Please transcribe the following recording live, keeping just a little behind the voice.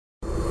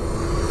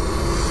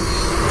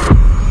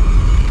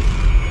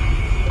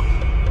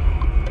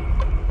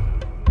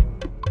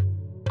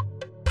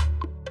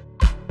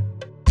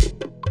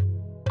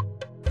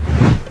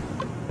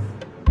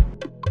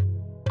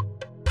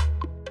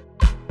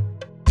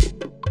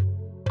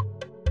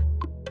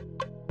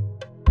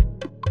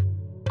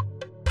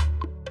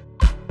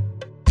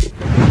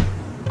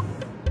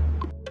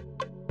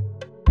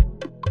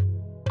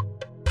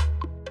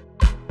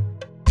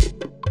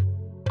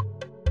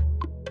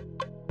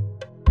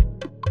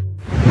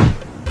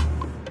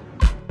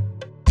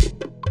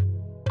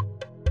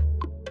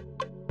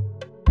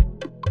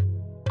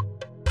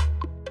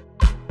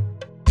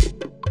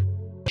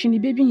The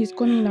baby is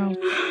coming out.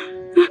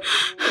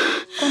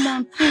 Come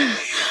on, please.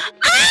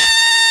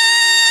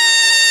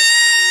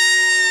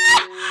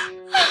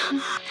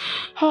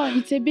 Oh,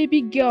 it's a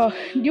baby girl.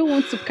 Do you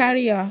want to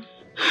carry her?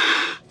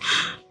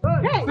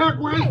 Hey!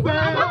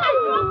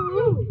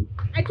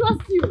 I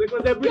trust you.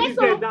 Because they bring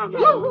this down.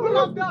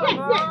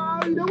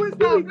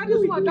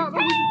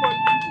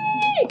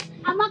 Yes.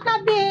 Amaka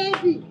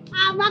baby.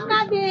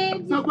 Amaka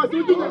baby.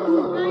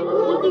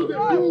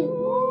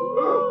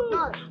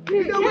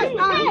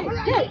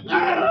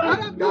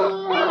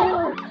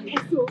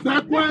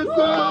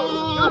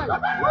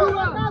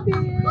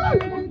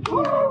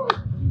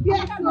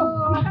 Yes,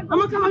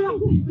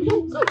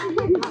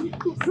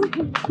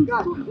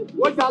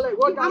 what darling?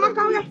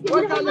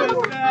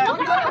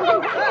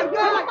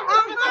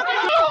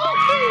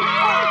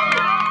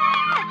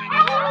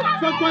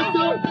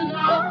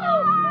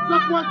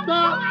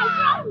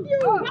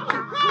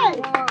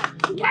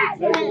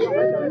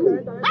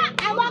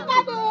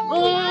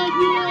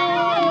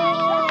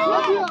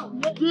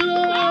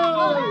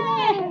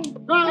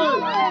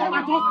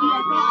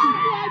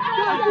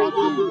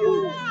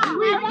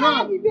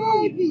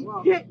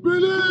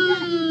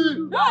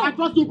 I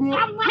trust you, bro.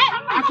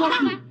 I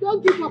trust you. Don't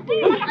give up. I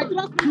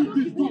trust you.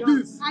 Do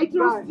this. I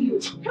trust you.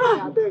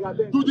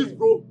 Do this,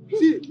 bro.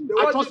 See,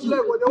 I trust you.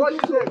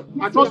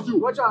 I trust you.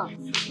 Watch out.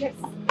 Yes.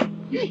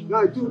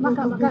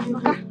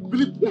 Amaka.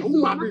 Believe me,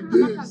 who are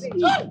this?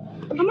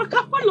 Amaka,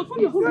 follow.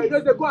 Guys,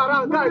 they go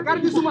around. Guys,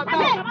 carry this woman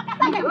down.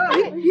 Take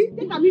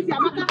a easy,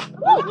 Amaka.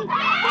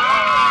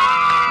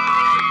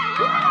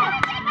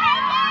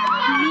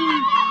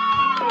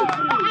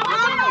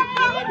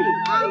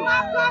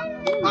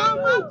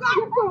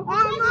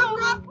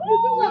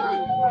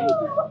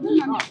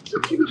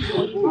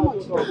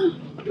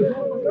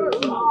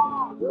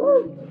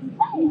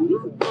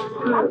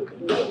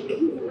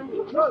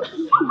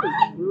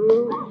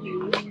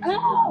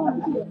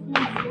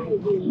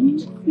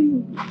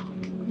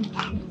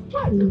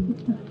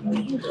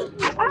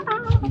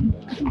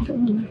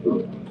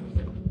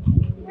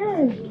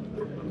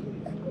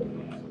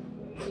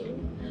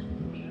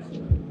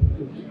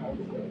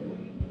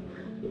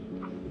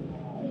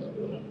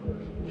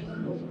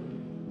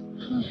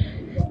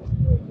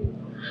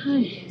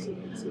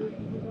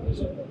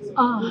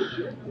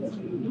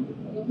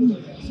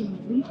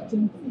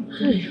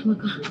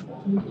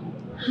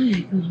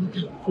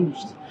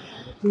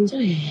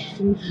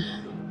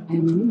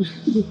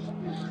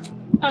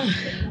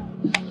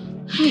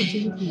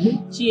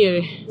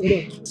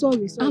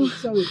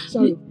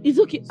 Sorry. It's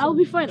okay. I'll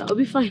be fine.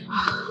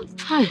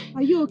 Hi.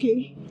 Are you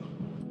okay?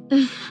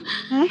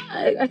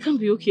 I can't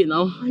be okay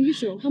now. Are you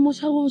sure? How much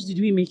did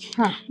we make?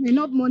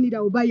 Enough money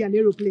that will buy you an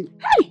aeroplane.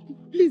 Hey!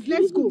 Please,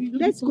 let's go.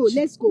 Let's go,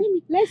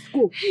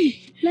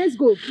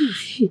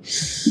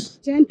 please.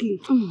 Gently.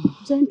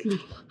 Gently.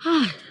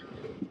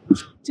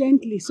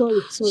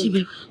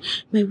 Sorry.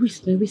 My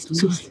waist.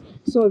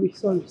 Sorry.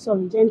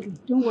 Gently.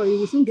 Don't worry,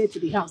 we'll soon get to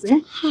the house,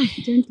 eh?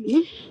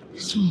 Gently.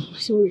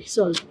 Sorry.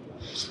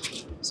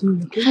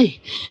 Okay.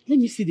 Hey, let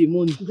me see the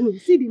money.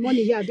 See the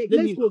money here.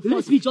 Let's go first.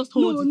 Let me just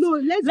hold it. No,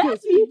 let's go.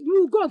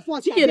 You go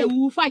first. We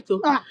will fight.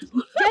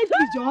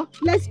 Gently, Joe.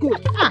 Let's go.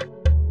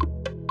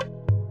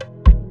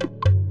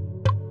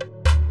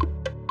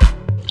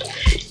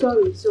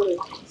 Sorry.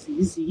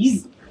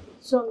 Easy.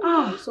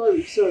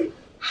 Sorry.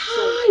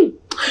 Hi.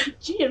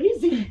 Jerry,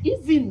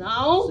 easy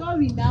now.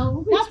 Sorry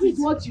now. That is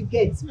what you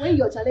get when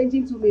you're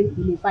challenging two men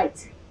in a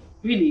fight.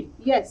 Really?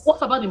 Yes.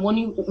 What about the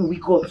money we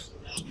got?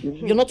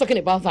 You're not talking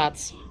about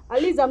that.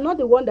 At least I'm not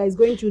the one that is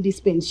going through this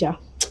pain, Sha.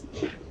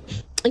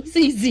 It's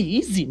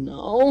easy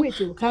now. Wait,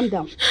 calm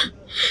down.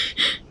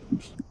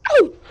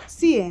 Oh,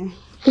 see,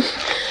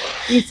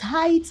 it's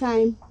high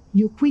time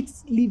you quit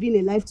living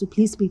a life to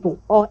please people,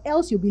 or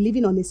else you'll be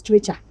living on a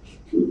stretcher.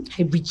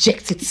 I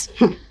reject it.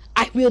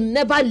 I will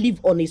never live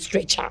on a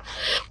stretcher.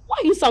 Why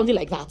are you sounding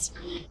like that?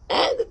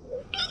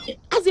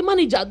 As a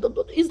manager,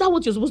 is that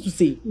what you're supposed to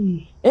say?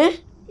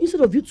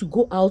 Instead of you to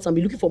go out and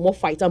be looking for more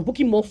fights and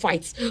booking more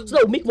fights so that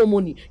we'll make more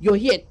money, you're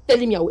here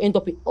telling me I will end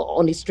up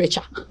on a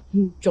stretcher.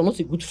 You're not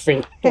a good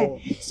friend.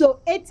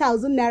 So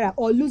 8,000 naira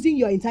or losing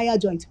your entire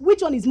joint,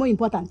 which one is more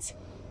important?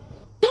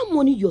 That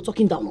money you're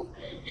talking down on,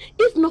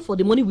 if not for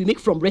the money we make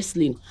from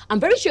wrestling, I'm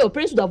very sure your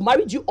parents would have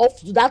married you off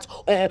to that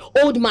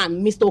old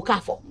man, Mr.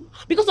 Okafor,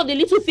 because of the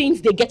little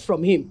things they get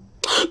from him.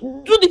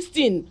 Do this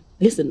thing.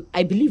 Listen,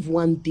 I believe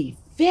one day,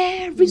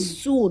 very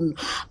soon,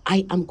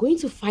 I am going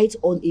to fight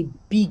on a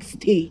big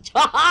stage.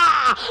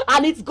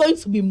 And it's going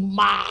to be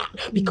mad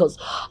because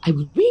I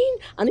will win.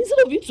 And instead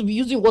of you to be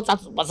using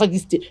WhatsApp to pass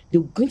this thing,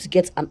 they're going to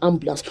get an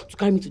ambulance to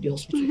carry me to the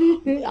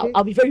hospital.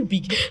 I'll be very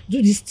big.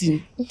 Do this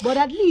thing. But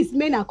at least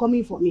men are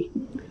coming for me.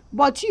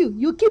 But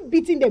you keep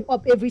beating them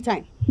up every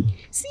time.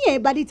 See,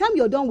 by the time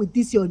you're done with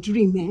this, your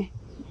dream,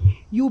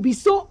 you'll be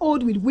so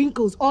old with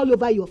wrinkles all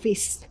over your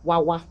face.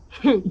 Wawa.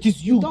 It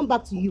is you. Return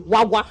back to you.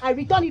 Wawa. I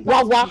return it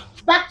back Wawa.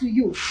 Back to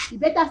you. You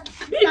better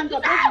stand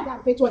up.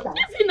 Listen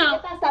You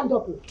now. better stand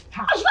up.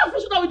 I should have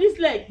finished with this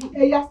leg.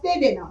 You stay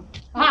there now.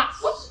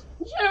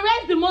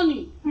 Where's the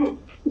money?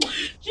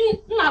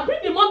 Now bring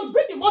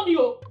the money,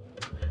 oh.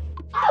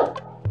 Ow!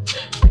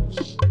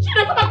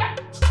 China, come back.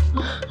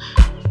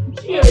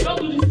 China, you don't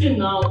do this thing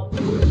now.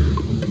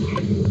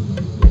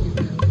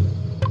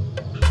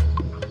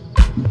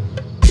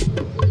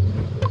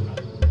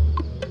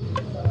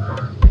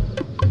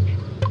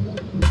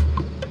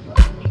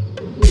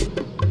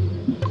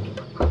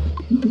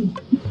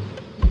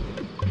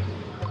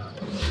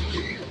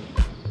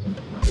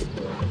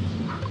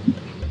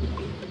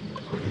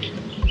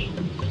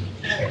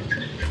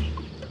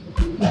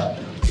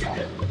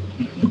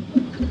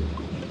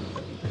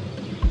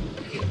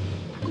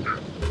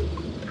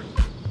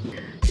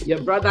 Your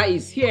brother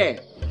is here.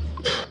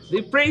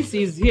 The prince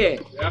is here.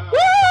 Yeah.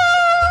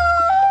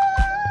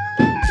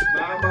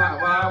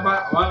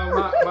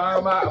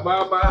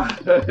 Mama.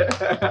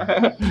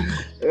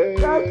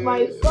 That's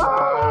my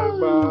son.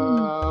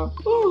 Mama.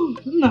 Oh,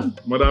 no.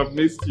 Mother, I've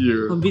missed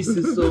you. I miss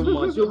you so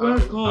much. You're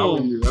welcome. How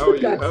are you?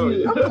 How are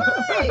you?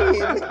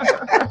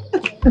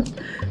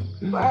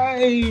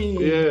 Fine.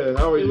 Yeah,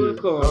 how are you? You're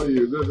welcome. How are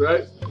you? Good,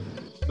 right?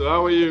 So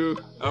how are you?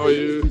 How are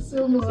you?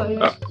 So much.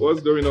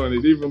 What's going on?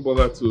 You didn't even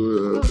bother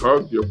to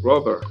hug your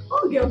brother.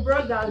 Oh, your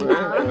brother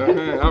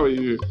now. How are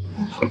you?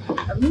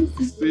 I miss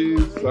you.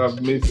 Sis,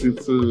 I've missed you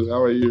too.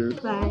 How are you?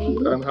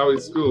 Fine. And how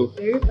is school?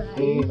 Very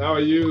fine. How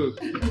are you?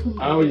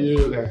 How are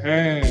you?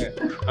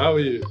 How are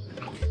you?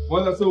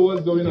 So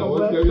what's going on?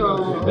 What's going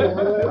on?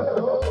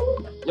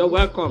 You're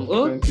welcome.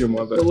 Oh? Thank you,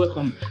 mother. You're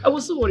welcome. I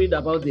was so worried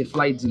about the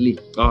flight delay.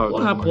 Oh,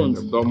 What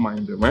happened? Don't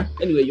mind them, eh?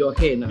 Anyway, you're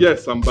here now.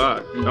 Yes, I'm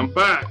back. I'm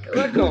back.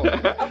 Welcome.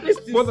 I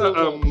missed you Mother,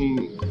 so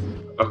much.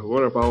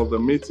 what about the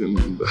meeting?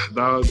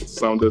 That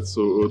sounded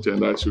so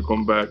urgent. I should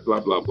come back, blah,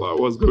 blah, blah.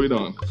 What's going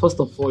on? First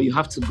of all, you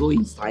have to go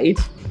inside,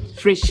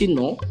 freshen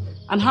up,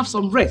 and have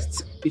some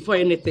rest before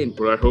anything.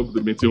 But I hope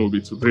the meeting will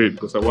be today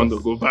because I want to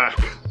go back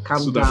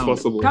as soon as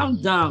possible. Calm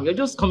down. You're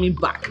just coming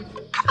back.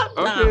 Calm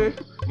down. Okay,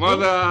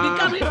 mother. Be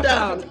calming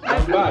down.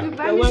 I'm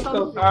back. You're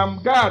welcome.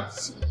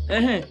 Guards.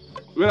 Uh-huh.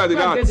 Where are the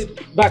guards?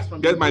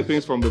 Get my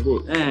things from the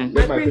boot.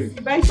 Get my things.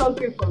 Buy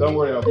something for Don't me.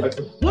 worry, I'll pack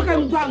it. Look, I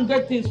can go and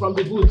get things from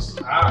the boots.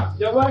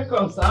 You're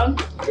welcome, son.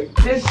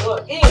 Let's go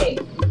in.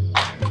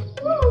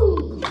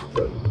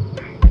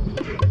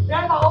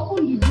 Driver,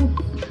 open the book.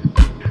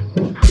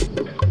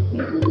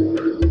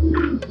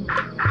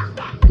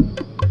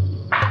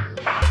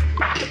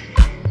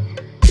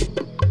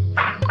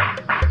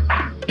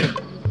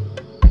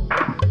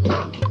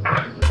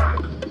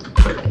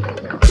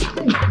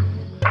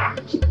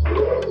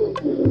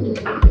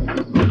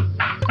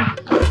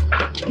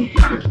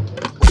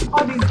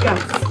 All these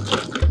guys.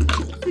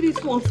 See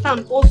this one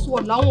stand all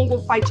sword. Now I won't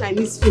go fight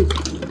Chinese film.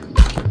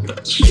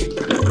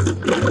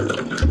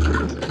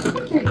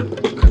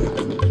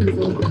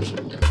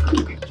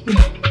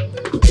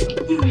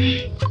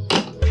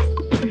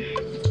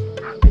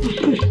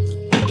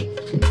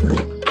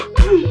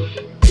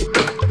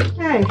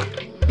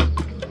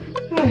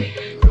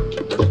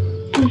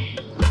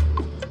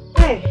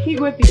 Hey, he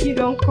go picky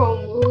don't come.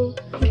 Oh.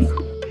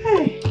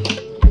 Hey.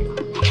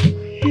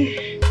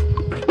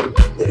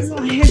 This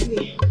one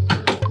heavy.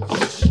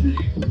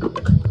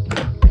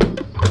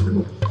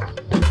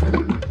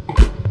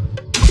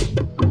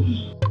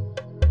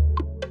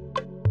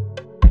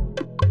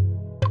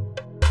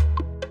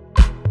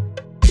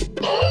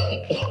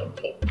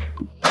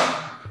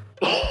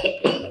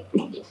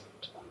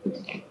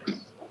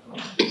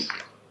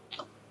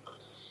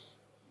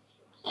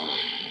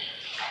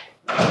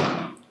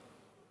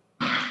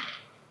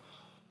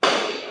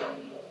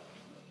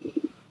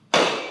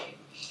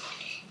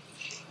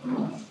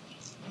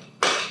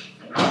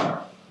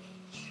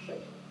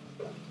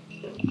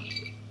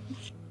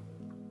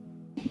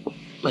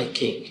 My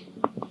king,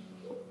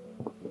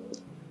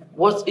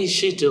 what is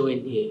she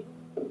doing here?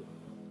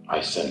 I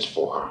sent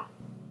for her.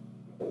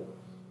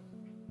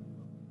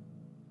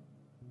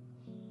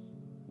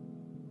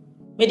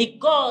 May the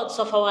gods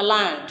of our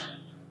land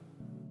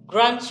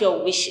grant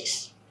your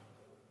wishes.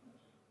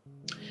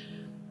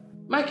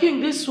 My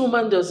king, this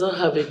woman does not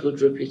have a good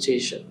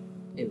reputation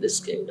in this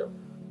kingdom.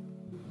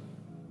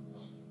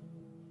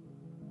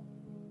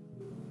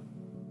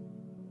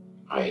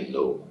 I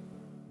know.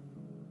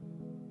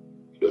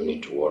 You don't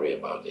need to worry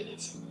about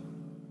anything.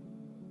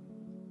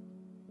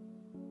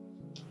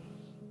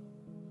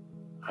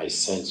 I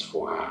sent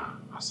for her,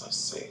 as I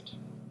said,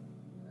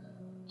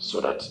 so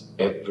that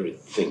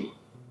everything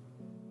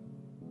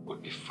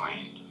would be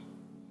fine.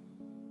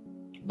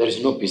 There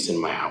is no peace in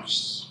my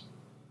house.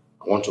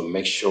 I want to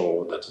make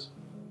sure that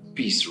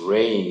peace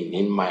reigns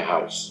in my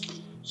house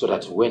so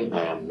that when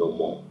I am no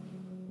more,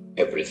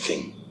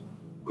 everything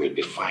will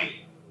be fine.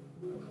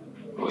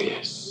 Oh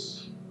yes.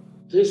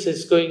 This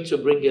is going to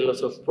bring a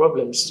lot of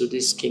problems to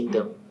this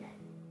kingdom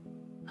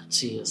and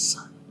to your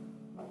son.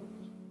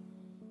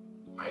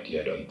 My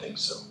dear, I don't think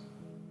so.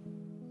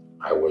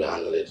 I will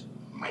handle it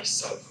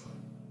myself.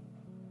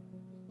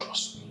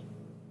 Trust me.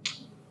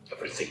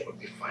 Everything will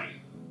be fine.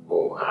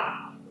 Oh,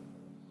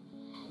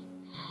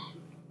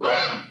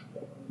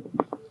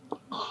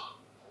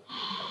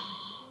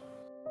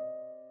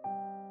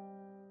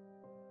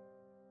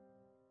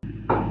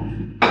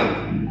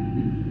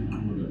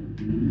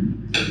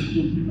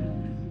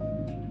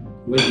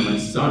 Where's my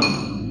son?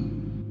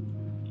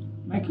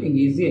 My king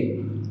is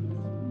here.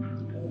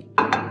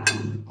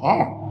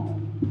 Oh.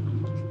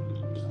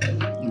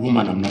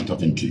 Woman, I'm not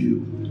talking to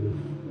you.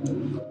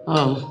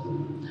 Oh,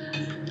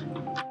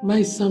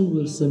 my son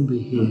will soon be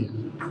here.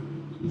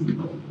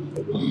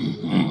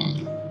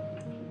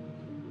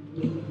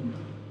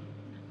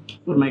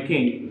 But my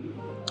king,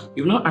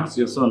 you've not asked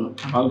your son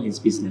about his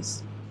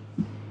business.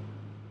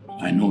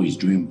 I know he's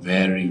doing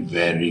very,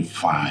 very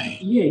fine.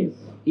 Yes,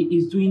 he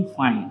is doing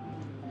fine.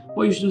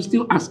 But you should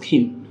still ask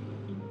him.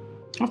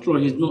 After all,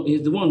 he's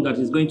the one that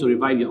is going to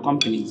revive your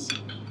companies.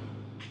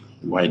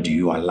 Why do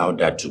you allow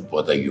that to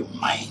bother your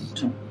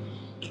mind?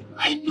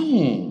 I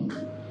know.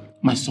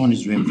 My son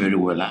is doing very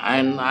well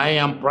and I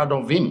am proud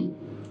of him.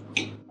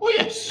 Oh,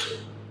 yes.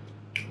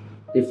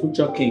 The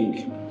future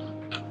king.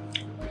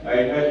 Hi,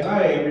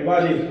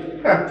 everybody.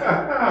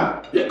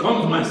 Here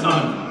comes my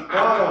son.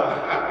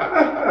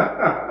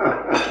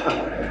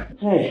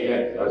 Hey.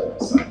 Yeah, that's my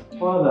son.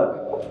 Father.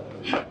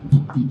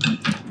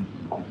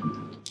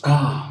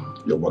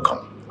 You're welcome.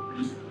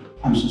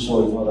 I'm so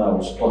sorry, Father. I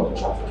was stuck in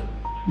traffic.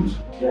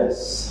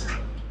 Yes.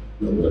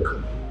 You're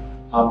welcome.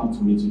 Happy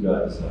to meet you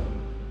guys.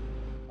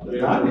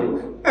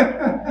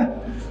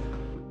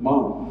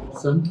 Mom.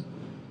 Son,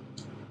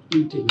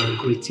 you did not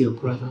greet your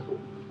brother.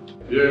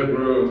 Yeah,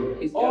 bro.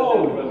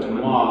 Oh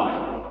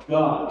my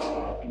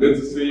God. Good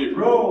to see you.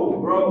 Bro.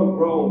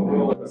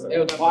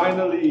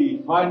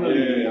 Finally.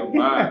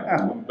 Yeah,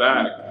 I'm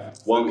back.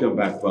 Welcome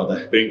back,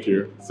 brother. Thank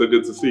you. So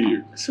good to see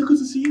you. So good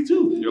to see you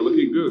too. You're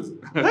looking good.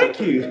 Thank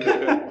you.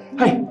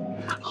 Hey,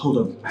 hold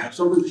on. I have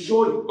something to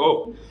show you.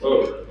 Oh.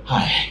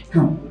 Hi.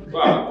 Come.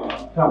 Wow.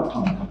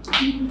 Come.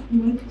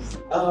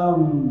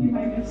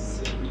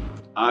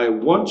 I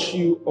want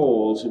you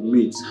all to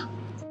meet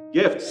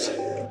Gifts,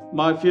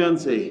 my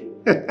fiancée.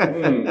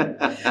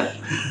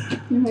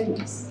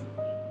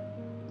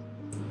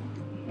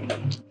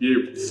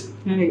 Gifts.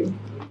 Hi.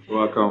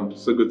 Welcome.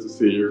 So good to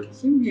see you.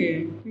 Same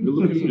here. You're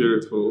looking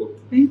beautiful.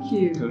 Thank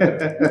you.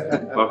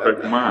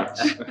 Perfect match.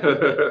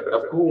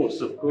 Of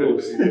course.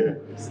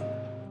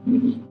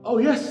 Oh,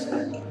 yes.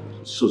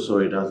 So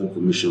sorry, that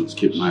information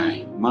escaped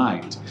my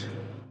mind.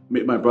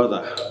 Meet my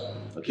brother,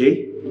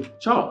 okay?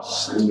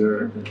 Charles.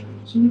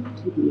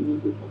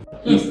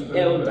 His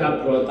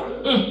elder brother.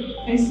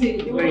 I see.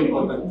 Very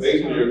important.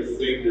 Thank you.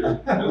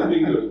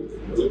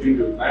 You're looking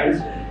good. Nice.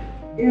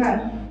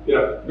 Yeah.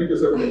 Yeah, make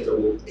yourself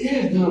comfortable.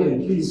 Yeah,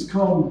 darling, please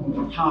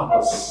come have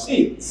a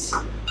seat.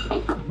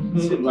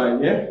 Sit right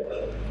here.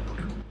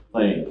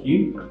 Thank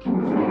you.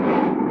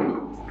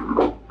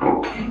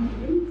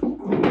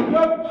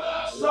 Yep.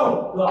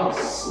 So,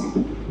 Lars,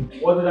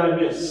 what did I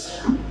miss?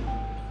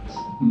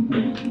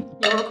 You're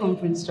welcome,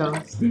 Prince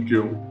Charles. Thank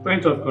you.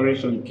 Point of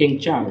correction, King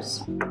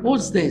Charles.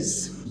 What's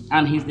this?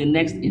 And he's the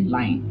next in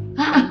line.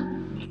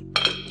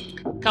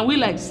 Can we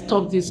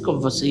stop this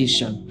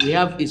conversation? We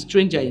have a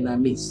stranger in our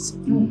midst.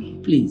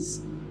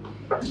 Please.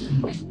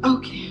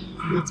 Okay,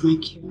 that's my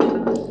cue.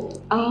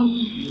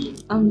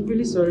 I'm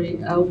really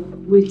sorry. I'll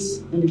wait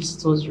in the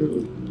visitor's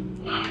room.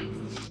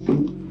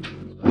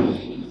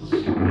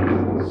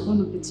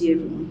 Bon appetit,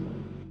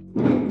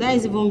 everyone. That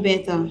is even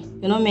better.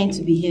 You're not meant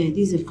to be here.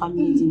 This is a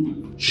family dinner.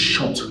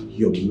 Shut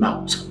your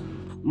mouth.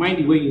 Mind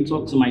the way you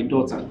talk to my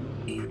daughter.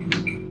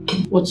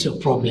 What's your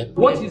problem?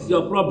 What is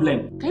your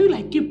problem? Can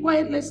you keep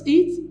quiet? Let's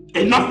eat.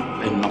 Enough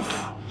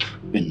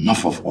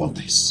of all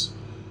this.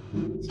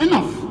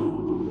 Enough.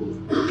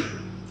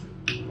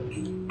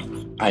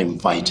 I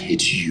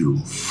invited you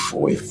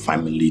for a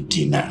family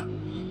dinner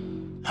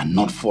and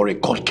not for a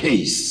court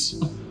case.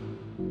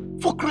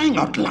 For crying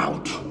out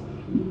loud.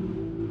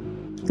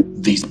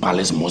 This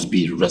palace must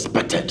be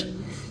respected.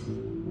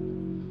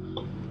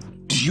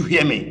 Do you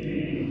hear me?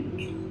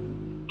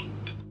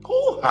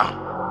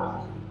 Hoo-ha!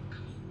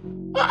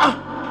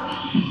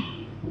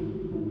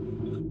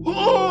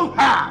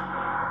 Hoo-ha!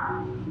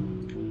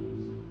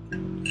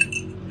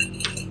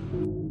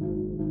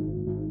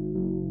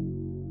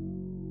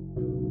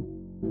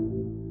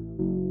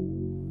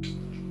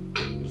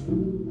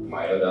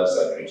 My elders,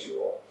 I greet you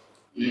all.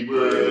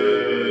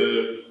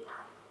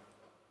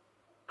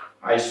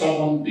 I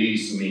summoned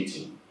this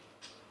meeting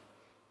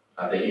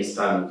at the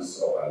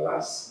instance of our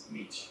last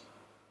meeting.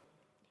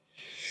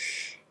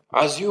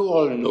 As you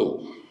all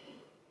know,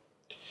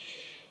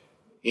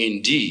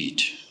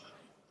 indeed,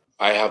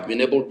 I have been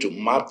able to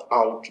map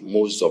out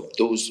most of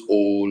those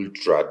old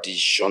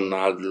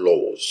traditional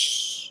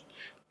laws.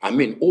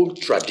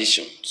 Old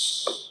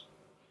traditions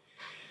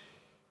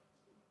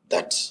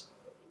that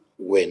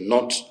were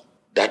not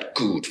that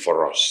good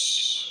for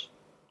us.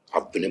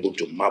 I've been able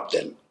to map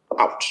them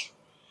out.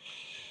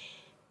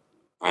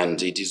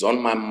 And it is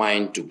on my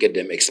mind to get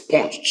them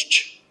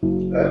expunged.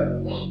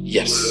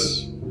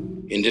 Yes,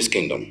 in this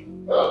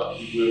kingdom.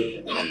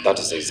 And that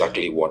is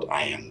exactly what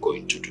I am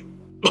going to do.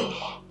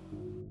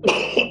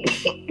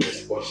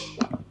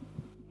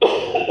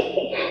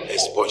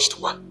 Expunged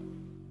what?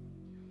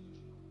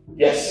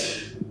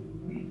 Yes.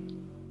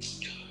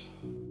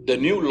 The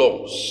new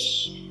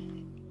laws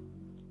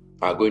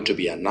are going to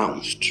be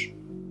announced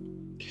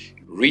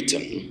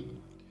written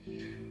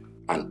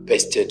and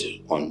pasted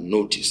on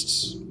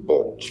notice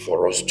board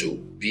for us to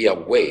be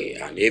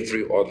aware and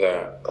every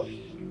other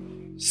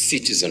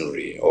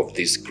citizenry of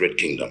this great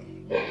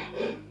kingdom.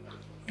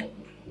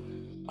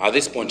 At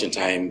this point in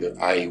time,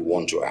 I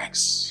want to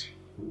ask,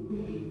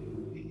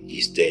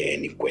 is there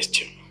any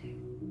question?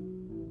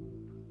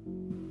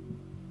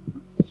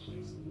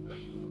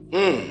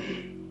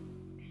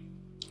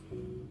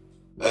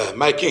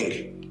 My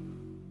king,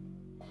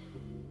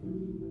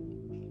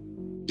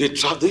 the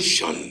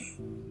tradition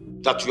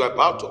that you are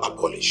about to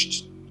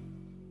abolish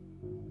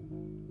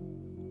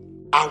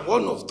are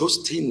one of those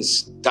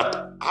things that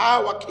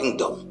our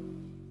kingdom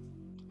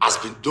has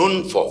been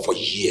doing for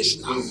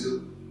years now.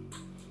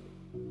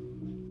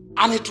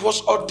 And it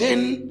was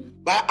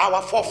ordained by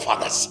our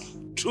forefathers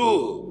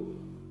through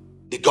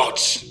the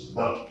gods.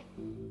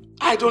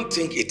 I don't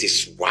think it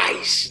is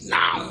wise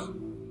now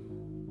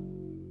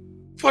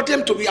for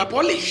them to be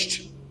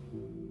abolished.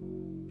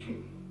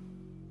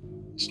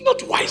 It's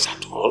not wise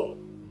at all.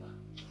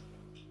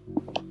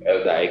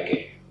 Elder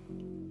Ike,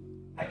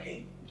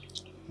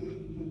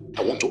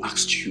 I want to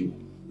ask you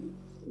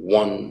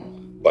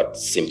one but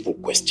simple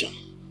question.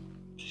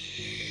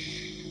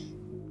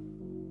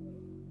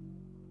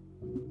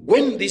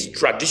 When this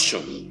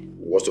tradition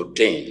was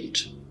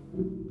ordained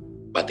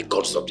by the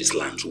gods of this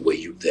land, were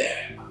you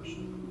there?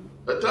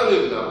 Tell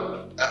him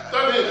now.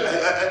 Tell him.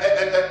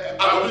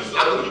 I will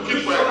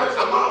keep quiet.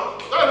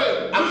 Tell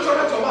him. I'm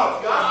sorry to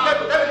mouth. You ask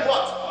him. Tell him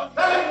what?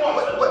 Tell him what?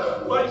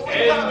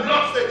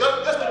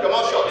 Just keep your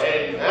mouth shut.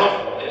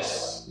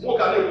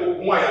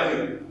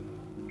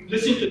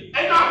 Listen to me.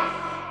 Enough!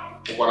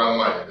 What am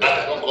I?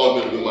 Don't call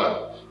me woman.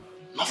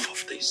 Enough of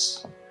this.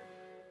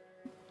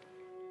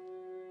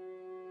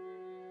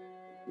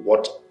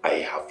 What I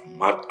have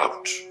marked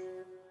out,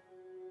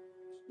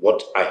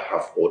 what I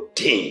have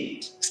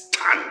ordained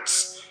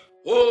stands.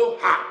 Oh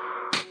ha!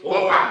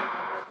 Oh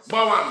ha!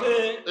 Bawam!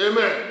 Amen.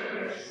 Amen.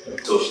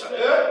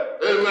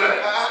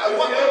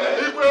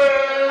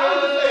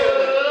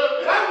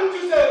 Why would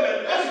you say amen?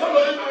 Let's go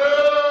to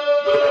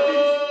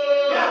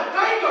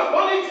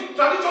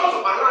traditions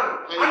of our land.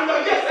 And you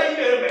are just saying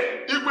amen.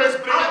 Igwe's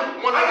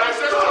bringing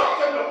modernization.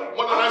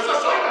 What would you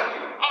say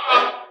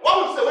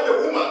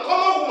when a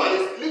common woman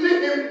is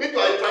leading him into a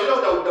tradition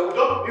that we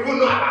don't even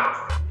know about?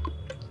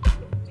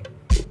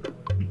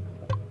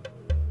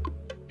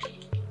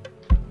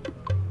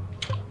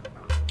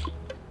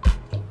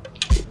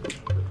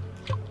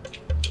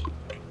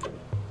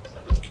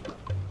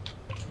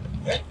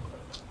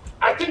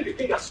 I think the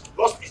king has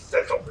lost his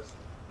sense of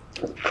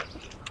respect.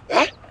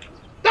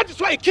 That is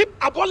why he keep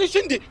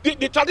abolishing the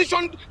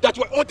tradition that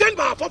were ordained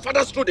by our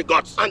forefathers through the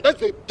gods. And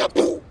that's a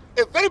taboo.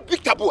 A very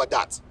big taboo at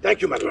that.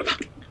 Thank you, my brother.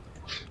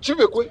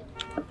 Chibekwe,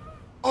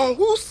 on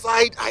whose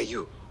side are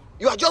you?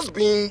 You are just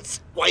being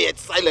quiet,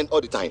 silent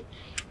all the time.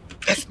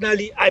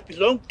 Personally, I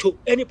belong to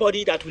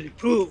anybody that will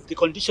improve the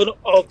condition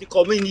of the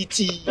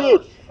community.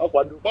 Good.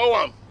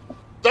 Bawam,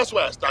 that's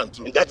where I stand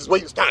too. And that is where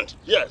you stand?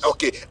 Yes.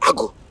 Okay,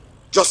 Ago,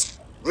 just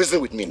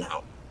reason with me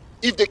now.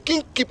 If the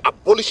king keep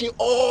abolishing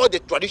all the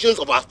traditions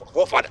of our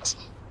forefathers,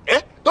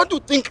 don't you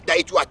think that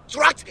it will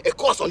attract a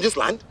curse on this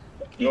land?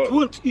 It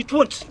won't. It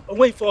won't.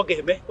 Wait for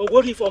game.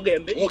 Worry for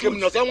game. In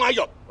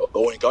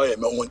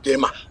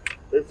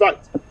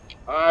fact,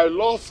 I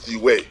love the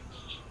way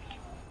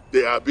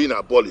they are being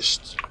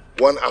abolished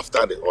one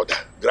after the other,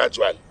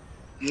 gradually.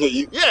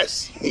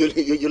 Yes.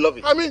 You love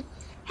it. I mean,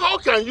 how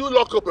can you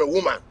lock up a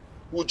woman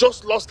who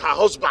just lost her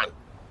husband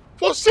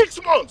for 6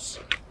 months?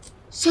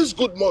 6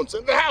 good months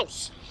in the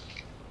house.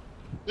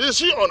 Is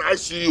she on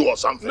ICU or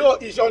something? No,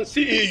 she's on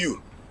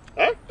CEU.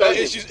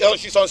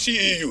 She's on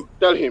CEU.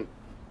 Tell him.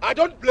 I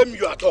don't blame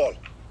you at all.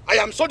 I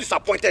am so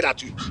disappointed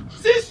at you.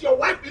 Since your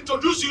wife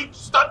introduced you to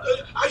start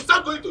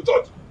going to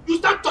church, you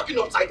start talking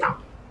upside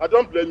down. I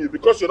don't blame you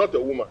because you're not a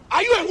woman.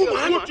 Are you a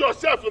woman? Put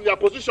yourself in their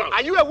position.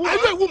 Are you a woman? Are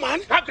you a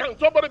woman? How can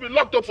somebody be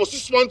locked up for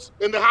 6 months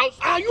in the house?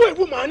 Are you a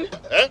woman?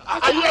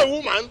 Are you a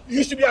woman?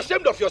 You should be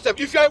ashamed of yourself.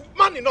 If you're a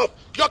man enough,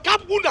 your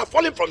cap would have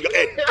fallen from your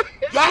head.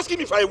 You're asking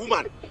me if I'm a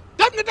woman.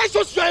 That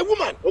shows you're a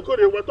woman.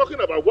 Okay, we're talking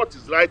about what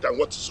is right and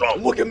what is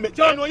wrong.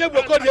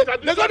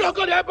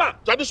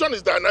 Tradition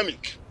is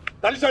dynamic.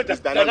 Tradition is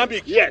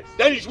dynamic. Yes.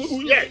 Then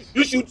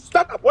you should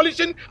start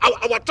abolishing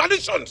our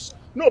traditions.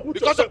 No,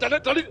 because of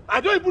tradition.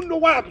 I don't even know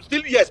why I'm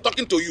still here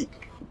talking to you.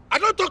 I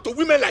don't talk to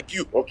women like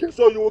you. Okay,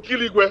 so you will kill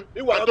Igwe and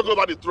take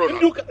over the throne.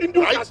 Right?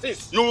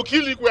 You will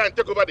kill Igwe and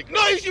take over the throne.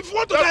 No, if you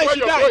want to die,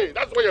 you die.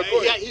 That's where you're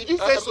going. Yeah, he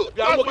didn't say so. He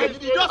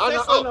just say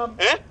so.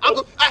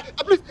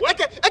 Please,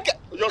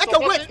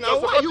 wait now.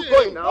 Where are you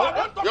going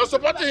now? You're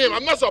supporting him.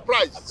 I'm not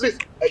surprised. Please,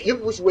 you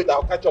push wait.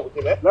 I'll catch up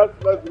with him.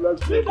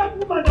 Let's. Leave that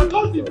woman that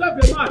calls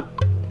himself a man.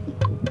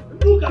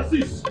 Look at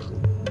this.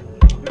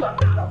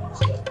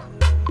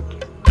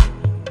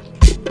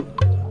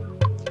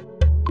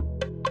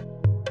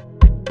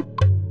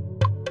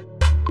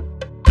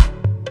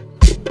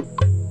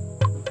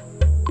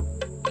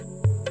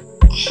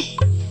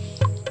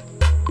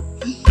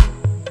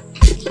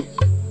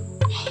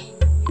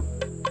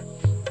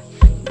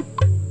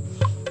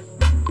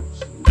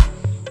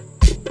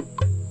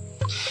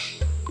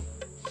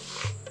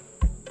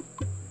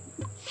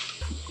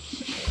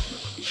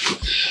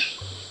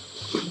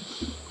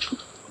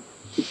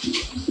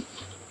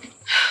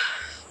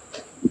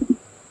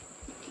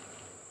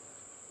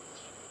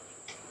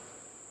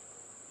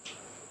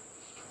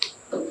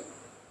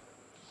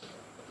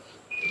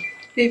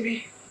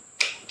 Baby,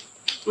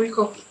 wake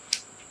up.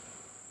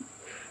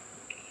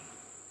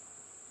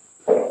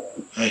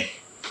 Hey.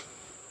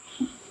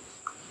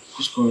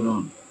 What's going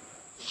on?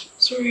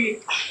 Sorry.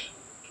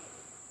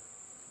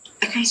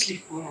 I can't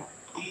sleep well.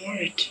 I'm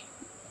worried.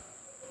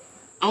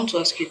 I want to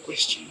ask you a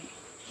question.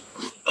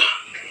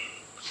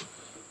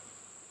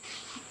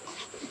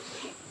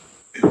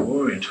 You're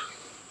worried?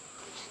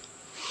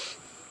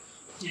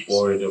 Yes.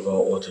 Worried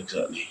about what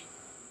exactly?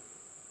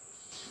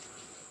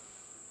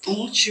 On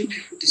what you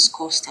people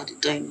discussed at the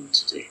dining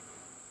today.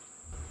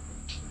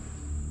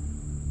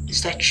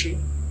 Is that true?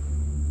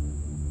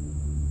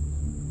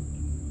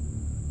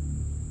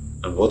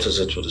 And what is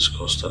it we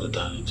discussed at the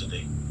dining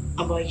today?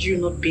 About you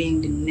not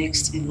being the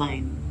next in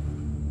line.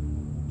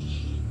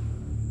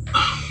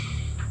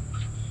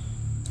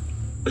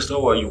 Is that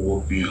why you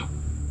woke me up?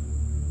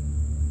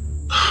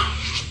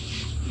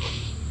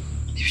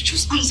 You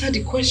just answered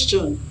the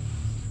question.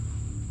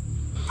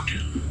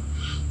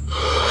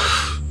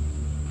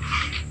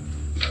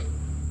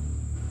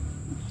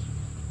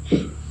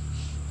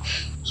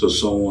 So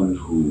someone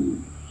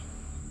who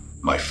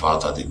my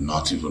father did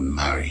not even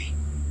marry,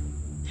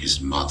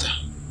 his mother,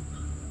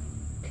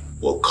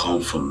 will come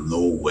from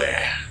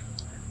nowhere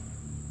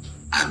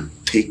and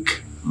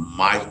take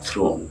my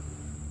throne.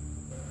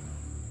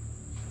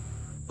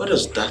 Where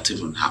does that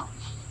even happen?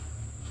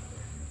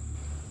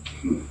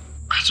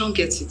 I don't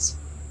get it.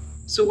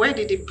 So where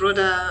did the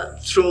brother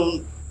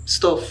throne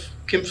stuff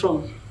came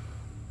from?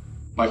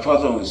 My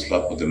father only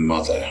slept with the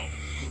mother,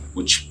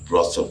 which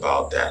brought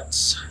about that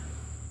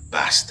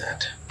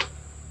bastard.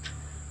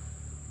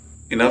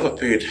 He never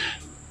paid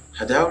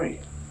her dowry.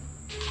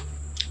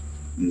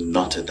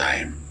 Not a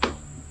dime.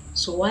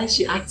 So why is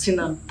she acting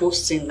and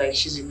boasting like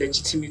she's a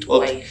legitimate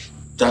wife?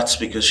 That's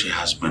because she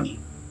has money.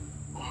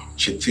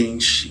 She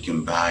thinks she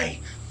can buy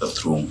the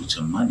throne with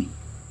her money.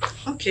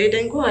 Okay,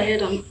 then go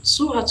ahead and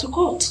sue her to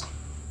court.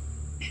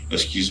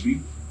 Excuse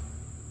me?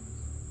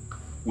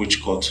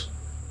 Which court?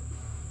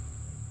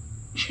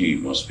 She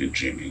must be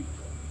dreaming.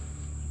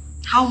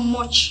 How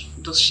much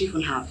does she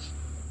even have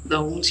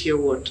that won't hear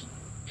word?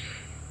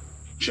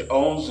 She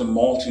owns a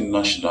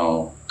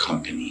multinational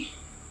company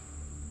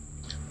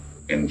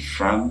in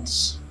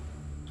France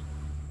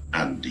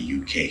and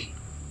the UK.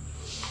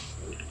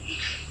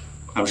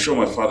 I'm sure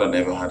my father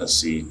never had a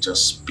say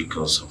just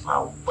because of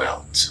her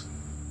wealth.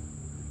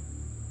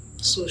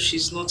 So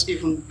she's not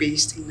even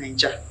based in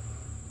Nigeria.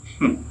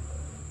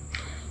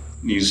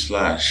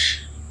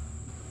 Newsflash.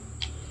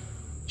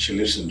 She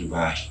lives in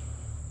Dubai.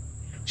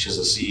 She's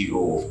the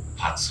CEO of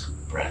Pat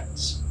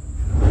Brands.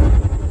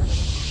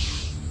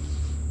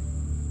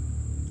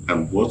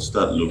 And what's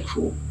that look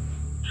for?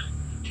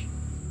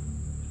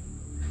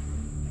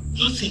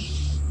 Nothing.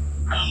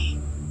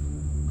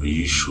 Are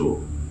you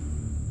sure?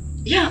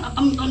 Yeah,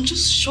 I'm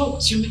just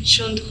shocked you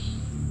mentioned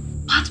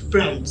Pat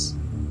Brands.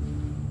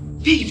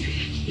 Babe,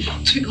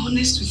 to be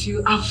honest with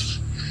you, I've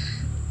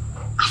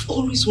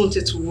always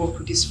wanted to work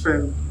with this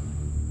firm.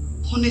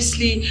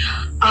 Honestly,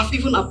 I've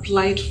even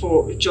applied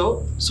for a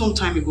job some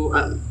time ago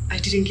and I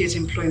didn't get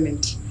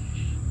employment.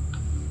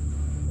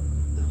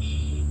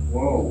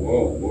 Whoa,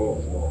 whoa, whoa,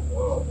 whoa,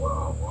 whoa,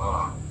 wow,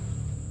 wow.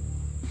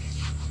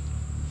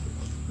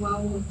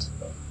 Wow, what?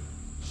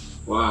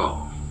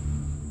 Wow.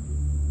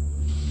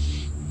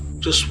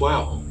 Just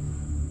wow.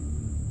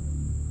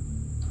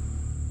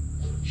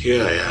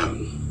 Here I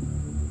am,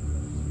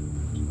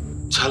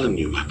 telling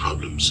you my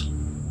problems.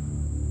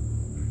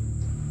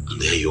 And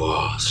there you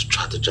are,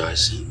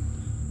 strategizing,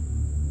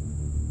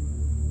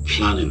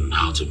 planning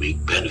how to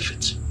make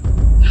benefit.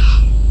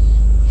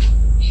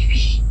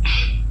 Maybe.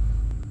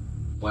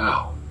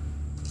 Wow.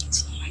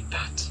 It's not like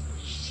that.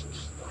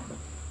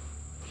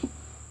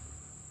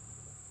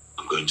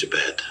 I'm going to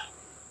bed.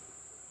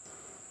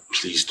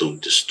 Please don't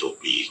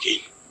disturb me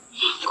again.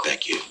 I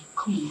beg you.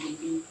 Come on,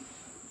 baby.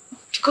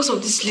 Because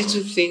of this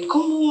little thing,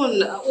 come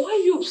on. Why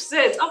are you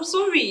upset? I'm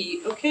sorry,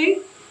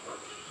 okay?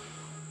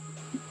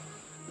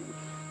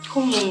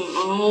 Come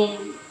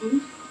on,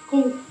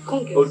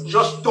 come get some.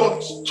 Just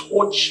don't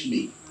touch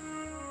me.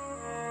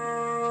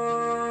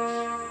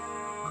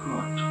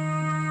 God.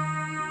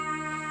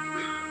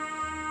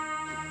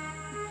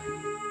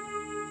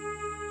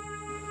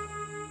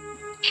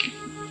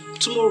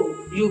 Tomorrow,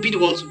 you'll be the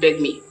one to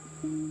beg me.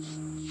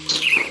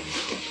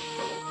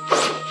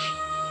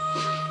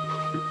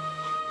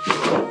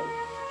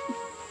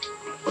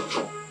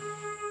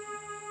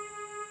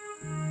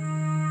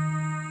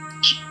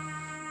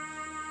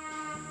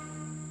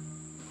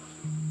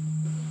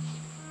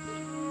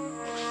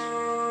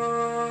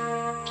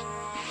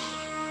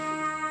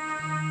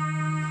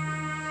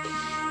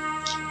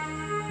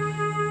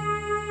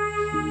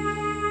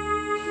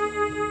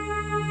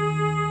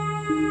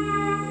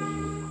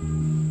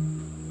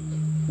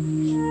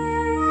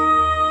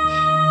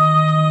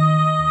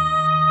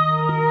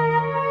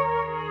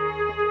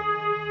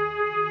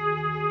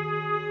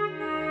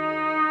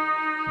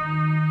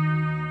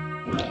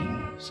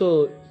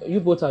 So, you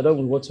both are done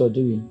with what you're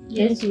doing?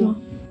 Yes, ma.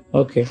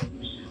 Okay.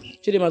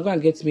 Chidima, go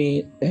and get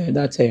me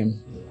that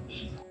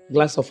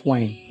glass of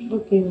wine.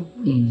 Okay.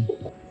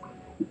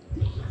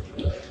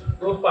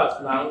 Go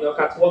fast now, your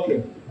cat's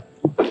walking.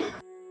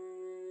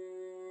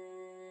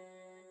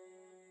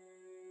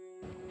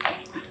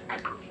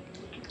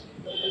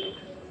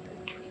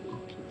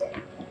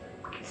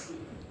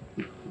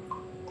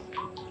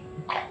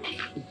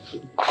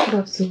 Good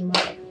afternoon, ma.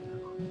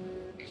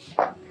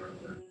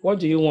 What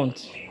do you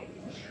want?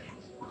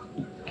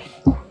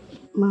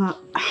 Ma,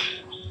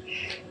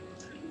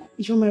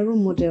 you're my role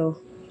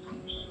model.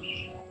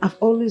 I've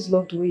always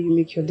loved the way you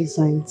make your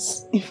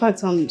designs. In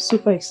fact, I'm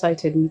super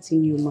excited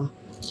meeting you, ma.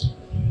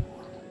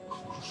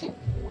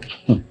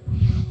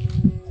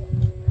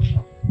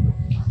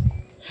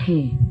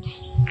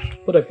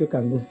 Both of you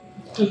can go.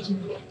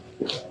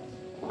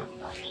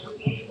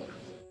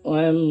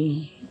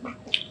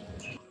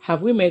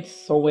 Have we met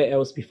somewhere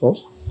else before?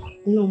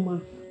 No, ma.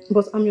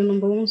 But I'm your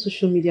 #1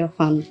 social media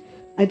fan.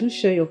 I do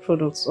share your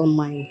products on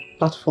my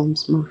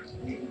platforms, ma.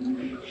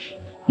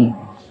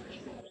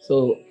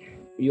 So,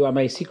 you are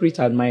my secret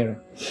admirer.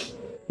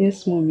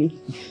 Yes, mommy.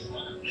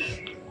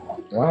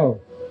 Wow.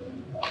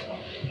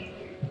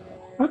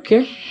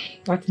 Okay,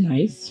 that's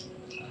nice.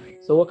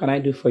 So, what can I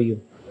do for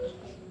you?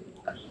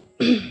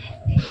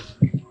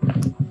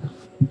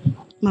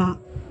 Ma,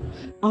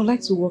 I would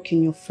like to work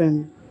in your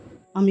firm.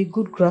 I'm a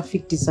good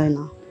graphic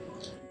designer.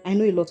 I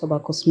know a lot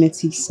about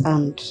cosmetics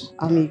and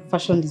I'm a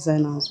fashion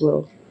designer as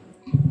well.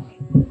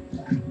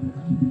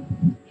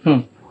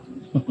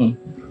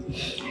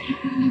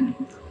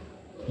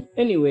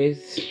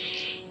 Anyways,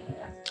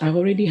 I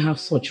already have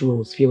such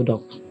roles filled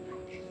up.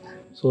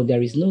 So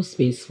there is no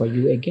space for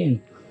you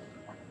again.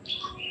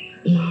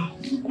 I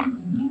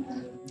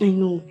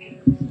know.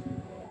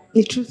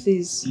 The truth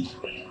is,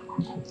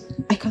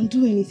 I can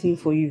do anything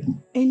for you.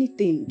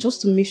 Anything,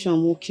 just to make sure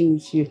I'm working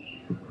with you.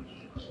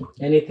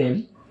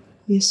 Anything?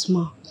 Yes,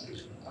 ma.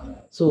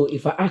 So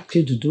if I ask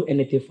you to do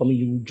anything for me,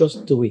 you will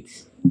just do it.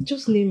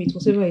 Just name it,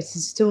 whatever it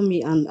is, tell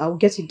me and I'll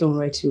get it done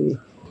right away.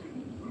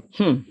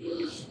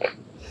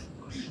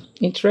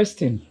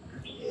 Interesting.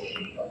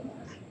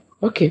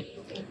 Okay.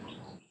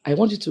 I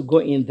want you to go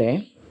in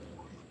there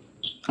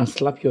and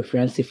slap your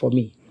fiancé for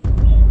me.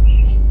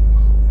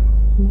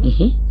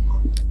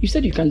 You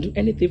said you can do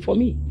anything for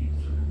me.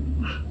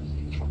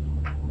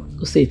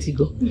 Go say it,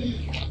 go.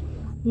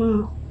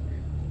 Ma,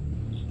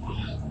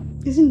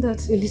 isn't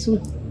that a little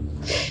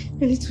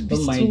bit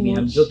Don't mind too me, much?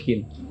 I'm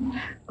joking.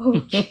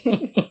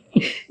 Okay.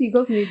 You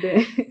got me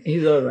there.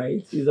 It's all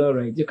right. It's all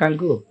right. You can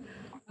go.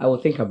 I will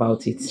think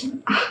about it.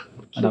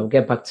 And I'll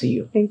get back to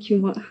you. Thank you,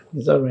 ma.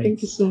 It's all right.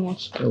 Thank you so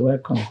much. You're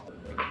welcome.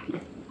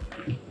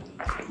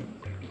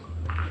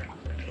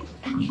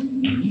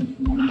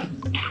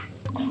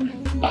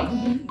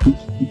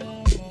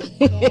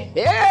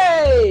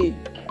 Hey!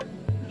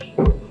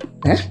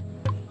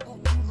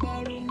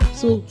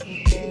 So,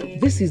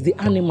 this is the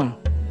animal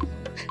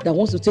that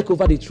wants to take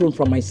over the throne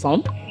from my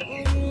son?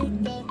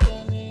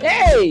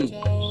 Hey!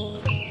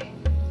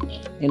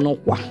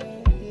 Enokwa.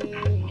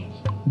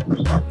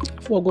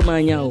 Fogo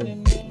manya o.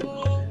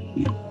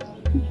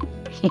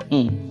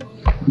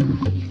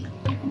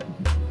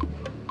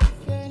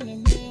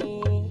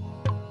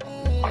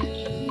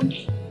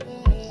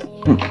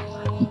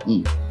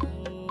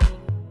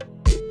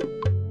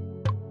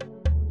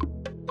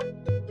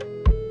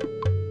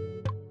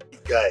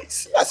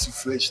 Guys, that's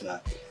fresh now.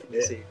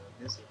 Yeah.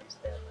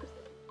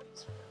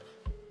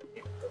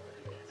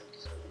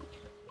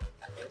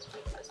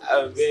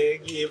 I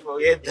beg you,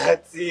 forget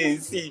that thing.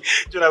 See,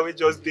 Jonah, we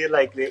just did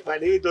like that, but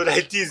they done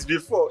like this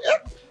before.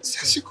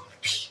 Says you gonna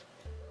be.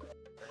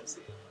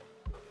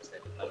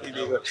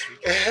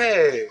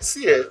 Hey,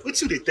 see,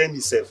 what you they tell me,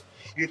 self?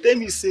 You tell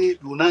me say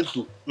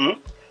Ronaldo,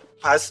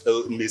 pass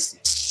Messi.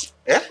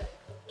 Eh?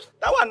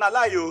 That one a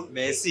lie, yo.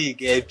 Messi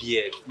get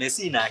beard.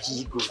 Messi na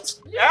he goat.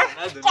 Yeah?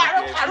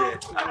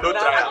 No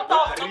try that.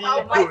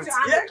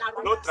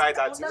 No try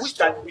that. Which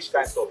kind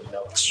of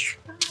now?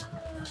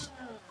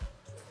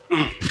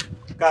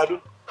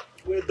 Karu,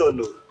 well done,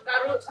 no.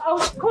 Karu, I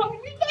was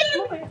coming.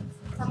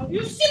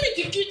 You see me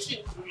in the kitchen.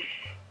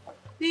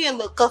 Me and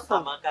the coffee.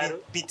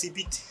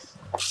 Bitty.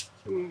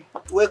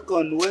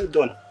 Well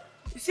done.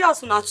 You see how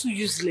una too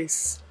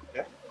useless.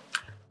 Yeah?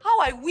 How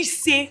I wish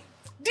say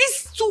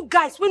these two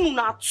guys when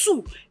una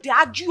two they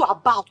argue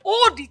about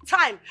all the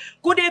time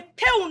go they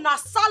pay una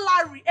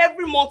salary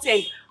every month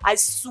and I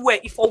swear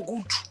if all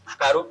good.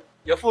 Karo,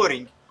 your phone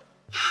ring.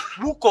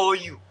 Who call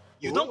you?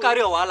 You don't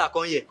carry a wahala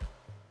come here.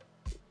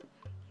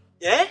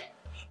 Yeah?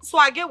 So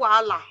I get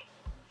wahala.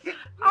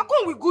 I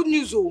come with good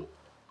news, oh.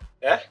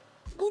 Eh?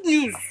 Good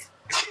news.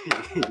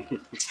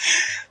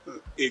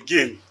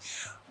 Again.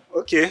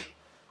 Okay.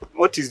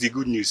 What is the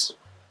good news?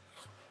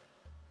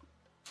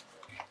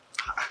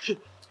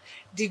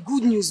 The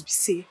good news be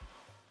say,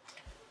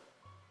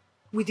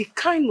 with the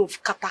kind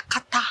of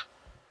kata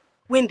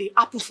when they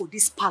happen for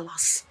this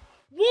palace,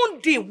 one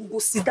day we go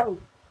sit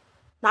down.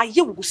 Now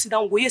here we go sit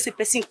down, we go hear say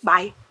person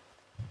buy.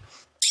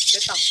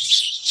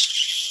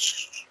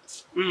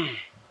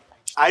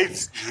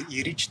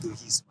 He reached to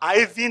his.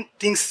 Ivan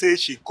thinks say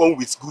she come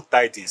with good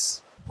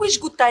tidings. Which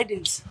good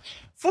tidings?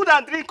 Food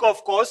and drink,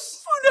 of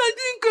course. Food and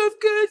drink, of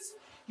course.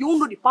 You won't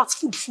know the parts.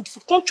 Food.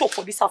 Come chop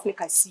for this house, make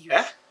I see you.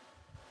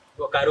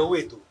 Okaro,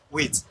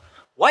 wait.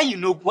 Why you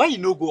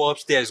no go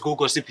upstairs, go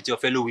gossip with your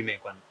fellow women,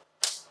 Kwan?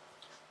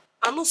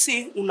 I no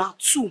say una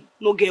two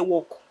no get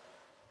work.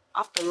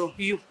 After all,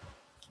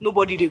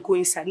 nobody they go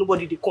inside,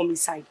 nobody they come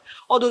inside.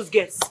 All those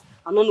guests,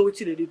 I don't know what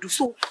they do.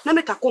 So now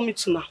make I come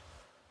meet you now.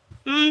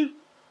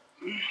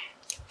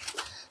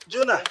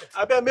 Jonah,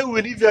 I bet maybe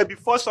we leave here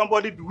before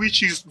somebody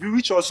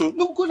bewitch also.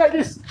 No, go like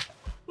this.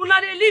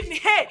 Una they leave me.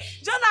 Hey,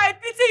 Jonah, I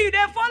pity you.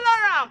 They follow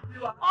am.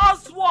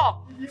 Oswald,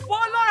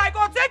 follow. I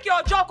go take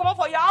your job. Come on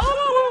for you.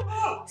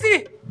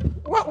 See,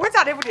 what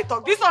are they even they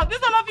talk? This one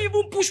not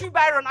even push me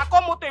by run. I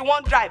come out in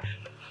one drive.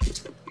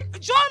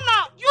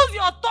 Jonah, use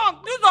your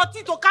tongue. Use your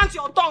teeth to count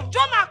your tongue.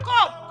 Jonah,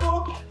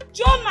 come.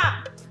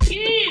 Jonah,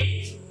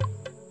 give.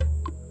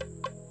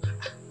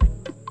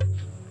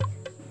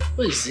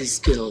 Where is this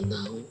girl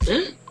now?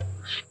 Eh?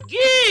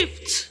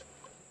 Gift.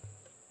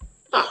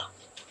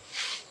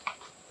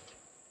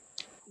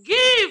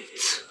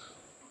 Gift!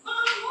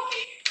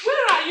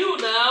 Where are you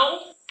now?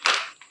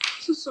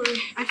 So sorry,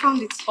 I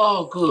found it.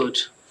 Oh, good.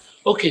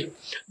 Okay,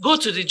 go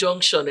to the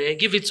junction and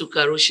give it to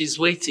Karo. She's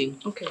waiting.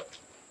 Okay.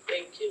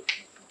 Thank you.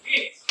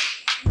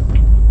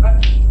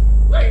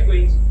 Where are you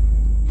going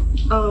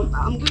to?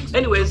 I'm going to...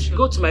 Anyways,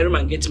 go to my room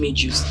and get me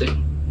juice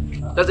then.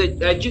 There's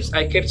a juice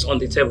I kept on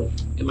the table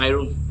in my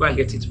room. Go and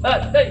get it.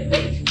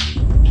 Hey.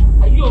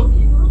 Are you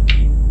okay?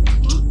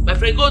 My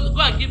friend, go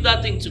and give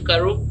that thing to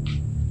Karo.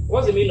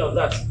 What's the meaning of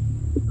that?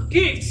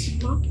 Gift!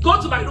 Go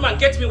to my room and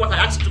get me what I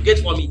asked you to get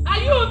for me. Are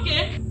you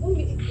okay?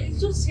 It's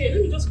just here.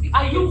 Let me just pick.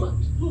 Are you?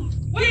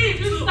 When did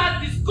you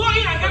start this? Go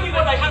in and get me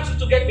what I asked you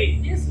to get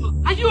me. Yes,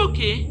 ma'am. Are you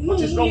okay?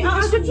 What is wrong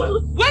with this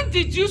woman? When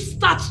did you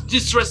start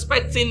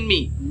disrespecting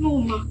me?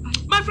 No, ma'am.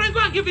 My friend, go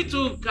and give it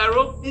to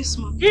Karo. Yes,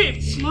 ma'am.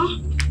 Gift!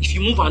 Ma'am. If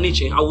you move an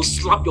inch, I will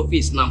slap your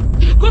face now.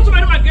 Go to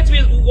my room and get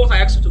me what I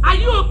asked you to. Are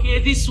you okay,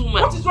 this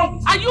woman? What is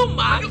wrong? Are you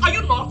mad? Are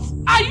you not?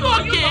 Are you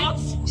okay?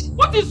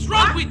 What is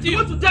wrong with you? You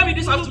want to tell me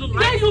this afternoon,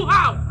 right? There you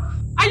have.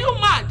 Are you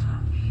mad?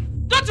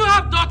 Don't you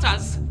have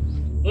daughters?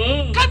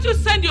 Can't you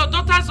send your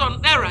daughters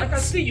on errands? I can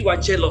see you are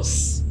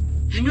jealous.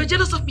 You're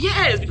jealous of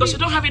because you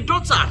don't have a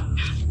daughter.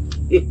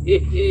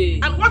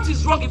 And what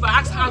is wrong if I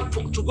ask her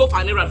to go for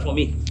an errand for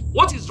me?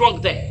 What is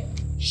wrong there?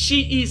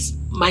 She is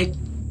my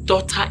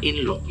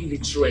daughter-in-law.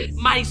 Literally.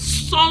 My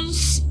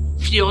son's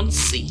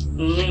fiancé.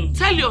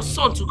 Tell your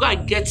son to go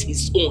and get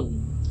his own.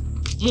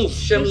 Move,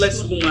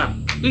 shameless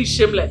woman. Who is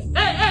shameless?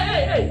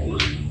 Hey!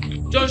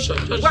 Johnson,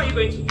 where are you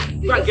going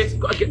to? Go and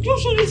get.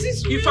 Johnson, is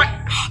this if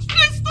I...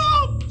 Please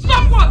stop!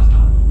 Stop what?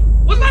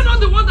 Was I not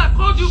the one that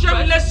called you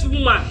shameless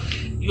woman?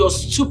 You're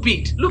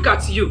stupid. Look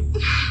at you.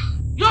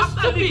 You're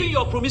stupid. Living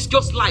your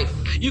promiscuous life.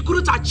 You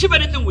couldn't achieve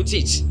anything with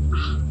it.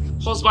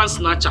 Husband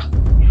snatcher.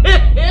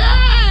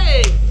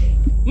 Hey!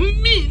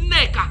 Me,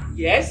 Neka.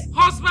 Yes?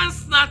 Husband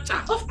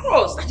snatcher. Of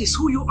course, that is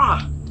who you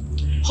are.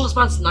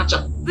 Husband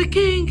snatcher. The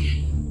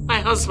king, my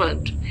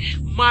husband,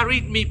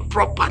 married me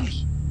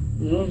properly.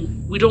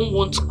 We don't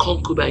want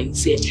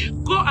concubines here.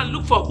 Go and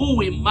look for who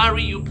will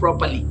marry you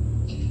properly.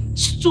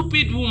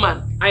 Stupid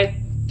woman. I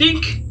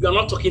think you are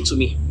not talking to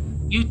me.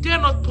 You dare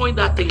not point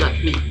that thing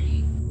at me.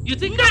 You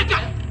think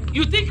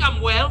I'm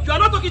well? You are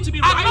not talking to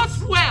me, right? I'm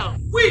not well.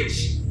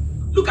 Which?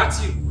 Look at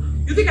you.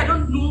 You think I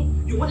don't know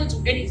you wanted to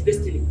end his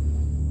destiny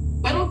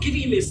by not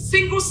giving him a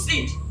single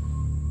seed,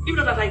 even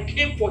though that I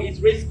came for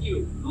his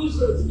rescue. Who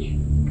says you?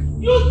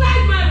 You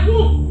said my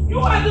womb. You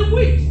are the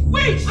witch.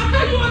 Witch! I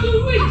said you are the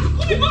witch.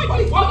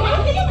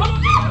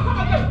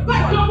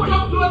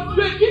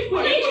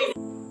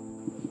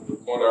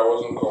 Mother, I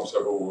wasn't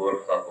comfortable with what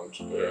happened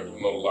today. I do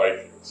not like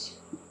it.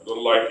 I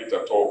don't like it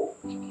at all.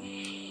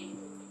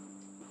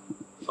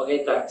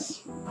 Forget that.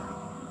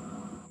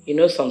 You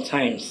know,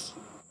 sometimes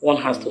one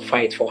has to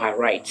fight for her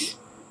rights.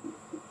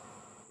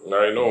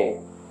 I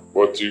know,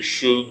 but you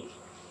should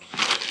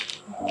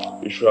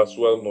as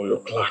well know your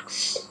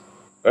clocks.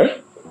 Eh?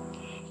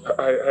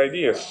 I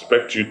didn't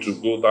expect you to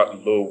go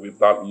that low with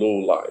that low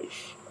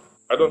life.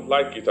 I don't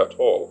like it at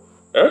all.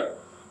 Eh?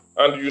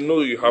 And you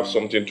know you have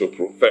something to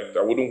protect.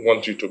 I wouldn't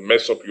want you to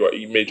mess up your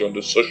image on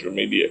the social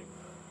media.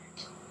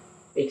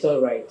 It's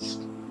alright.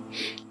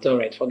 It's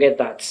alright. Forget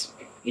that.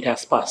 It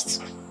has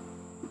passed.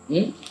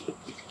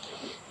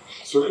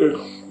 It's okay.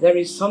 There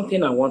is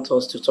something I want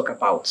us to talk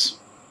about.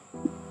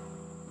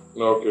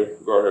 Okay,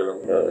 go ahead.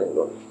 I'm hearing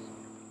you.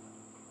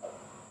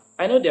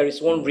 I know there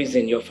is one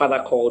reason your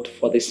father called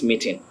for this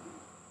meeting.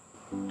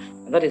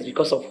 And that is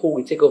because of who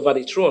will take over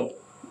the throne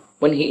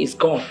when he is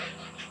gone.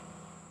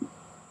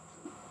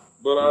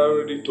 But I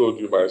already told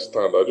you my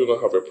stand. I do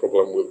not have a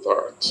problem with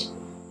that.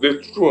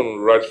 The throne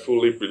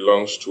rightfully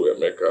belongs to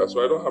Emeka,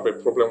 so I don't have a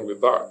problem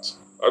with that.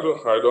 I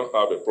don't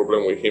have a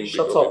problem with him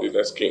becoming the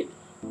next king.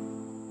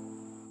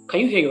 Can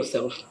you hear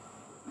yourself?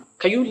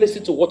 Can you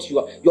listen to what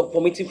you're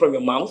vomiting from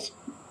your mouth?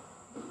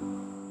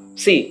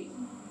 See,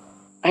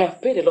 I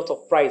have paid a lot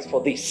of price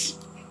for this.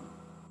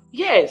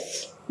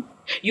 Yes,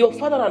 your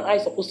father and I are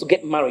supposed to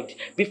get married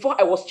before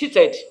I was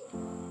cheated.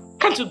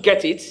 Can't you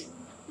get it?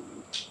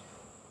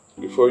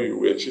 Before you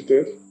were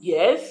cheated?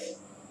 Yes.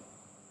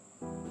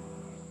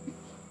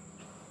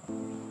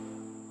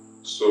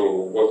 So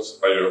what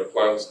are your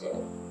plans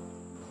now?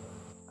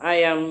 I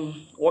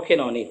am working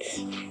on it.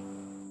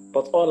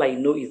 But all I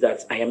know is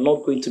that I am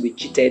not going to be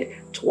cheated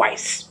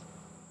twice.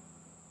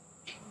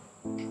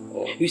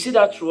 You see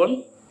that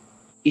throne?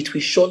 It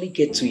will surely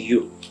get to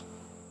you.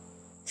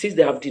 Since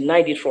they have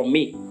denied it from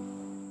me.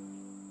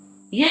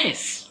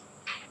 Yes.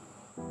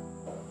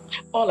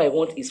 All I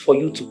want is for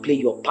you to play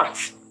your part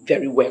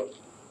very well.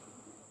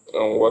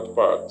 And what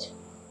part?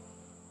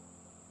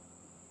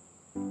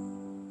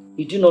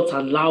 You do not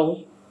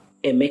allow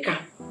Emeka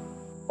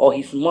or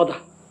his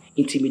mother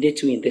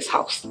intimidate you in this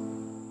house.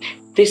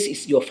 This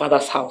is your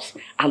father's house,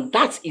 and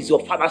that is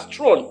your father's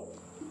throne.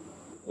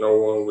 No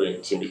one will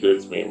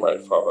intimidate me in my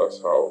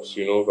father's house.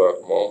 You know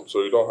that, Mom,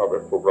 so you don't have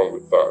a problem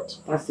with that.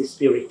 That's the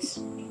spirit.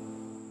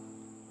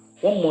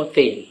 One more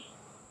thing.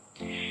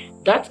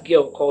 That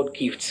girl called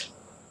Gift,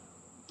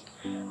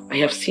 I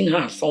have seen her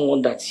as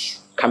someone that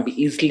can be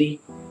easily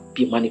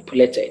be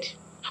manipulated.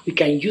 We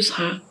can use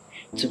her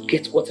to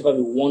get whatever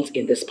we want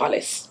in this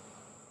palace.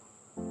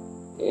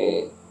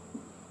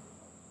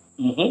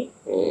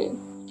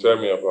 Tell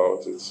me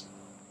about it.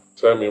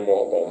 Tell me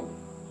more, Mom.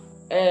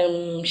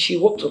 She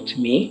walked up to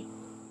me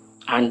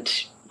and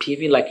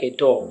behaving like a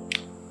dog.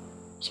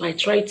 So I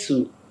tried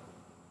to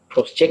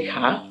cross-check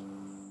her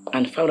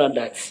and found out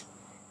that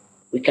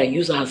we can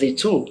use her as a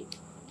tool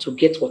to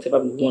get whatever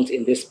we want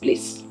in this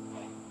place.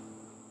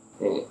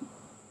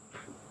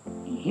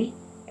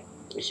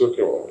 It's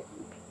okay, Mom.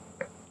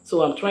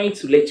 So I'm trying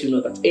to let you know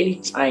that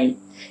anytime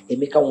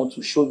Emeka wants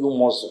to show you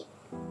muscle,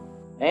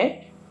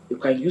 you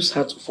can use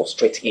her to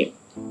frustrate him.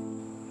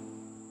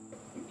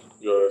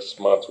 You're a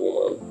smart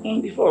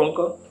woman. Before,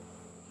 Uncle.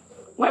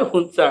 Why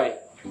won't I?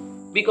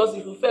 Because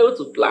if you fail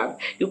to plan,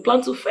 you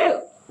plan to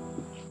fail.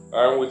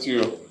 I'm with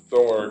you.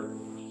 Don't worry.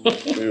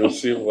 You'll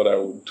see what I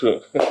will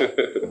do.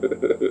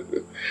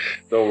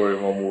 Don't worry,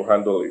 Mom. We'll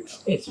handle it.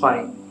 It's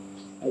fine.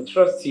 I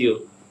trust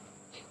you.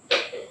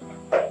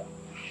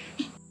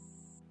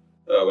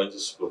 I went to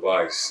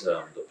supervise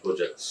the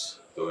projects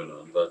going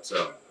on, but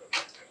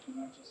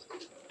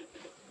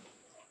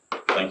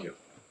thank you.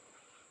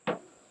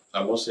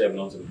 I must say I'm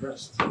not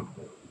impressed.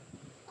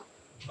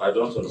 I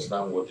don't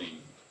understand what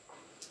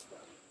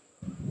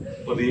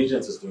the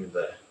agent is doing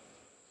there.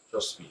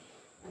 Trust me.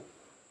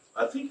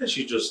 I think I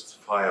should just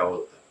fire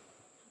all of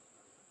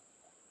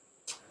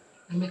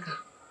them. Emeka,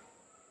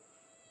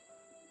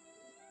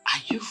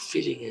 are you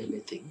feeling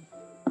anything?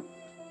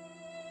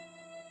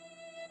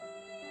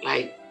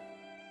 Like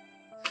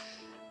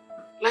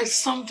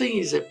something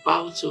is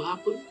about to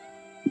happen?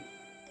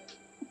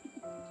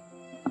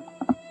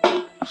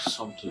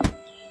 Something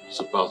is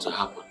about to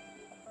happen.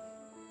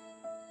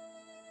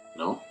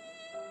 No?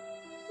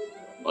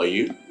 Are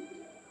you?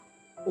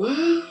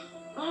 Well,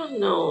 oh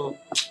no.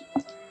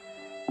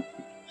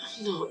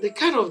 No, the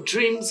kind of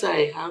dreams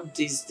I have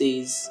these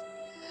days,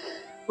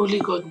 only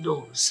God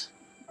knows.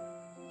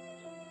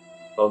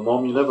 Well,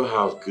 Mom, you never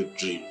have good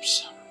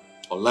dreams.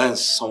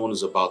 Unless someone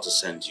is about to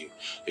send you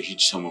a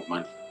huge sum of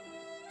money.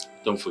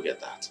 Don't forget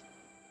that.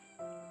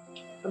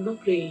 I'm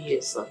not playing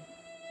here, son.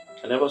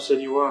 I never said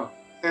you were.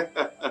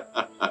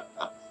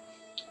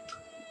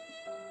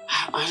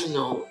 I don't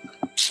know.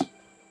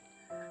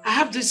 I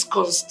have this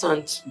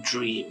constant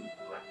dream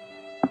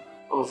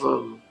of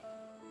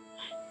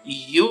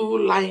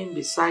you lying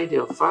beside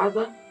your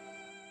father.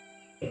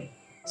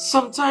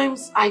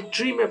 Sometimes I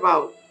dream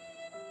about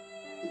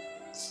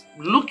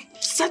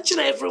searching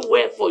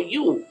everywhere for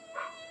you.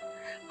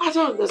 I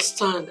don't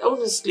understand.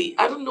 Honestly,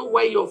 I don't know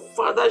why your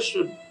father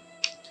should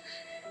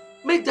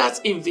make that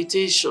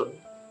invitation.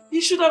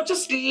 He should have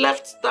just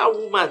left that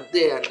woman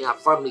there and her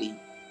family.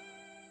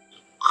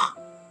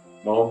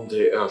 Mom,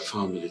 they are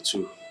family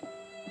too.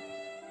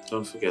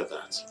 Don't forget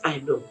that. I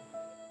know.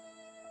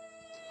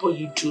 But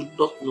you do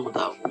not know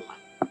that woman.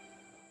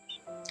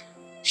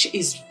 She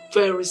is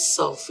very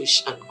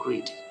selfish and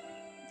greedy.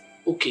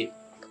 Okay.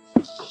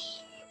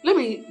 Let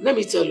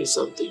me tell you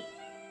something.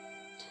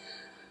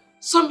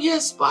 Some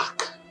years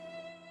back,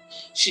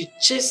 she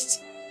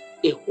chased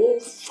a whole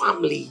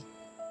family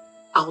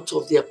out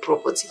of their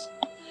property,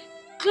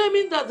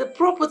 claiming that the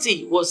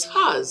property was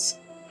hers.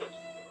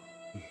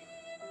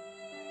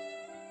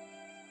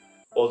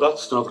 Well,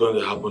 that's not going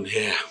to happen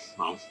here,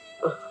 Mom.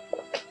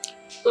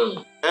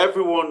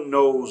 Everyone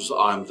knows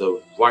I'm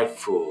the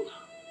rightful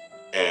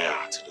heir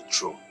to the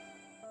throne.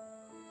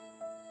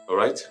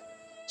 Alright?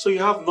 So you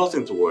have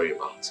nothing to worry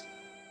about.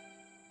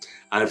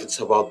 And if it's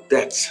about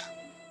debt,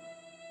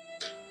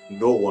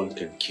 no one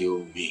can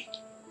kill me.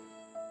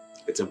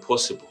 It's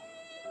impossible.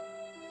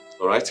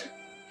 Alright?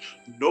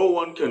 No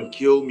one can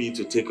kill me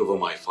to take over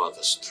my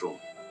father's throne.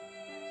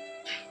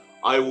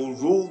 I will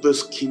rule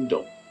this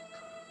kingdom,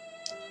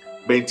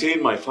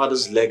 maintain my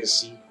father's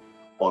legacy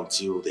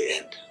until the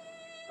end.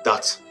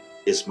 That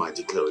is my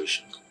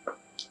declaration.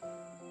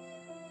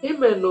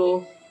 Amen,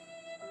 oh.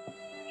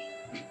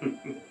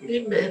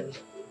 Amen.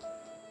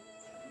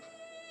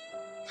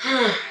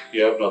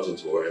 You have nothing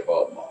to worry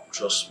about, Mom.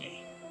 Trust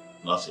me.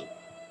 Nothing.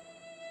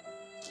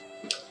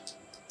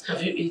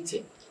 Have you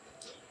eaten?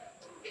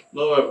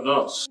 No, I've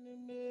not.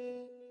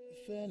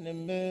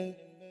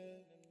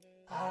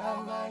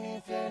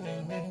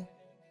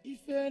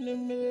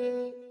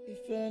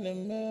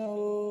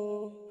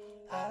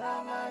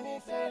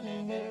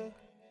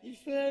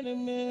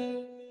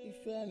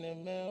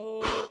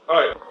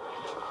 Hi.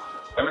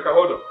 Emeka,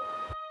 hold on.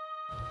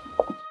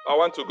 I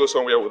want to go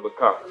somewhere with the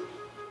car.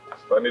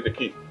 So I need the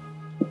key.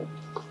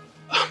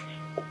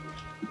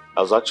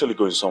 I was actually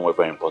going somewhere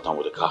very important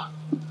with the car.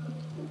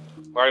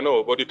 I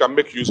know, but you can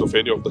make use of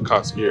any of the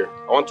cars here.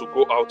 I want to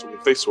go out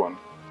with this one.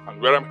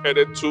 And where I'm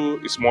headed to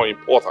is more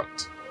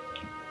important.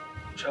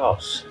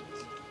 Charles,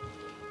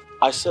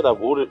 I said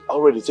I've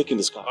already taken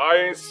this car.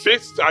 I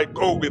insist I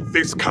go with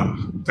this car.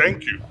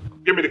 Thank you.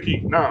 Give me the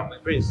key, now. My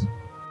prince.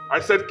 I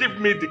said give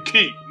me the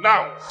key,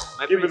 now.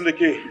 Give him the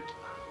key.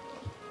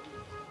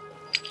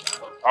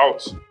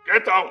 Out.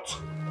 Get out.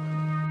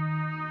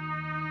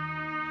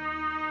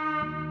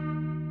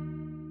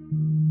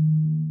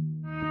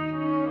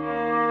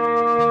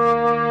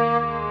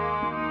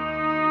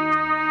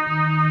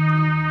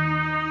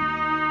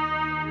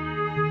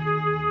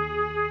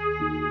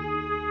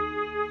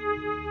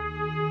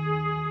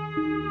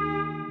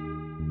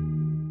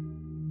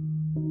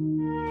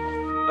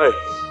 Hey.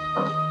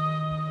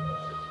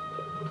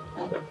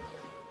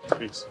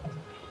 Please.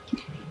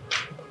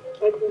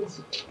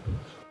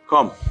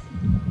 Come.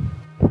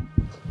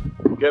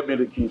 Get me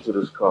the key to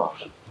this car.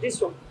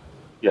 This one?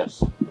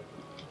 Yes.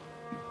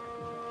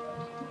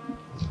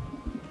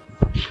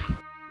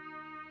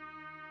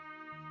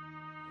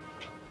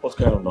 What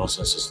kind of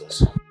nonsense is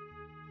this?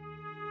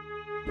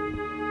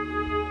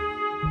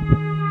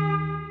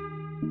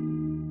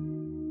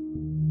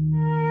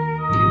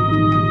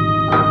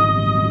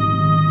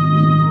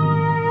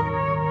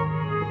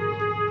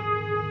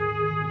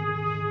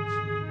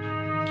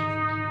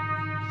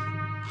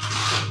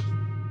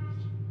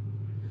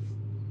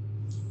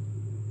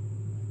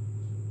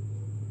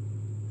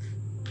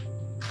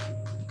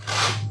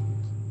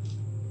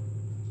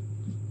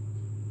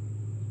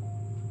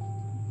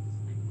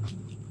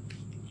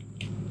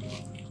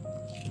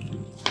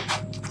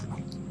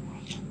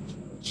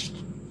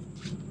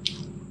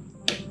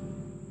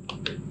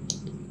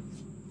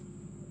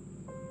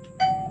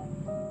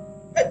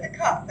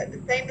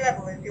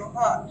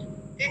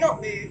 Do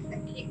not move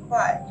and keep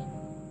quiet.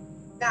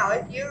 Now,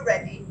 if you're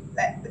ready,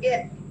 let's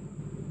begin.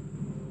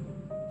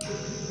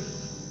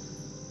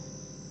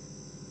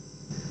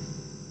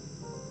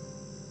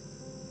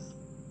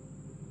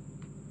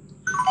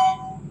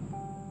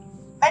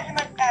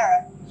 Measurement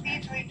error.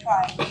 Please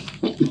retry.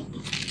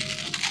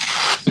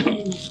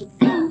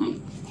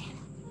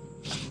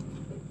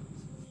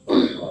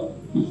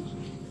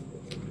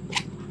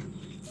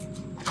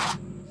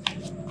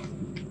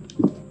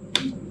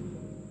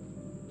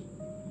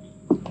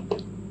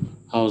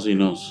 How's he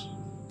nose?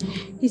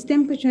 His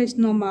temperature is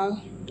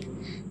normal,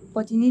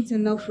 but he needs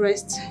enough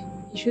rest.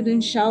 He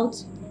shouldn't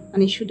shout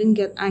and he shouldn't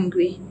get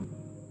angry.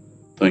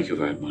 Thank you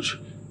very much.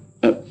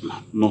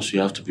 Nurse, you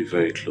have to be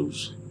very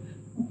close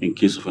in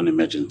case of an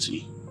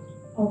emergency.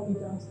 I'll be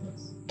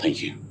downstairs.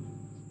 Thank you.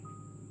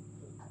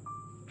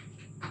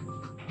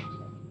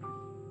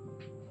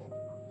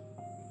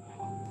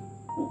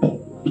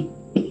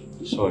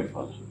 Sorry,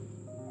 Father.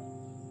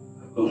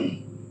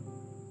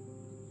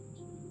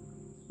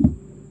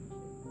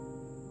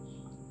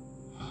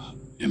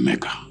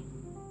 Emeka.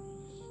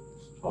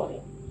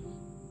 Father.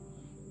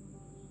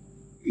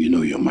 You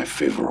know you're my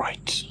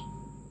favorite.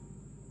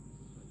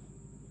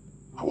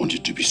 I want you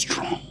to be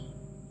strong.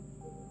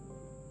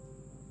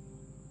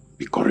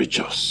 Be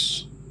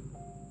courageous.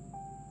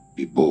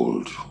 Be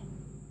bold.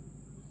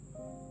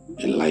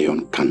 A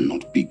lion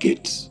cannot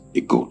beget a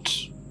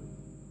goat.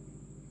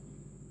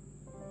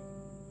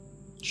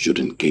 Should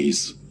in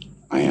case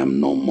I am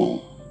no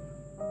more,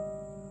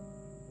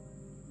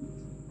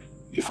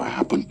 if I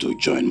happen to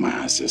join my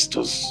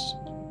ancestors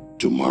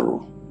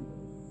tomorrow,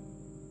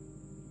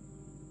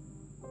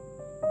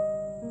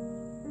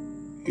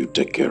 you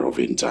take care of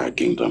the entire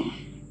kingdom,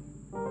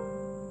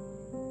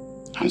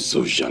 and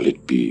so shall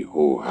it be.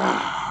 Oh,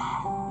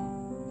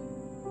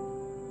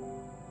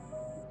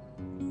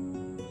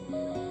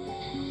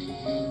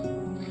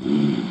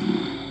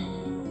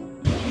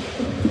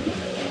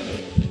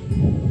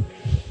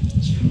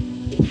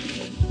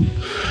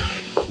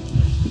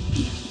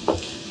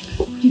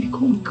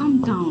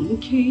 Calm down,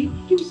 okay?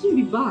 He'll soon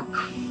be back.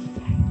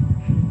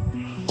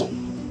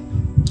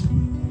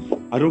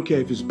 I don't care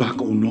if he's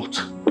back or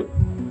not.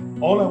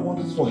 All I want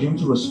is for him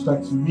to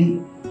respect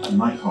me and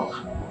my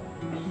father.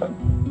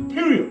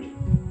 Period.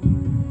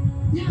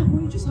 Yeah,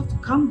 well, you just have to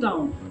calm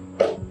down,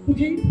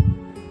 okay?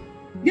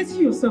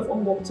 Getting yourself all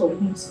worked up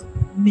won't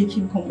make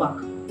him come back.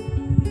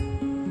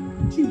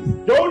 Please.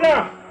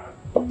 Jonah!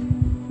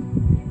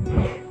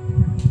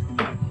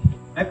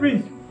 My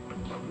prince.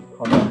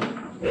 Come on.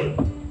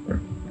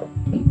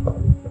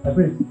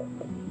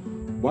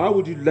 Why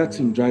would you let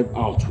him drive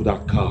out with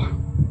that car?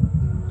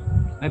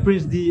 My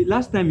prince, the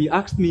last time you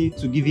asked me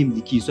to give him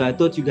the key, so I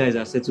thought you guys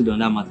are settled on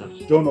that matter.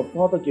 John, your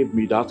father gave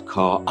me that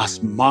car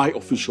as my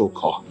official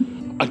car.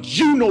 And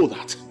you know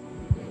that.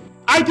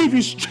 I gave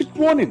you strict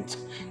warnings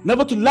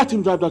never to let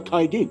him drive that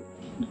car again.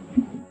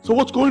 So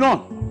what's going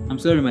on? I'm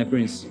sorry, my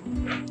prince.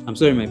 I'm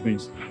sorry, my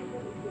prince.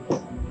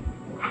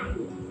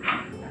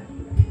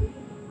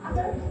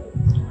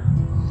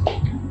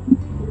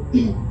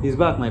 He's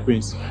back, my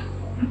prince.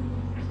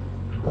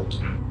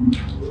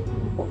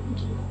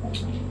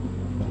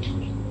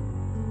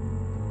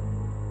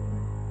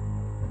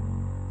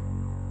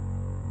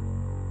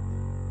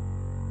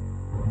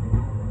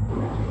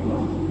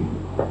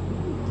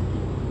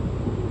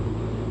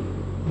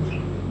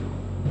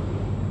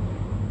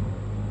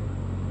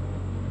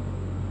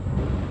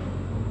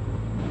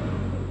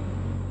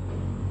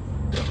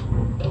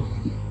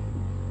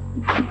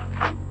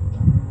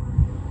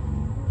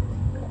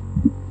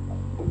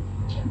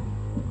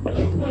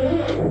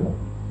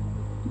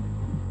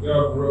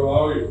 Yeah, bro,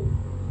 how are you?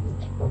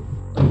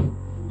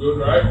 Good,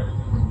 right?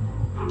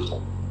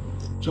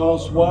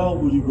 Charles, why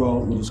would you go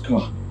out with his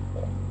car?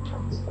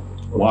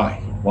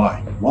 Why?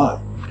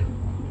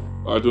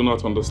 I do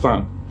not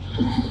understand.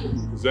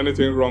 Is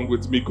anything wrong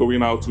with me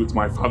going out with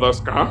my father's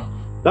car?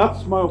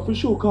 That's my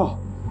official car.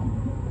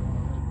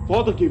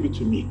 Father gave it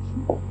to me.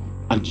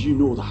 And you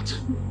know that.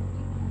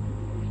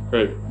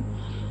 Hey,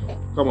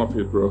 come up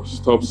here, bro.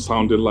 Stop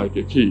sounding like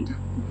a kid.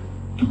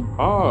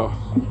 Ah,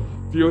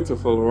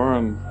 beautiful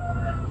one.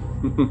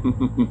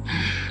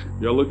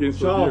 You're looking so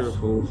Charles.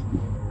 beautiful.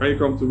 Can you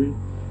come to me?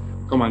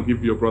 Come and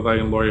give your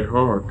brother-in-law a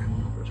hug.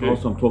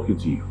 Charles, I'm talking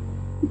to you.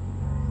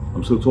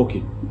 I'm still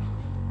talking.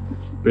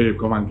 Babe,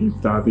 come and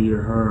give daddy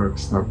a hug.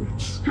 Stop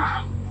it.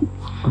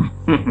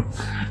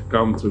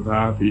 Come to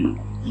daddy.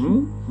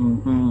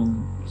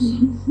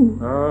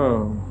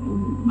 Oh.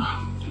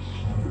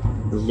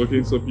 You're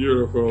looking so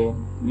beautiful.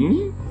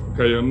 Look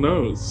at your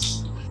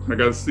nose. I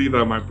can see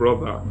that my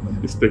brother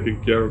is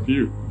taking care of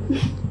you.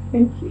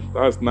 Thank you.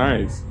 That's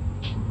nice.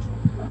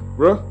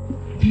 Bro?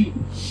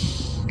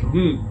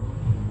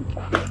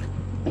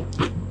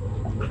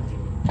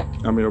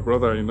 I'm your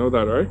brother, you know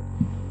that, right?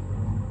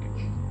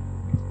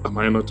 Am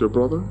I not your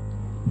brother?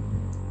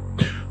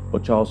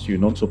 But Charles, you're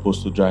not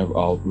supposed to drive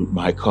out with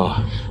my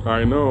car.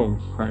 I know.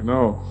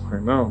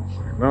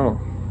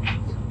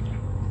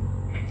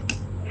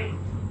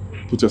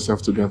 Put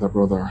yourself together,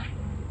 brother.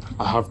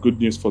 I have good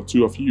news for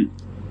two of you.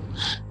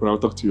 But I'll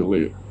talk to you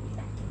later.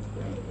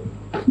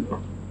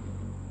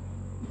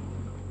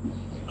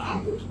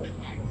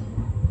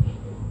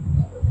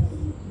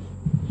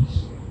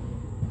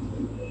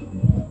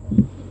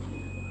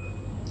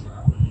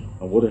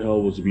 And what the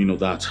hell was the meaning of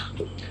that?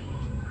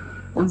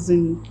 As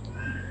in,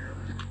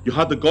 you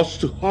had the guts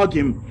to hug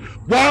him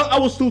while I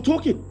was still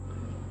talking.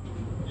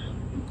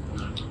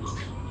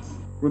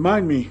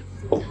 Remind me,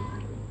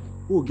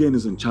 who again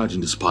is in charge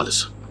in this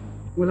palace?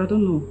 well, I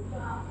don't know.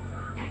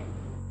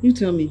 You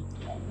tell me.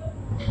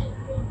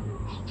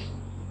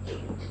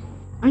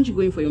 Aren't you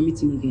going for your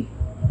meeting again?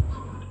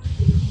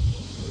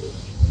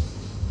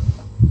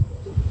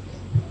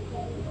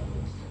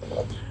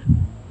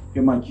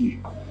 Get my key.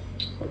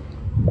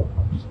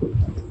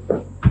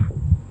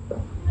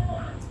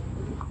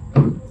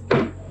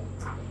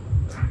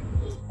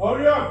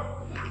 Hurry up!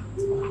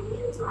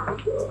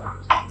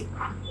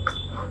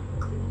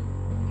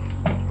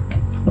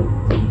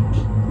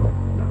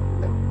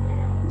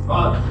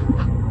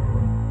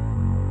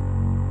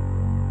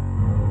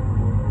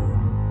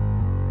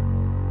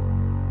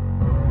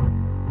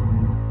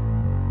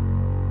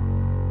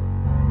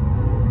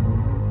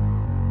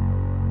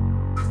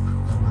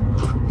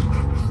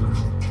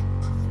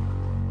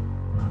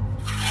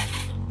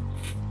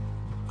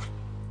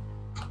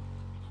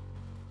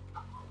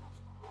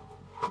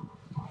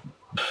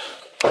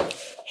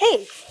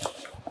 Hey,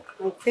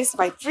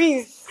 my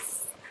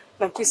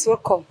prince,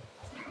 welcome.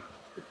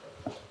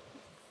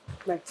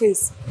 My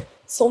prince,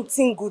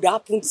 something good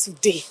happened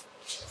today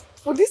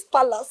for this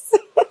palace.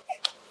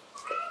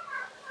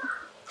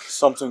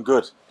 Something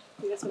good.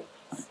 Yes, ma'am.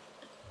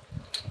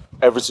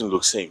 Everything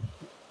looks same.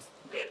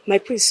 My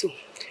prince,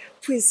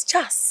 Prince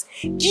Charles,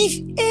 give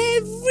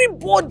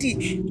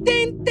everybody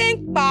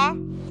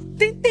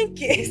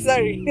 10K,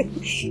 sorry.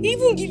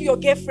 Even give your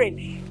girlfriend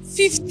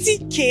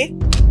 50K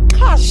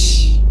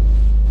cash.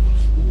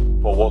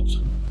 For what?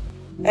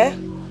 Eh?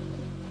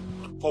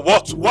 For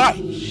what? Why?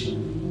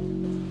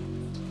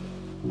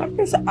 My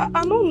prince,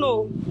 I don't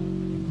know.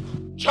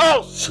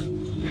 Charles!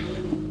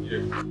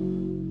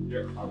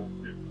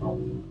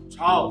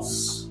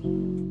 Charles!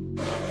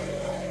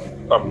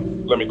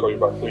 Let me call you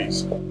back,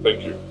 please.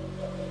 Thank you.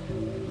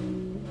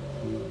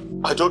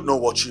 I don't know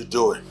what you're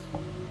doing.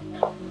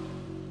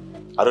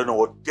 I don't know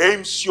what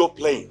games you're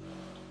playing.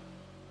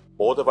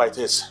 But whatever it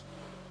is,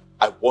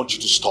 I want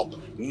you to stop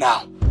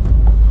now.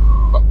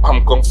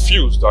 I'm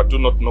confused. I do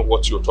not know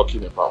what you're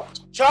talking about.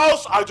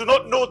 Charles, I do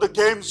not know the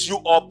games you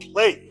are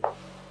playing.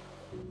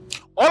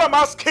 All I'm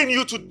asking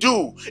you to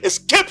do is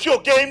keep your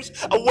games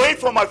away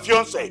from my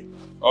fiancé.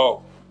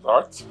 Oh,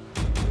 that?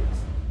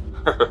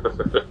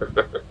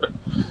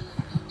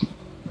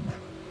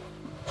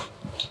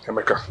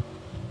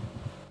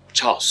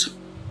 Charles.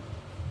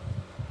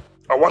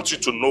 I want you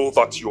to know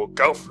that your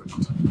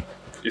girlfriend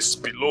is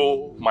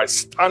below my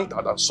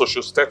standard and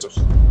social status.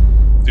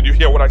 Did you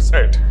hear what I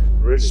said?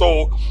 Really?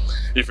 So,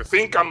 if you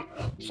think I'm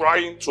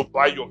trying to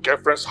buy your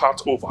girlfriend's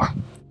heart over,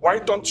 why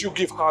don't you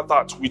give her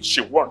that which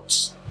she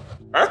wants?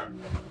 Huh?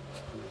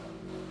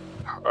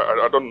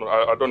 I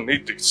don't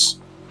need this.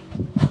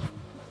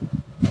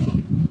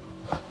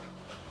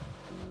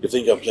 You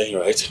think I'm playing,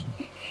 right?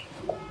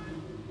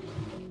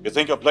 You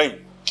think I'm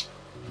playing?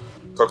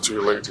 Talk to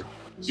you later.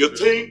 You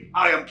think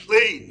I am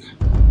playing?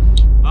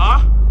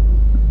 Huh?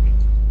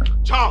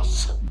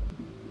 Charles,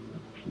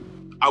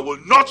 I will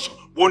not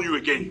warn you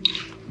again.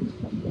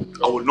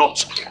 I will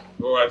not.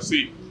 Oh, I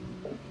see.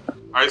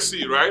 I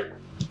see, right?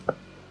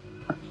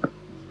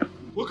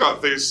 Look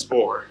at this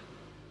boy.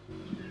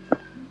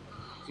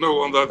 No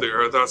wonder the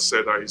elder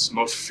said that he's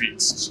not fit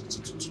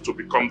to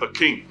become the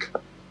king.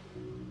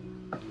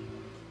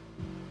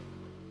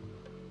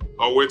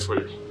 I'll wait for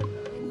you.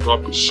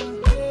 Rubbish.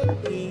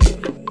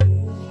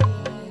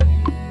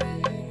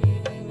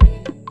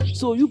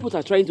 So you both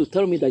are trying to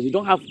tell me that you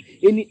don't have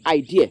any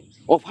idea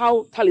of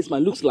how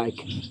talisman looks like?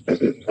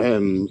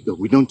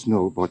 We don't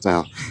know, but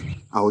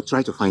I'll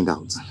try to find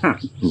out.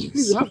 Yes.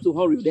 Please, you have to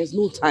hurry. There's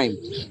no time.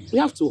 We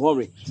have to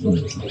hurry.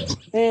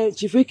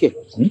 Chief Eke,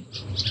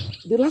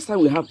 the last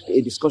time we had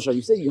a discussion,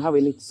 you said you have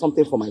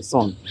something for my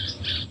son.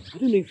 I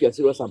don't know if you're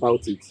serious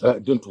about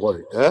it. Don't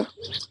worry.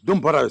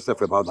 Don't bother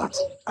yourself about that.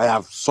 I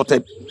have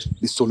sorted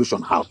the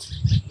solution out.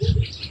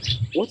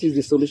 What is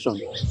the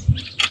solution?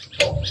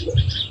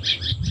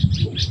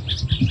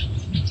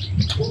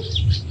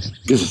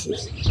 This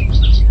is it.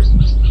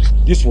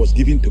 This was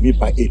given to me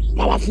by a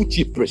powerful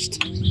chief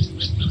priest.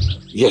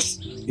 Yes,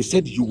 he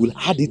said you will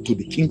add it to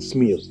the king's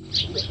meal.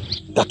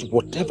 That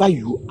whatever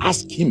you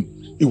ask him,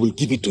 he will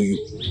give it to you.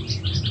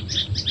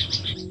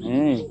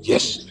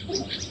 Yes.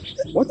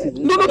 What is it?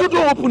 No, don't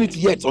open it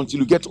yet until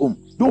you get home.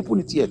 Don't open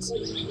it yet.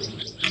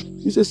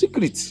 It's a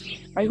secret.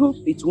 I hope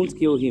it won't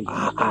kill him.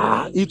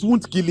 It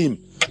won't kill him.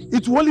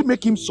 It will only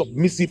make him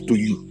submissive to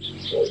you.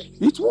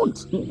 It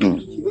won't.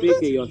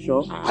 You're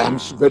sure? I am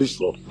very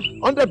sure.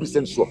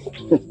 100% sure.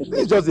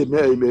 It's just a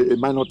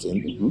minor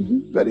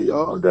thing. Very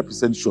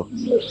 100% sure.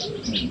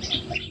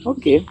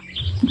 Okay.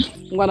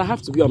 I'm gonna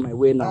have to be on my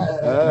way now.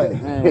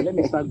 Let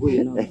me start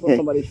going now before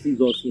somebody sees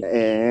us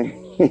here.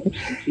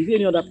 Is there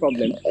any other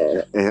problem?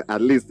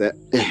 At least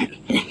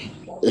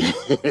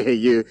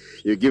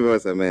you give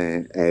us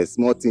a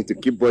small thing to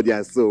keep body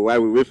and soul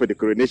while we wait for the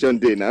coronation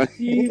day now.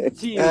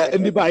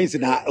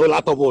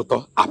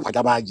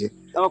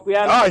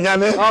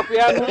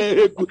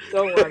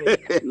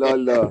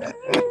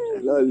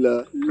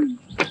 Lolo.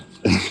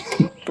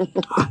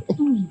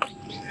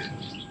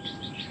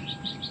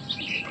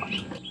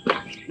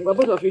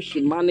 Both of you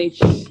should manage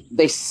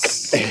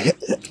this. Thank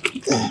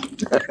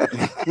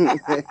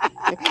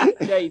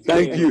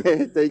you. I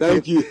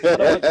don't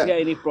want to hear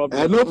any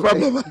problem. No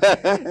problem.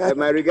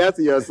 My regards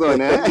to your son,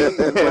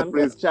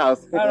 Prince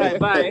Charles. All right,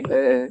 bye.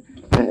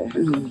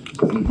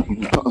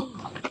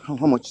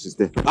 How much is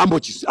there? How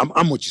much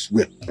is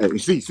where? You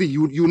see,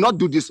 you will not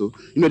do this. So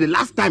you know, the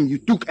last time you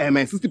took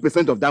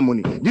 60% of that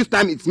money. This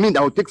time it's me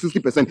that will take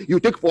 60%. You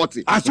take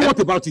 40. And so what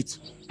about it?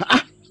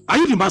 Are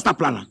you the master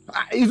planner?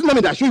 Isn't it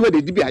me that show you where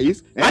the DBI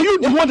is? Are you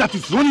the one that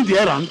is running the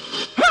errand?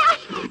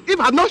 If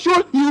I've not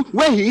shown you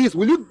where he is,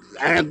 will you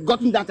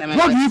gotten that?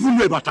 What do you even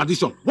know about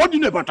tradition? What do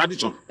you know about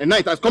tradition? And now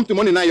it has come to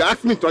money. Now you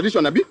ask me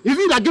tradition, Abi? Is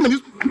he that giving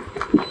this?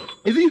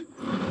 Is he?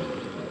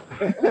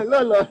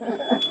 Lolo.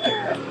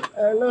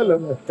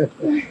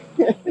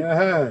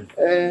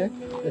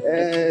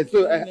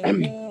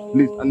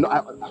 Please,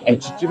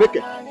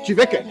 Chiveke.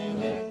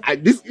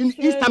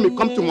 Each time you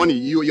come to money,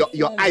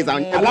 your eyes are.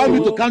 Allow me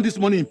to count this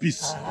money in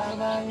peace.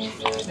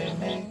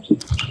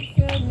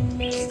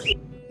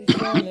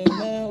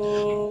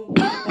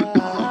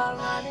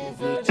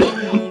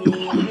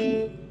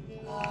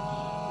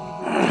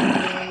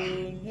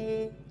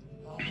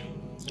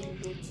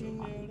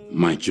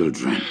 My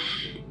children,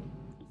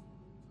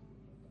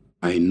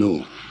 I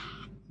know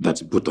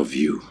that both of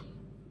you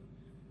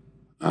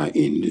are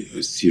in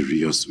a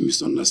serious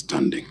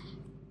misunderstanding.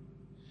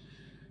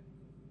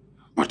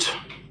 But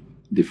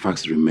the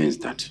fact remains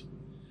that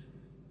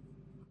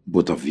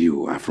both of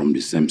you are from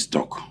the same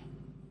stock.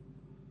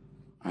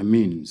 I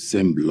mean,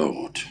 same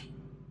blood.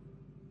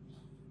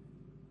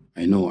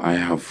 I know I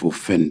have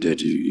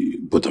offended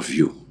both of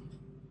you,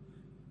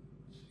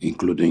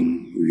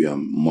 including your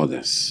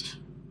mothers.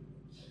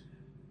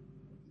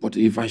 But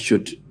if I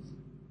should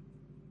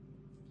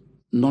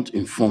not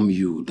inform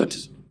you that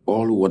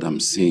all what I'm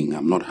saying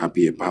I'm not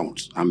happy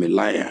about, I'm a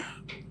liar.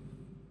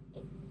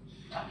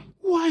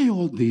 Why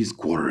all this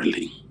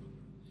quarreling?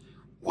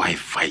 Why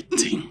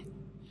fighting?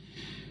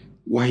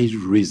 Why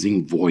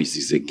raising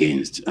voices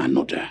against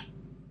another?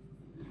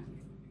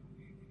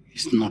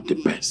 It's not the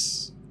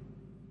best.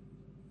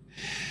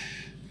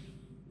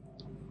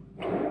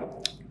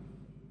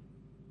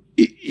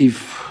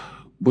 If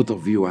both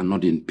of you are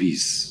not in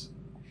peace,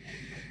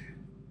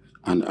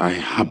 and I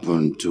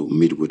happen to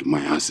meet with my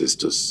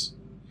ancestors,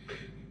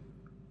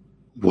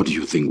 what do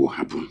you think will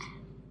happen?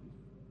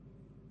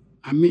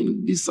 I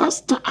mean,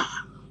 disaster.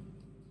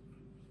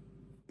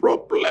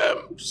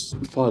 Problems.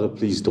 Father,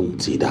 please don't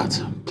say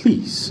that.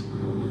 Please.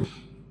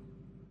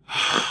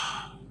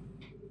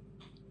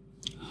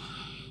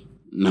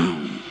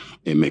 Now,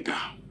 Emeka.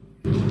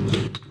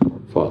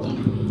 Father.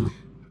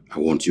 I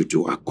want you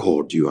to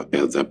accord your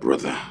elder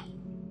brother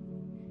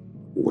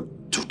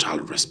with total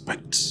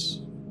respect.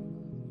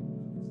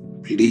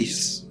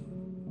 Please.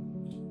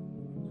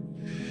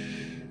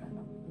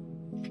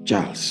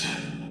 Charles.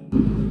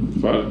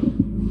 Father.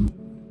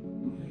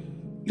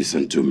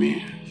 Listen to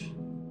me.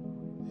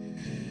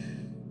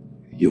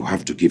 You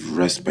have to give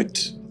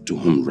respect to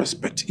whom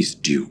respect is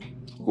due.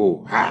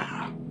 Oh,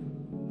 ha!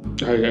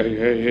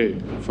 Hey,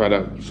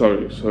 Father,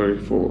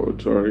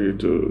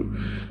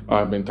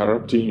 I'm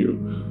interrupting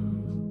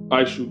you.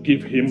 I should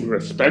give him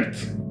respect?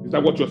 Is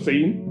that what you're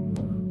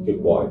saying?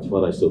 Keep quiet,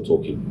 Father is still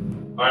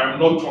talking. I am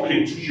not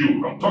talking to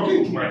you, I'm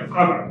talking to my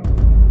father.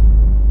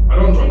 I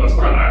don't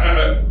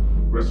understand.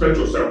 Respect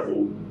yourself,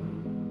 oh.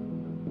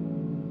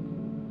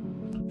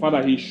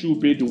 Father, he should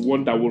be the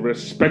one that will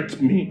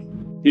respect me.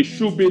 He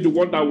should be the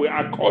one that will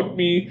accord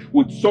me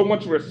with so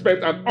much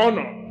respect and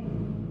honor.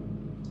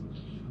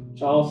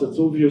 Charles, it's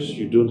obvious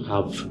you don't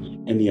have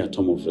any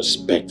atom of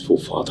respect for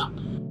Father.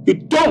 You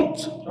don't!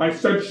 I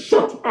said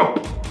shut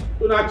up!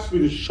 Don't ask me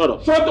to shut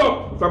up. Shut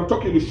up! If I'm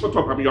talking to shut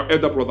up, I'm your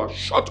elder brother.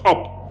 Shut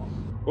up!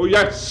 Oh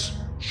yes,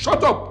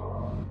 shut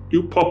up!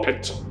 You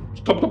puppet.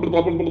 Stop all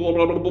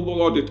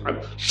the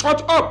time.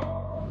 Shut up!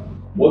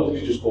 What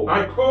did you just call me?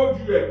 I called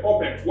you a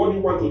puppet. What do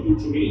you want to do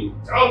to me?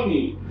 Tell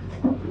me.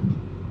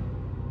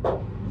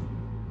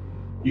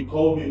 You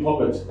called me a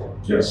puppet?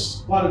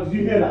 Yes. Father, did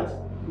you hear that?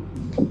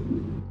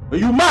 Are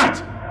you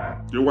mad?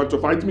 You want to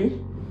fight me?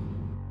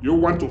 You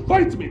want to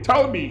fight me?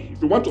 Tell me.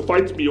 If you want to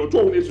fight me,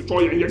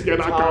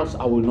 Charles,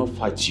 I will not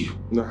fight you.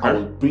 I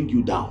will bring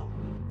you down.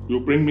 You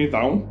bring me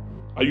down?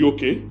 Are you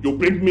okay? You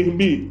bring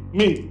me.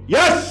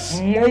 Yes!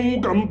 You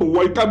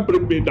can't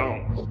bring me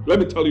down. Let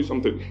me tell you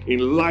something.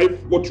 In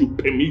life, what you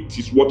permit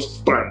is what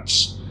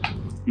stands.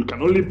 You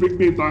can only bring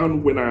me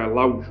down when I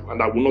allow you,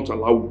 and I will not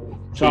allow you.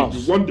 Charles.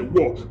 If you want the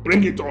war,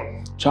 bring it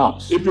on.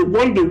 Charles. If you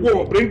want the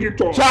war, bring it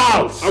on.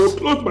 Charles. I will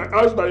close my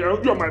eyes that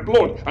you are my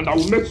blood, and I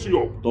will mess you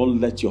up. Don't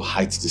let your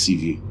height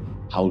deceive you.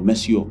 I will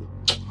mess you up.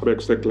 I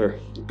beg, stay clear.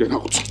 Get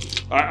out.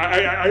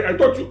 I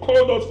thought you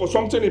called us for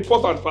something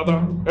important,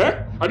 Father.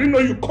 Eh? I didn't know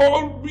you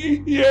called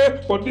me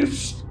here for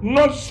this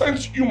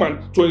nonsense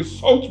human to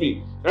insult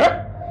me.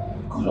 Eh?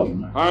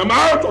 I'm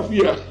out of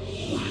here.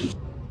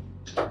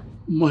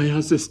 My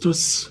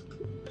ancestors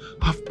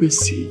have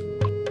mercy.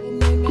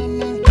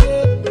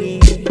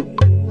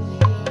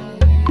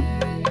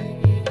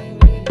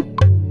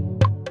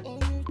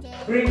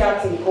 Bring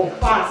that thing, come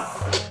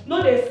fast.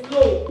 No, they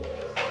slow.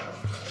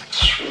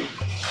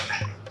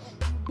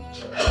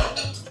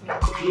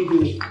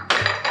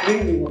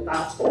 Bring the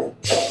water.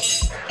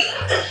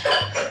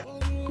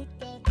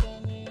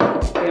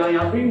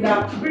 Yeah, bring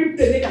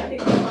the make I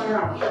take them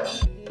around.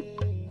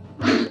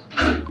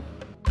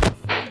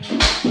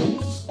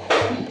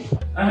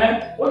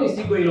 What is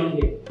still going on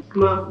here?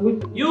 Ma,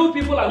 you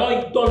people are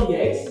not done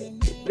yet.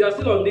 We are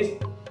still on this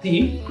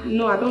thing.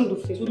 No, I don't do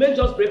finish. To make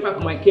just breakfast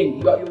for my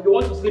king. You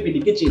want to sleep in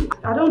the kitchen.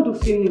 I don't do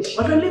finish.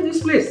 I can leave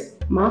this place.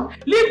 Ma?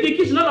 Leave the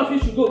kitchen, none of you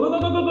should go.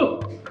 Go.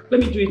 Let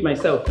me do it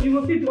myself. You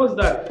will fit what's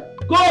that?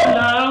 Go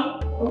now!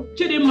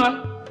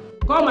 Chidima,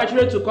 call my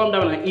children to come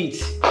down and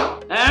eat.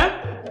 Eh?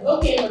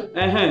 Okay.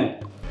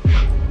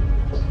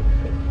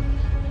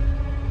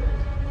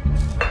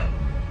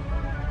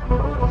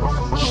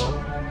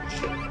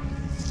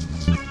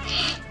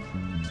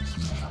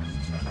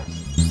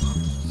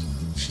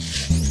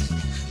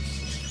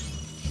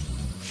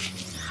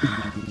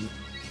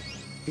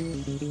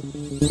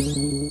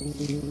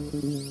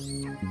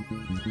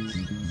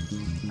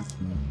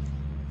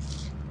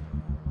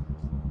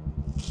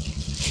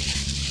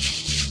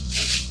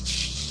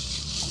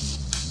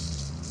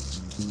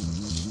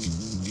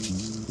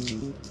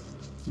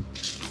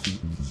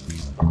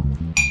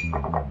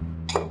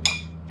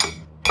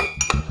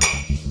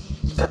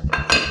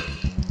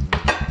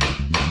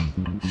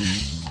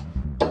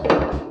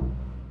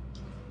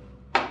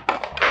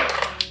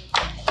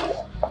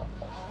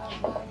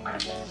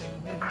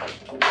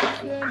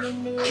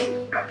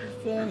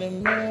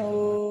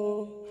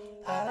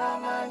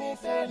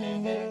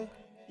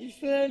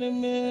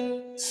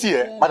 See,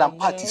 Madam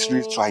Pat is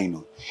really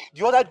trying.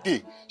 The other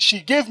day,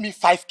 she gave me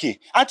 5K,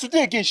 and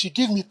today again, she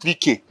gave me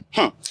 3K.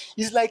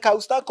 It's like I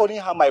will start calling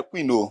her my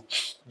queen.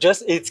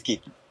 Just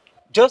 8K.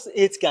 Just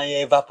 8K and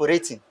you're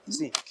evaporating.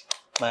 See,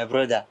 my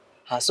brother,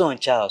 her son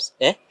Charles,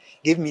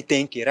 gave me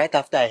 10K right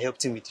after I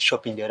helped him with the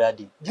shopping the other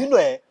day. Do you know,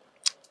 I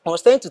was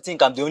starting to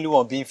think I'm the only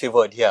one being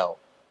favored here.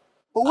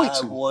 But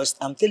wait,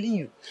 I'm telling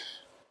you.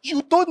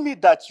 You told me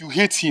that you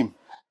hate him,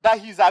 that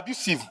he's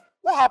abusive.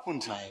 What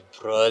happened? My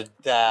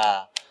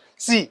brother.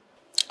 See,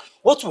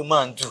 what will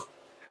man do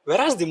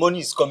Whereas the money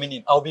is coming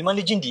in, I'll be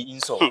managing the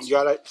insult. You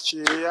are like, she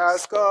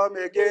has come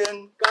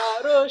again.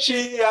 Caro,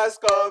 she has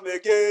come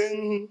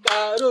again.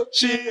 Caro,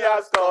 she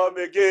has come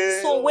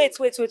again. So wait,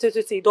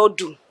 don't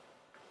do.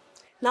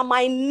 Now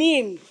my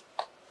name.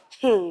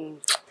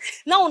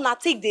 Now una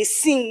take the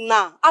sing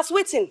now. As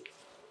waiting.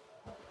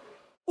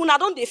 Una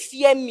don't they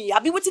fear me. I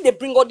be waiting they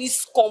bring all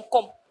this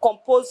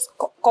compose.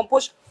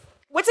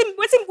 Waiting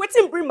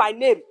bring my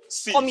name.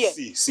 Come here.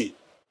 See.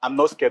 I'm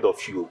not scared of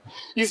you.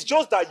 It's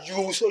just that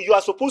you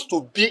are supposed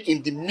to be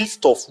in the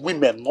midst of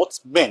women, not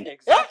men.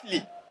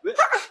 Exactly.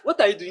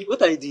 What are you doing?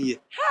 What are you doing here?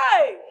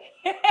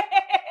 Hey!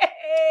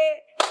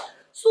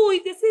 So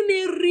if they say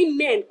me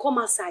men come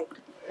outside,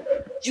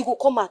 you go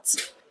come out.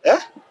 Eh?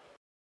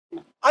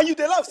 And you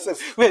they laugh, sir.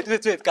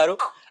 Wait, Caro.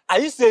 Are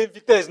you saying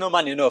Victor is not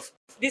man enough?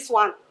 This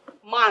one,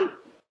 man.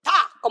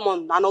 Come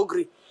on, I no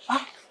agree.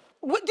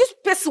 This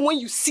person when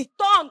you see,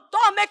 turn,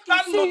 make him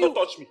see you.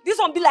 Touch me. This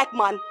one be like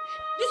man.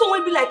 This one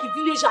will be like a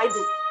village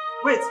idol.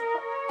 Wait,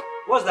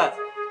 what's that?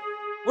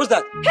 What's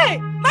that? Hey,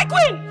 my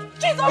queen!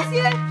 Jesus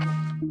here!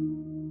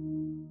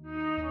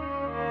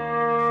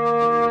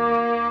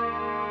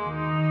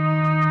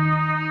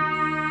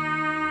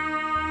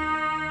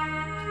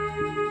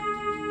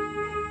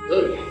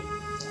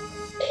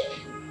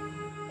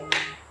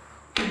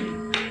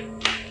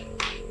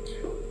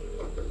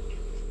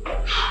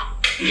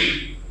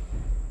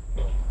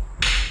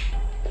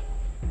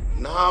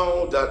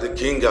 Now that the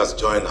king has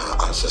joined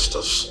our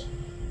ancestors,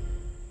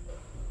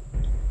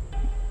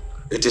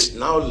 it is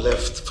now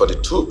left for the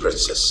two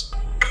princes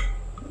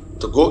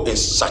to go in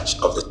search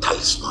of the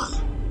talisman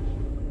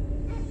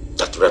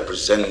that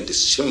represents the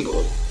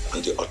symbol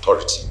and the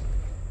authority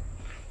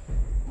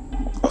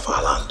of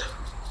our land.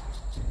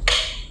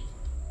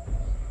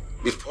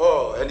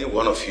 Before any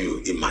one of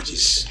you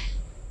emerges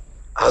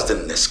as the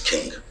next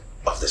king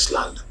of this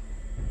land,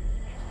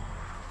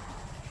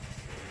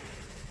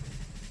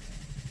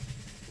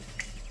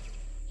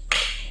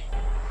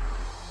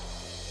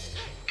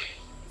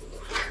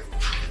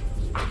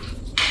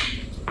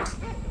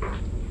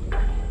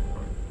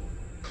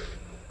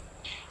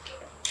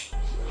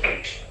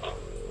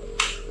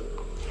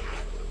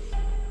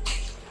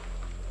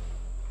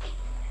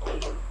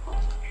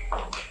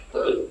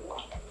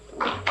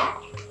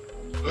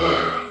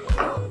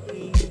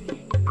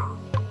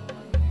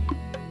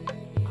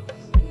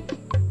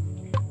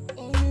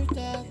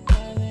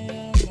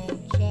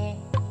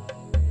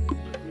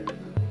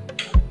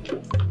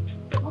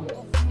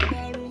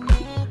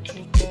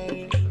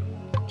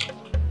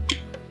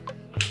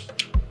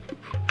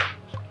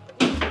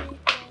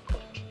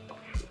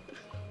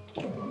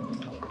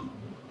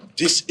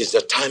 this is the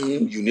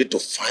time you need to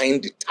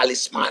find the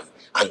talisman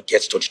and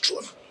get to the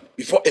throne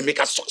before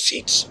Emeka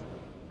succeeds.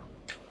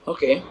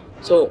 Okay,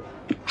 so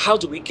how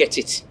do we get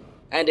it?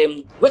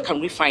 And where can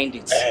we find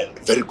it?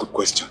 Very good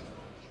question.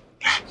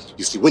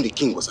 You see, when the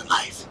king was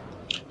alive,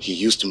 he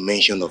used to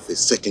mention of a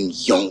certain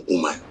young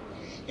woman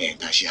and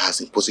that she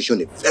has in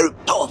possession a very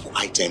powerful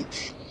item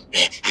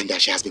and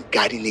that she has been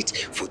guarding it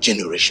for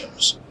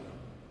generations.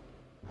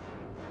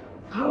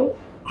 How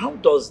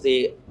does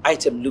the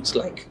item look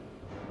like?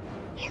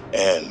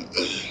 I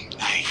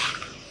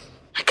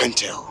can't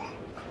tell.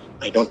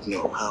 I don't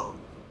know how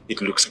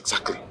it looks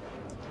exactly.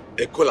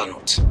 A kola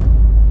nut.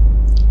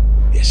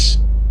 Yes.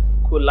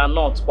 Kola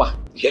nut? What?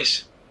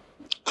 Yes.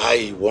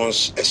 I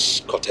once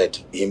escorted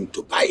him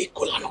to buy a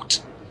kola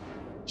nut.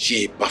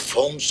 She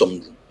performed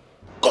some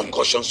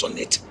concussions on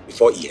it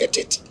before he ate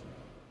it.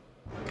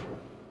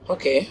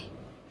 Okay.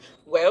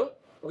 Well,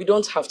 we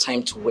don't have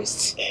time to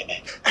waste.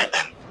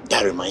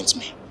 That reminds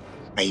me.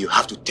 And you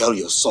have to tell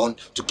your son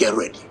to get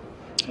ready.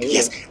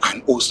 Yes,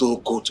 and also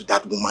go to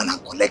that woman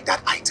and collect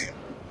that item.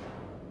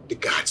 The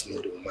guards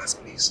know the woman's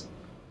place.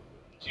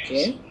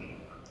 Okay.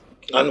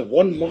 And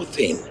one more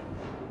thing.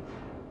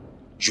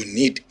 You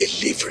need a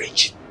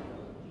leverage.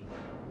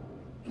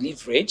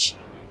 Leverage?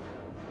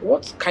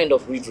 What kind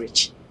of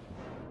leverage?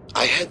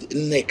 I heard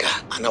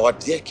Nneka and our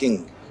dear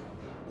king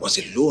was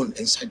alone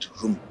inside the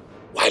room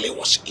while he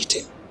was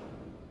eating.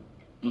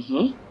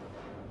 Mm-hmm.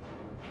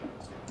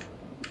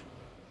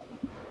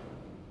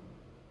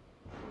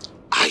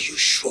 Are you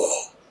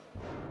sure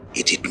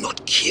he did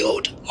not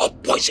kill or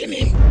poison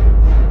him?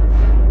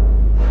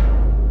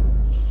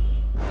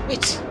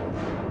 Wait.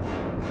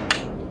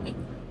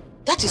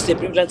 That is a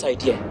brilliant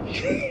idea.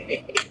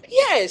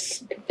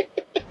 Yes.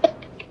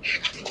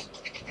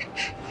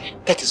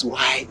 That is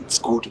why it's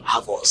good to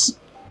have us.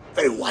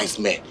 Very wise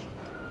men.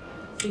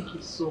 Thank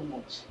you so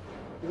much.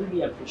 I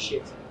really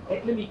appreciate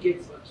it. Let me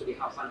get back to the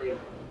house and then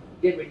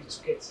get ready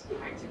to get the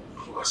item.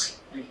 Of course.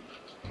 Thank you.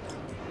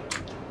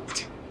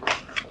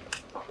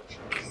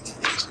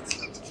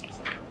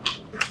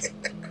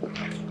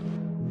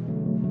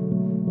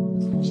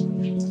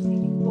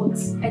 But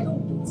I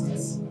don't get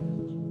this.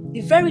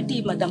 The very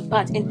day Madam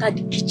Pat entered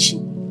the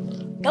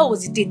kitchen, that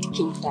was the day the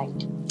king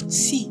died.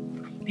 See,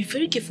 be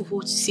very careful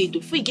what you say though,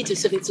 before you get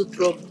yourself into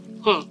trouble.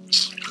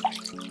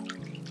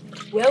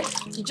 Well,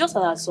 it's just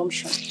an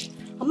assumption.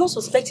 I'm not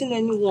suspecting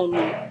anyone,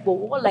 but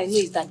all I know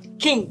is that the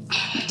king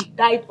did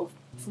died of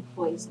food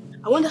poisoning.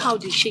 I wonder how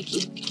they shake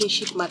in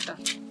kingship matter.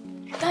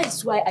 That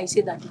is why I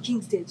said that the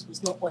king's death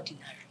was not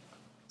ordinary.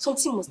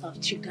 Something must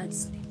have triggered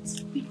his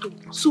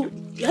death. So,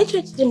 you are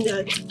trying to tell me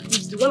that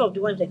it's the one of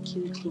the wives that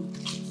killed him?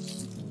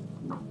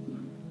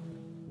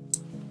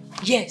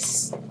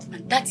 Yes,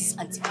 and that is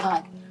Auntie.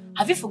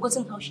 Have you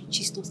forgotten how she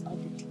chased us out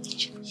of the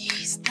kitchen?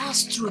 Yes,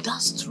 that's true,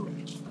 that's true.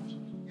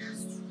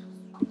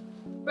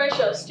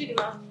 Precious,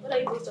 Chidima, what are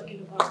you both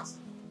talking about?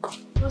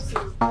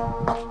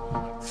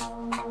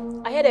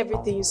 I heard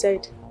everything you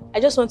said. I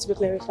just want to be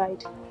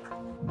clarified.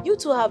 You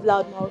two have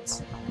loud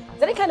mouths. Is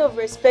there any kind of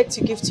respect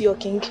you give to your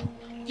king?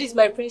 Please,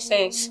 my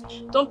princess,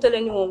 don't tell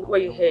anyone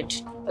what you heard.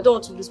 I don't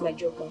want to lose my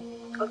job now.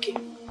 Okay,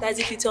 that's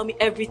if you tell me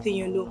everything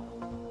you know.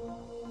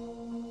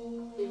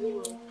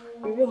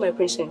 Reveal, my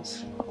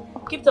princess.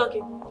 Keep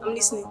talking. I'm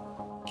listening.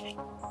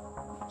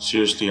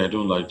 Seriously, I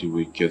don't like the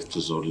way Gift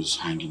is always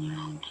hanging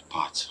around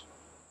Pat.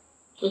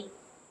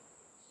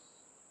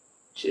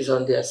 She's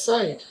on their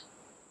side.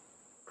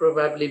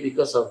 Probably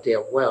because of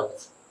their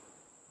wealth.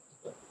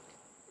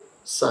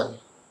 Son,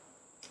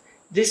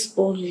 this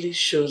only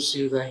shows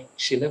you that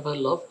she never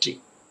loved you.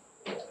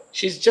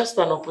 She's just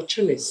an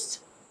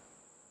opportunist.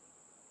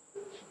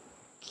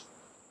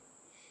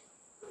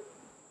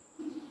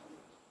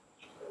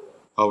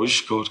 I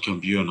wish God can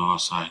be on our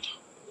side.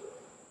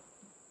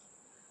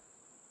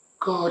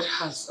 God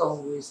has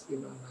always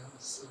been on our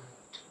side.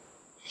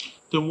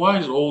 Then why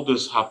is all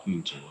this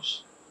happening to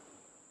us?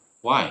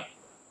 Why?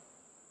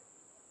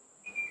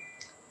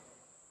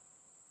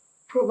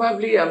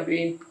 Probably I'm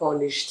being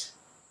punished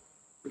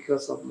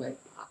because of my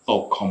past.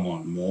 Oh, come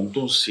on, Mom.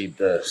 Don't say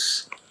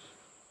this.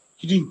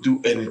 You didn't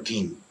do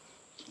anything.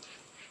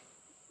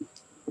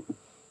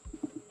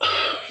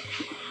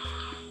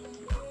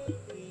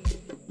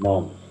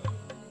 Mom,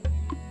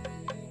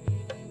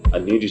 I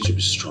need you to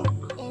be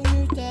strong.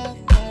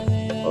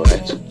 All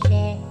right?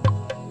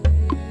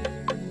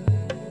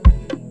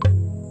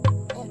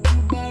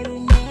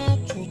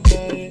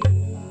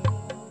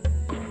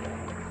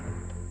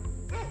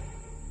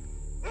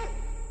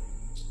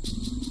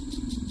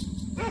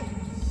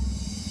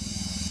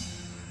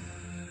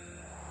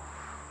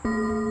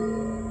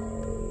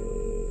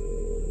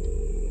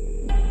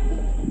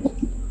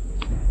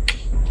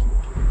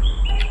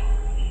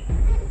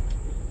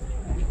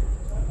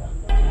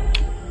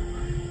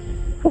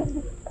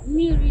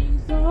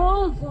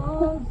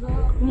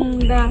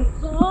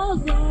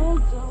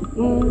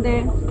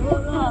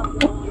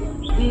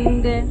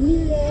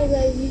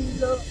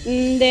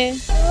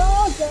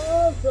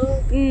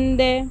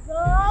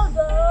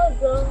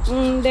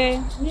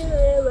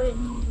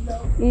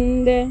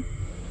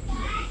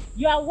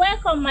 You are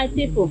welcome, my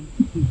people.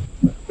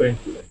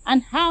 Thank you.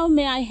 And how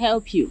may I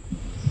help you?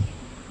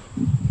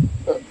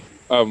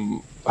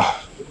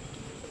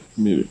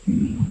 Mary.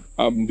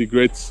 The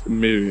great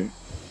Mary.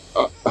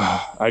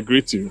 I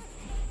greet you.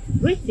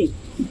 Greeting.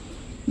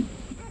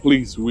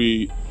 Please,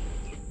 we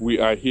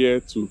are here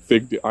to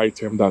take the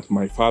item that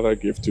my father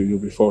gave to you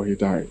before he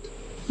died.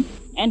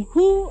 And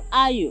who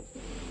are you?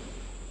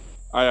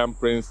 I am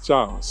Prince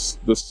Charles,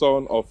 the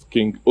son of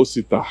King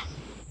Osita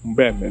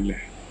Mbemele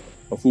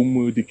of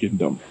Umudi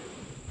Kingdom.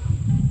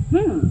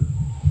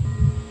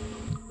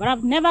 But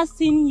I've never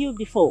seen you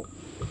before.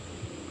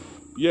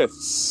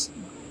 Yes.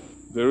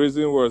 The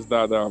reason was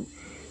that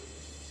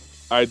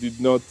I did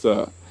not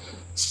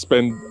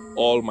spend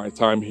all my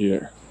time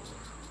here.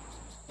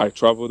 I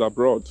traveled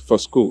abroad for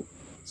school,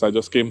 so I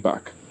just came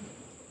back.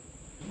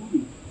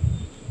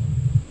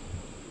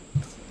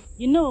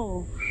 You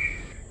know,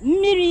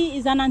 Miri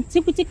is an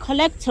antiquity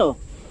collector.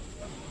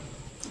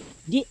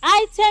 The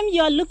item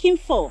you're looking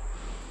for,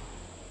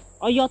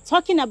 or you're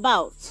talking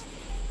about,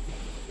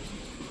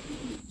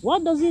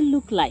 what does it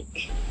look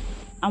like?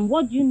 And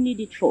what do you need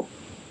it for?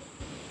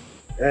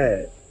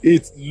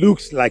 It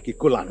looks like a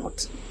kola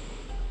nut.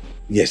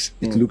 Yes,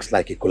 it looks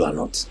like a kola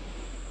nut.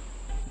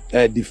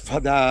 The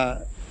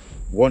father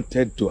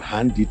wanted to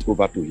hand it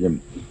over to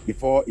him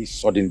before his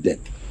sudden death.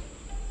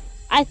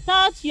 I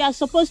thought you are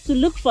supposed to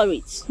look for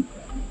it.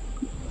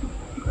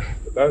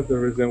 That's the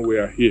reason we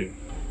are here.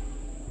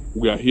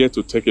 We are here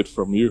to take it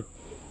from you,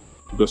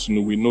 because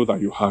we know that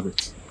you have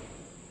it.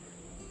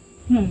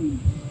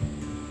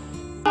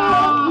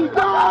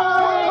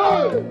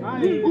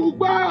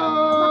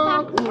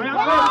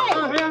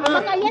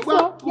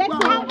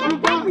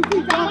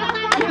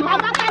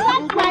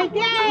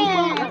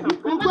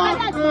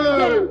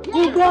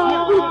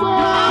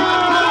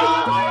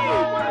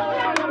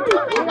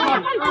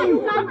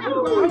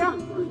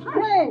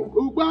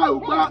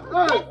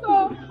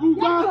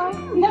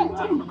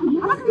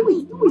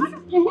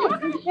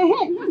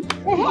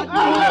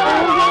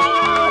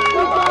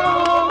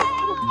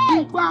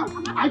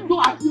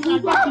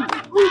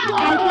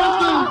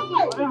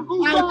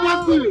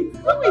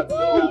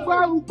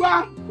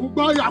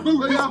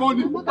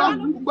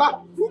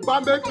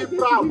 Make me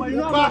proud.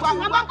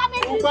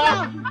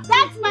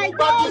 That's my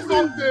goal.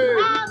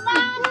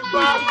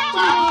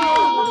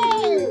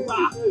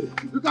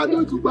 You can do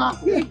it, Uba.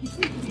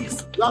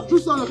 You are true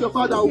son of your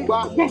father,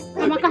 Uba. Yes,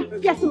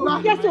 Amaka. Yes,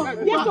 sir. Yes,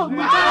 sir. Yes, sir.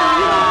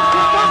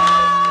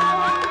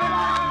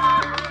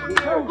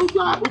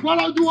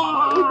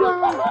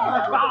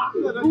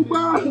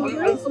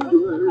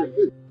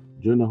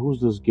 Jonah, who's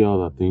this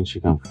girl that thinks she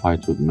can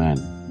fight with men?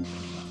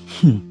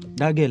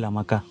 That girl,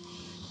 Amaka.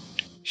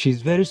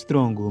 She's very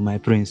strong, oh, my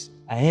prince.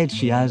 I heard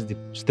she has the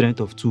strength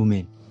of 2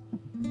 men.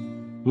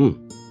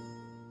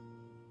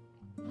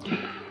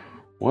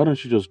 Why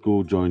don't you just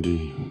go join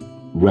the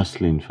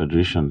wrestling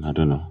federation? I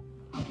don't know.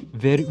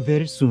 Very,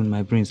 very soon,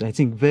 my prince. I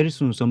think very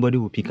soon somebody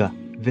will pick her.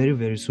 Very,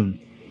 very soon.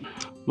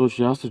 No,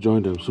 she has to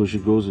join them so she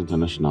goes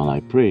international,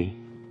 I pray,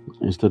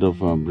 instead of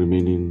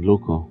remaining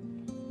local.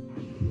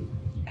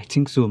 I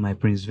think so, my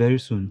prince. Very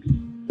soon.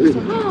 Let's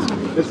go.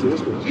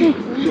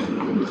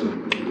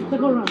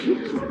 Go around.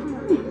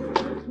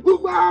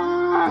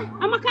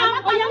 Amaka,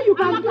 oh yeah, you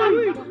can do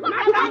it.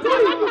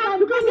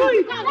 You can do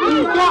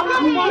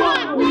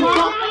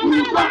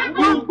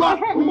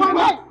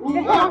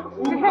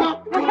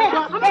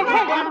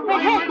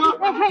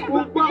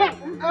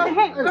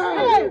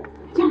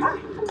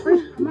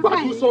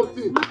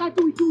something. Amaka,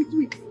 do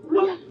it.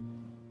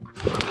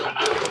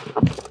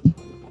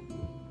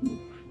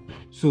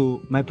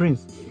 So, my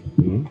prince,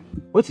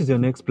 what is your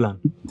next plan?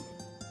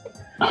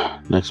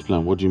 Next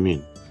plan? What do you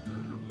mean?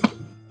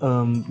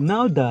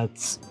 Now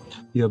that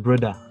your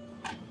brother,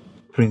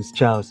 Prince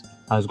Charles,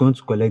 has gone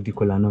to collect the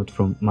kola nut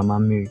from Mama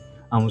Mary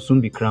and will soon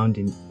be crowned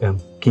in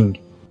king.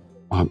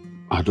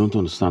 I don't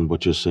understand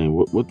what you're saying.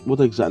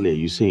 What exactly are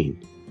you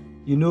saying?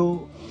 You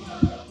know,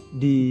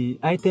 the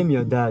item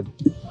your dad,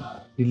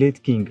 the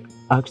late king,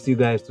 asked you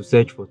guys to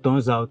search for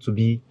turns out to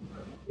be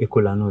a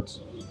kola nut.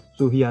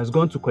 So he has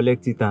gone to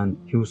collect it and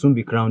he will soon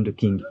be crowned the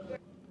king.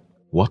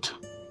 What?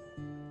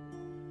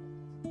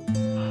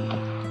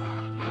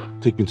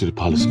 Take me to the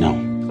palace now.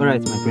 All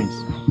right, my prince.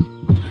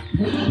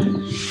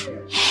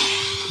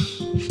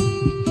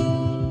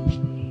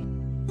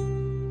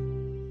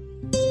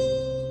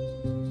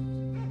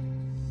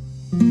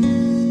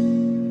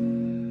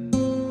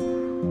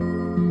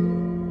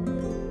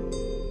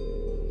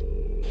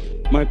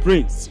 My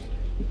prince,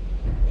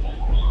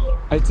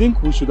 I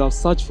think we should have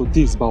searched for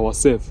this by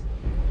ourselves.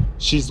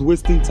 She's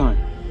wasting time.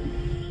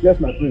 Yes,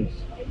 my prince.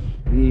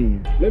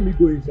 Let me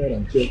go inside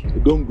and check.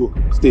 Don't go.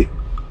 Stay.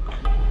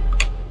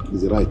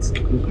 Is it right?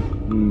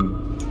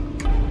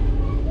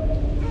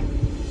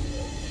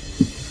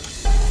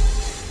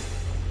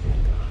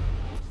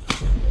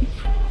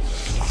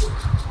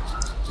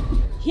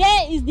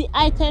 Here is the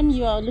item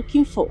you are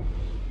looking for.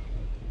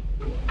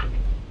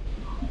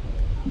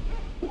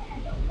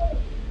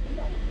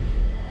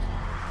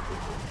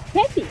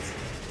 Take it.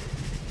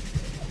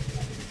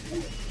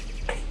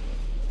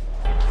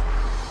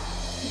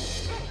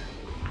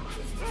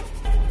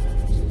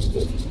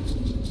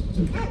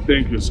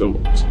 Thank you so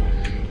much.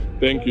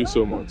 Thank you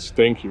so much.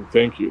 Thank you.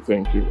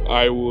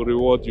 I will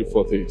reward you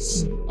for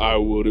this. I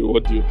will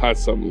reward you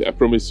handsomely. I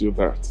promise you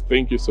that.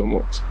 Thank you so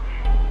much.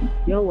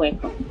 You're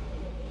welcome.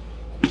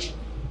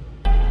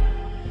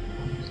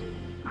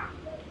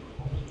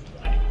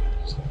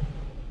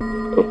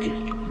 Okay.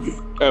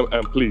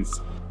 And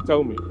please,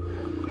 tell me,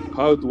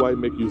 how do I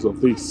make use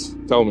of this?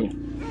 Tell me.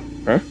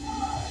 Huh?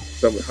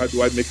 Tell me, how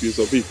do I make use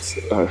of it?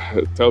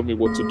 Tell me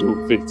what to do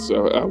with it.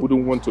 I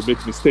wouldn't want to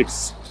make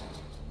mistakes.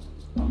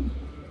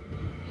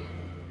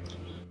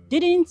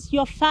 Didn't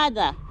your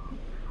father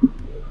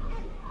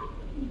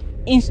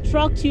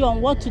instruct you on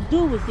what to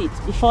do with it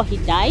before he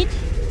died?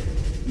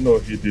 No,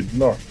 he did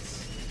not.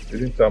 He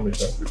didn't tell me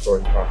that before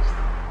he passed.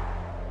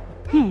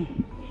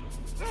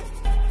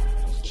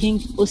 King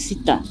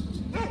Osita,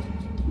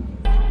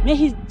 may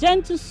his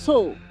gentle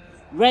soul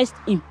rest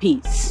in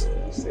peace.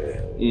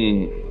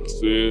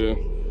 See.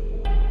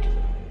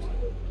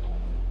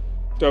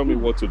 Tell me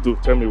what to do.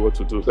 Let me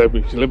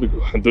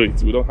go and do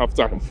it. We don't have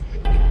time.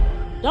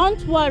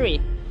 Don't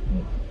worry.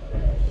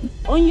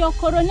 On your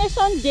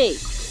coronation day,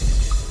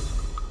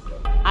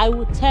 I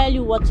will tell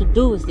you what to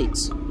do with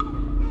it.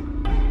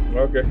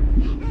 Okay.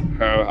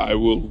 I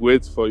will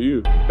wait for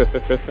you.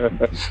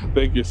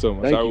 Thank you so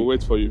much. I will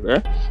wait for you.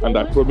 And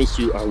I promise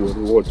you I will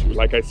reward you.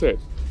 Like I said,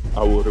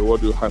 I will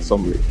reward you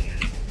handsomely.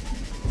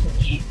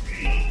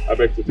 I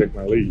beg to take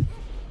my leave.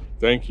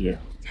 Thank you.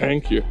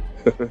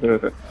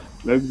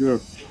 Let's go.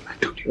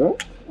 Huh?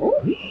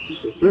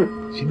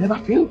 She never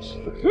fails.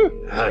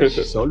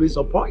 She's always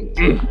on point.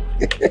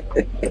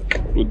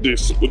 With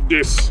this.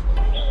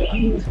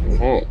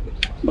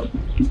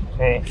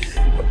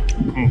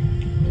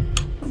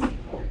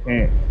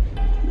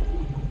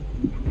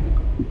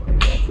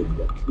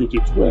 Put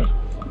it well.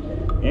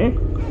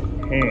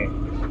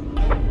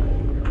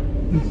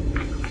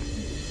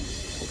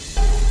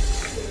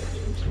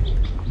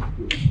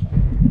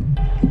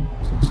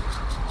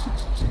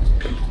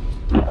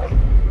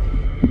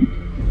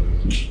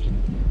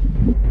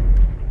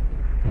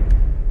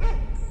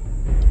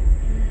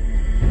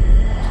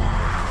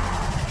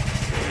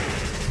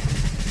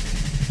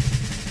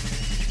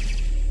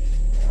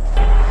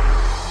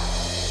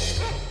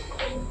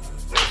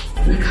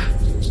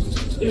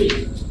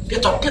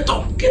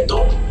 Get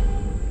up.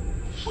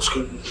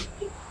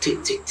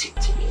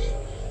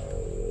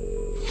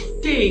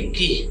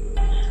 Beg.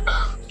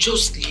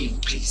 Just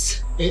leave,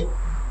 please.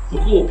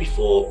 Go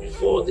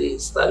before they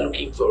start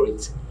looking for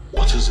it.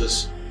 What is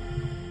this?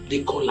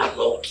 They call her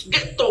not.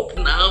 Get up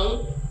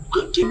now.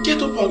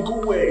 Get up and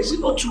go where? Is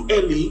it not too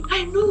early?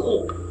 I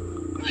know.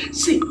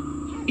 See,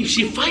 if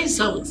she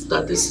finds out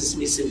that this is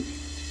missing,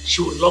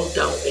 she will lock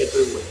down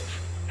everywhere.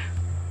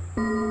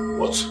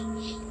 What?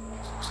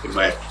 In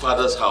my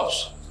father's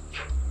house?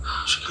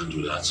 She can't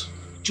do that.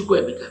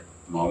 Chukwuemeka.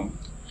 Mom?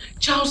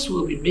 Charles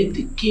will be made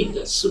the king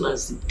as soon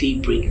as the day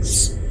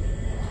breaks.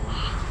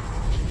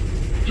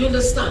 You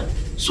understand?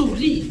 So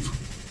leave.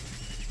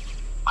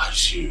 Are you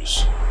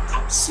serious?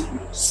 I'm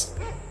serious.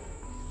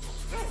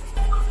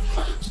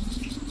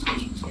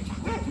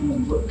 Where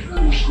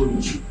are you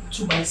going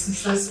to my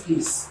sister's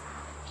place?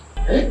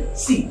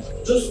 See,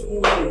 just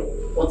go there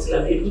until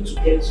I'm able to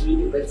get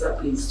you a better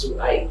place to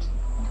hide.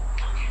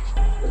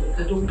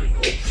 I don't be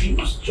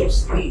confused,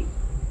 just leave.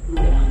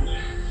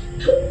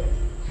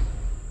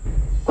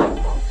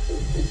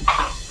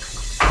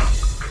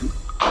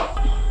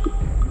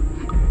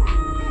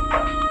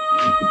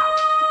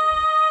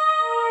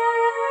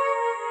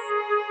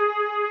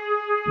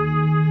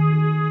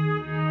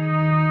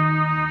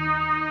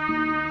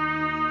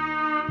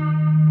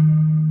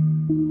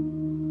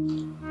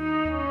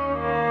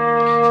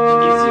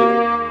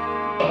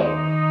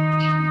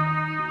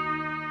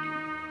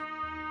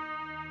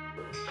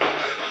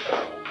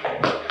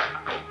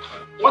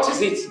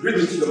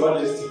 Greetings to Your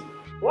Majesty.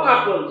 What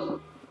happened?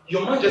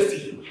 Your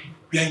Majesty,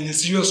 we are in a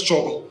serious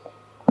trouble.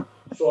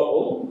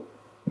 Trouble?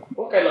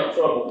 What kind of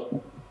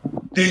trouble?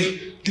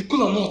 The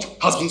kola nut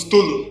has been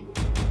stolen.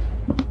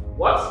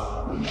 What?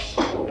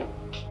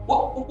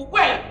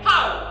 When?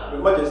 How?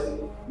 Your Majesty,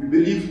 we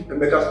believe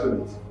Emeka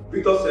stole it.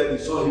 Victor said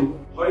he saw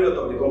him hurrying out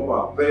of the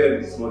compound very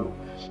early this morning.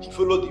 He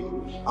followed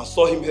him and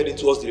saw him heading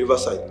towards the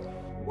riverside.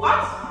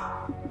 What?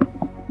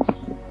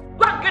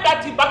 Go and get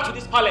that thing back to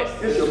this palace.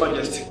 Yes, Your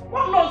Majesty.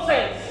 What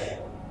nonsense?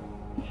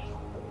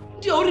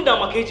 Go and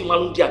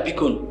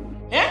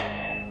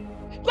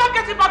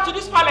get it back to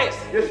this palace.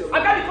 Yes, Your Majesty.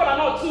 I got the kola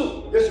nut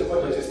too. Yes, Your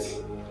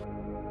Majesty.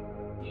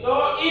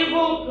 Your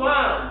evil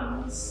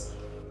plans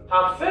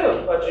have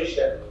failed,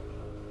 Patricia.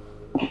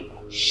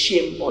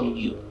 Shame on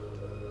you.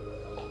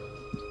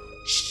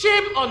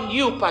 Shame on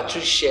you,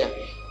 Patricia.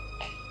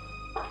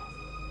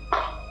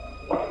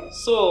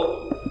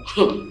 So,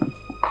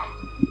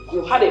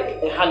 you had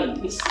a hand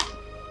in this.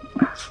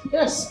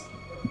 Yes.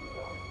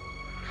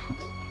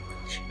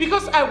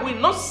 Because I will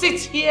not sit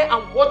here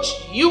and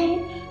watch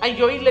you and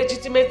your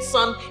illegitimate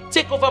son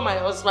take over my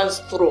husband's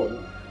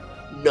throne.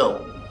 No.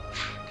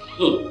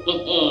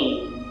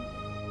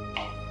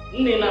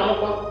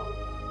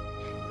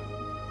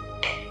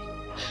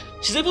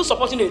 She's even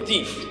supporting a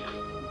thief.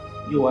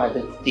 You are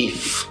the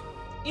thief.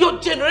 Your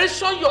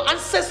generation, your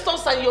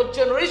ancestors, and your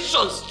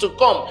generations to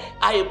come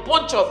are a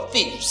bunch of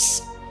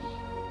thieves.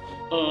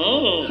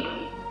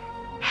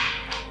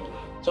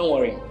 Don't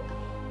worry.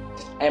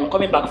 I am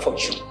coming back for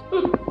you.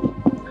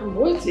 I'm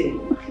waiting.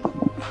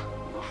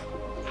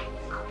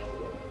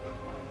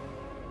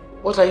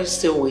 What are you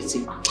still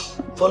waiting?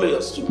 Follow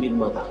your stupid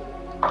mother.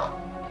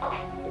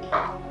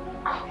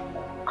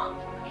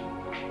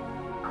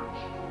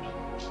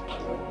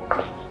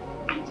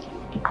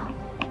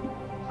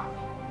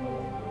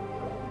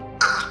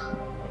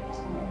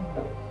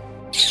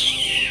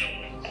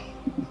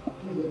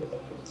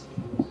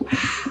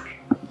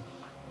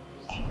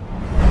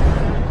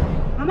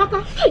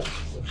 Amaka,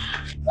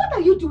 what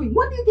are you doing?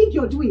 What do you think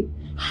you're doing?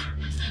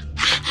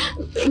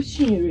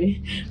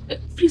 Shinri,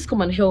 please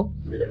come and help.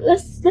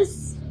 Let's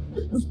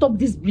stop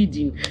this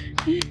bleeding.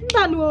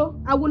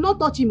 No, I will not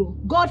touch him.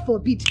 God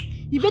forbid.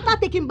 You better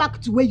take him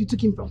back to where you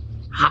took him from.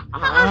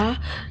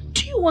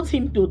 Do you want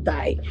him to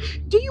die?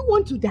 Do you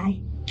want to die?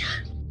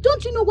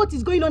 Don't you know what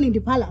is going on in the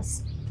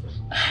palace?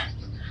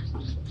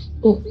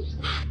 Oh.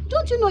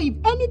 Don't you know if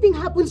anything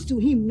happens to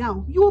him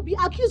now, you will be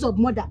accused of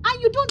murder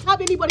and you don't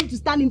have anybody to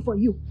stand in for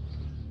you?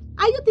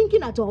 Are you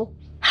thinking at all?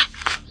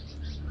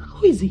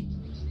 Who is he?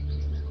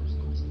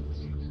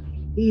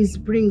 He is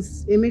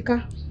Prince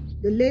Emeka,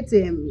 the late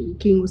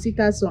King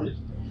Osita's son.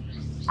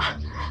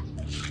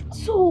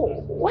 So,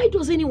 why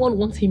does anyone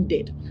want him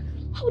dead?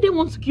 How would they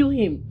want to kill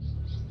him?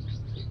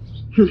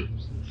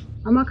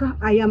 Amaka,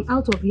 I am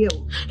out of here.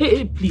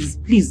 Hey,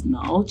 please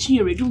now.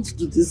 Chinyere, don't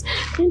do this.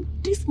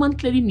 This man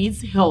clearly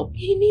needs help.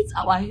 He needs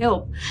our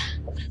help.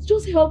 Let's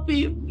just help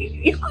him.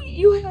 You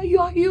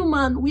are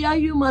human. We are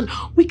human.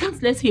 We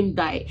can't let him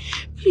die.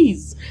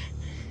 Please.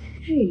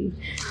 Hey,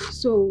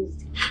 so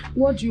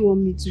what do you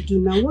want me to do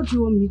now? What do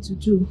you want me to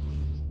do?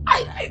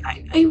 I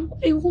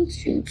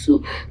want you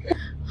to...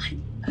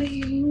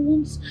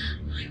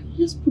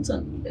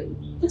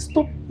 let's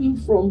stop him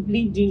from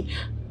bleeding.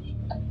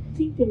 I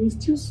think there is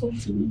still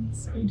something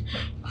inside.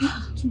 I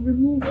have to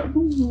remove. I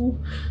don't know.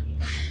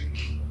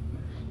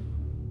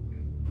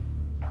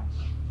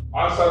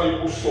 Answer me,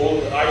 who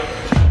stole the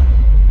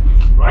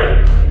item?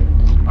 Right?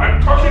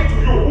 I'm talking to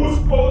you.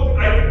 Who stole the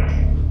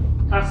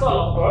item? Castle,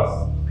 of course.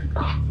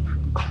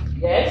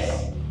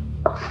 Yes.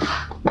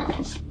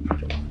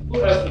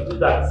 Who else did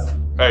that.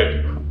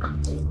 Hey,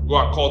 go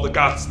and call the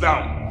guards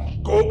now.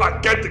 Go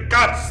and get the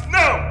guards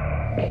now!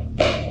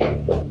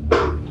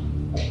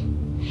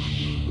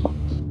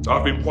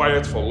 I've been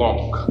quiet for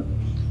long.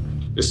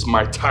 It's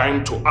my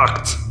time to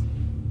act.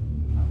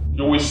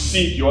 You will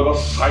see the other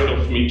side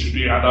of me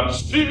today, and I'm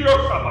serious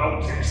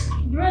about it.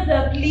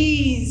 Brother,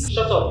 please.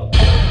 Shut up.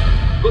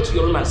 Go to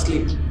your room and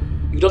sleep.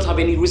 You don't have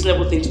any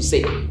reasonable thing to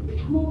say.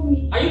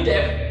 Mommy. Are you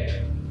deaf?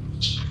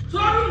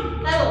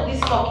 Sorry. None of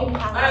this talking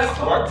past.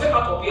 Come on, get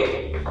out of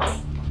here.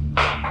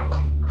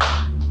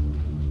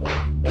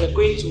 We're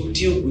going to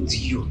deal with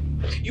you.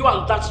 You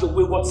and that your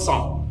wayward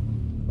son.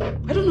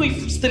 I don't know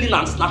if stealing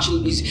and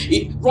snatching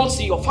it runs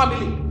in your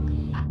family.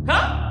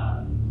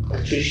 Huh?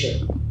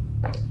 Trisha,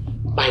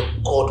 my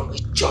God will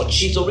judge.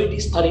 He's already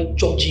started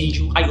judging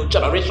you and your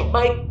generation.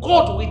 My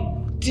God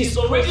is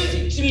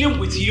already dealing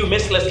with you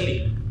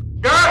mercilessly.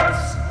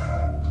 Guards!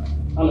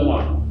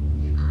 Animal.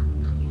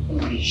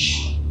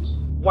 Foolish.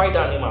 Wild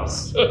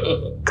animals.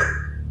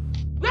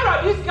 Where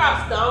are these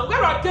guards now?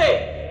 Where are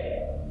they?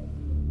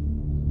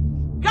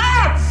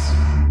 Guards!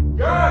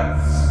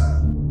 Guards!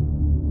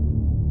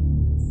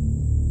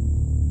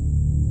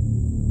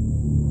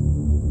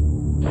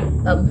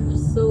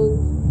 So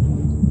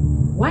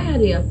why are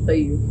they after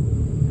you?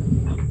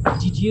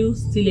 Did you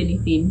steal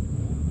anything?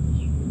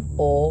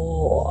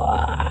 Or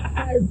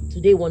do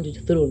they want the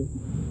throne?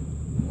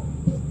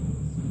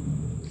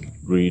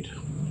 Greed.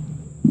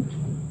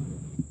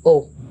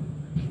 Oh,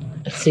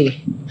 I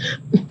see.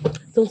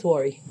 Don't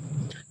worry.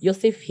 You're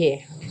safe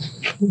here.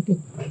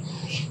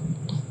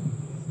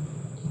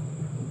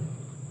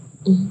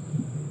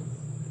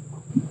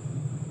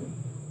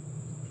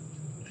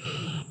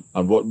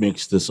 And what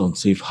makes this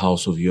unsafe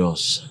house of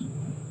yours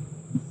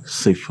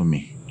safe for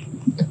me?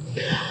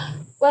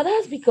 Well,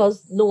 that's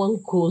because no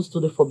one goes to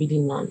the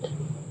Forbidden Land.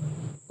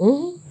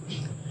 No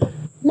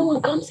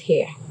one comes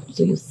here,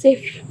 so you're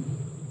safe.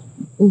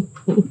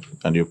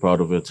 And you're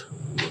proud of it?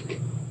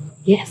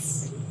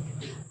 Yes,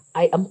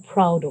 I am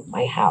proud of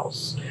my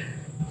house.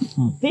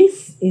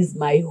 This is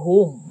my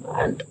home,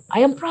 and I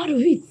am proud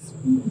of it.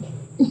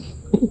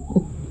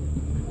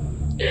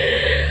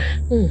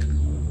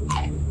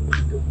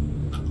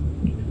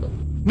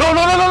 No!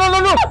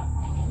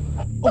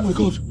 Oh my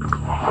God!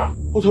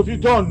 What have you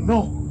done?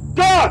 No!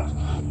 God!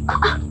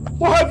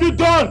 What have you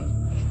done?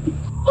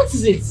 What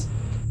is it?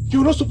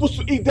 You're not supposed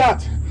to eat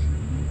that.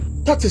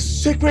 That's a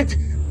sacred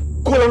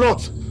kola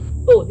nut.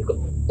 Oh,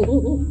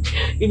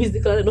 if it's the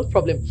color, no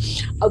problem.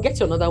 I'll get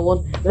you another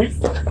one.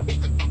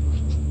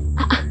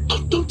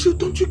 Don't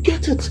you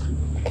get it?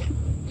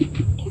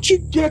 Don't you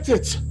get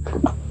it?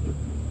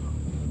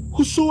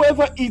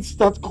 Whosoever eats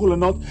that kola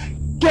nut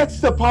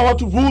gets the power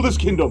to rule this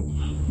kingdom.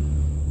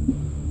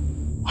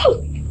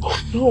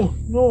 No.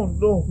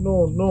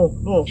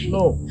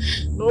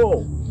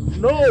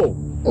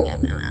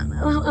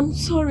 I'm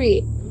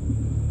sorry.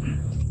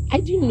 I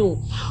didn't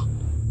know.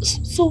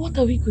 So what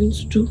are we going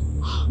to do?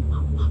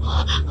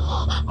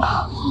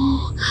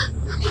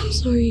 I'm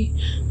sorry.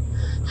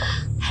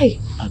 Hey.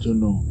 I don't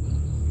know.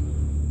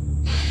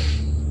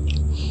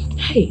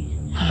 Hey.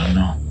 I don't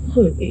know.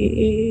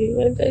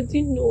 I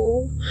didn't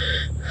know.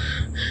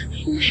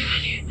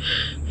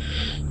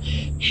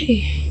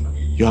 Hey.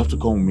 You have to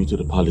come with me to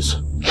the palace.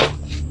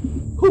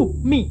 Who?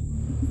 Me?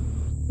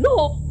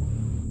 No.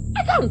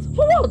 I can't.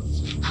 For what?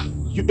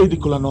 You ate the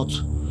kola nut.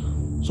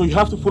 So you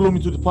have to follow me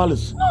to the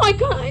palace. No, I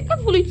can't. I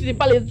can't follow you to the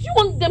palace. Do you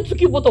want them to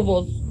kill both of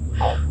us?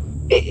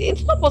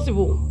 It's not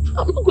possible.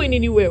 I'm not going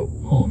anywhere.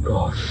 Oh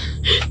God.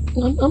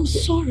 I'm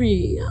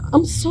sorry.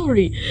 I'm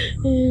sorry.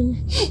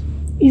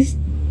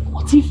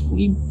 What if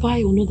we buy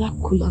another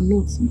kola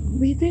nut?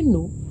 Will they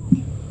know?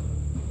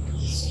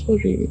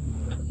 Sorry.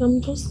 I'm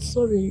just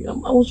sorry. I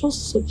was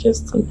just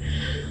suggesting.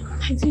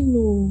 I didn't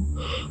know.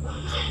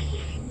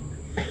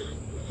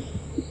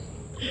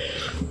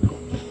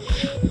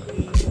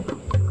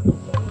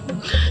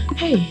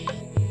 Hey.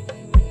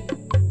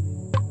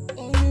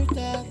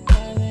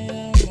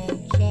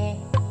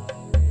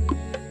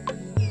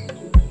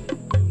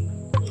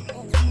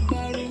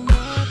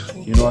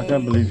 You know, I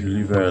can't believe you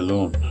leave her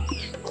alone.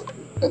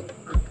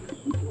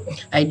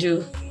 I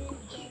do.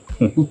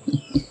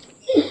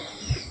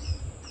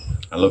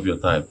 I love your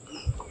type.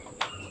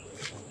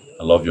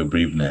 I love your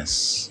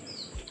braveness.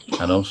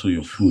 And also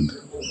your food.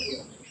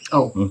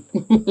 Oh.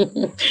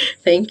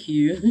 Thank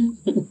you.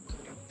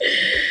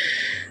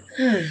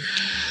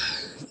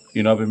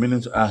 You know, I've been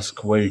meaning to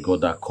ask where you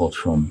got that cut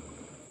from.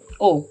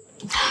 Oh.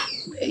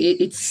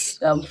 It's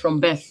from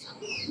Beth.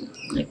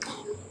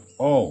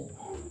 Oh.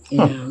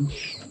 Yeah.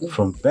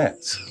 From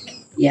Beth?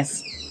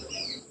 Yes.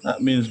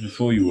 That means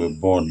before you were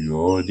born, you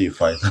were already a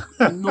fighter.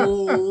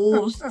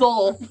 No,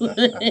 stop.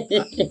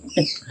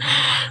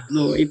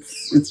 No,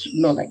 it's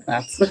not like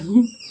that.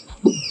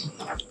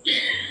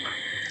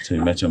 So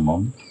you met your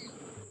mom?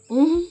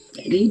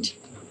 I did.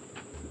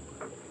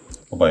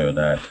 What about your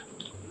dad?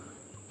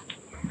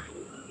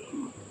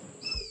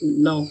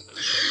 No,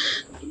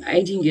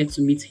 I didn't get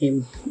to meet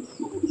him.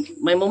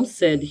 My mom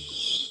said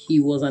he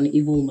was an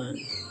evil man.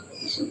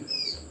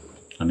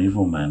 An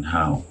evil man,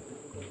 how?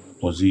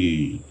 Was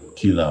he a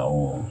killer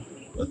or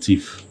a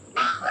thief?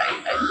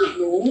 I don't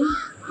know.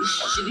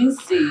 She didn't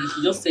say,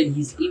 she just said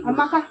he's evil.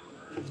 Amaka.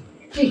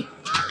 Hey.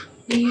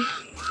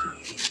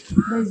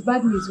 There is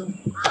bad news.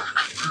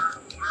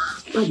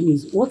 Bad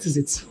news? What is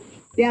it?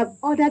 They have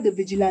ordered the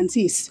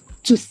vigilantes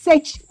to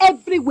search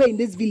everywhere in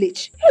this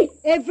village. Hey.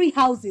 Every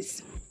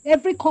houses,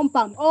 every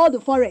compound, all the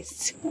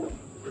forests.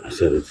 I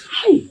said it.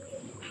 Hey.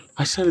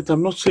 I said it,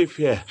 I'm not safe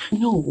here.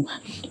 No,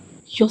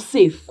 you're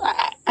safe.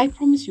 I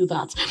promise you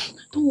that.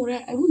 Don't worry,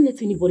 I won't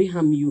let anybody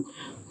harm you.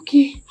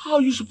 Okay? How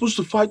are you supposed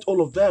to fight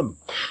all of them?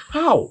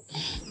 How?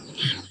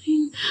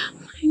 I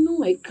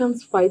know I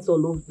can't fight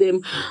all of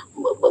them,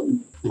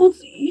 but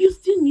you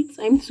still need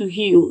time to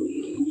heal.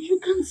 You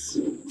can't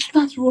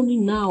start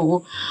running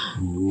now.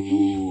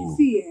 Ooh.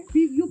 See,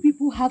 you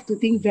people have to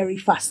think very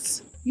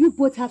fast. You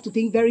both have to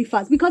think very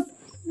fast because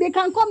they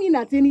can come in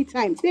at any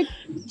time.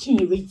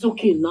 Chinere, it's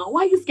okay now.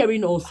 Why are you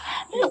scaring us?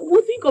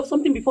 We'll think of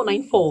something before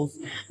night falls.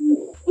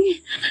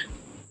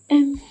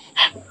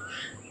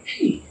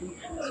 Hey,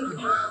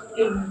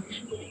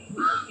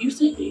 you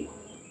said,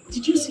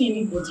 did you see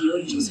anybody or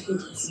you just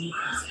heard it?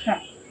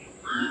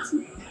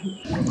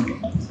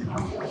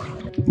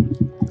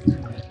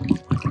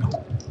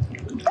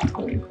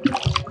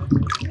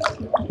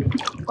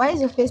 Why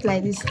is your face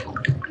like this?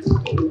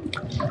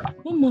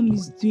 What mom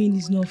is doing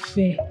is not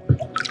fair.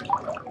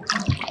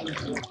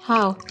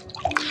 How?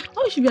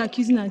 How should be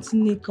accusing Auntie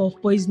Nneka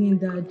of poisoning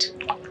Dad?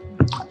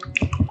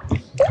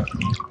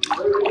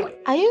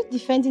 Are you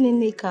defending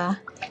Nneka?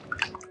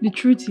 The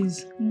truth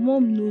is,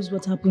 Mom knows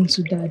what happened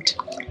to Dad.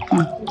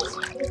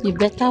 You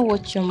better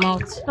watch your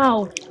mouth.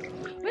 How?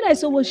 When I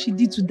saw what she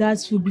did to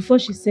Dad's food before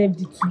she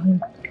served it to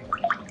him.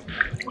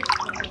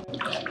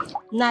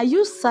 Now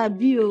you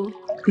sabi o.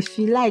 If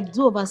you like,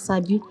 do over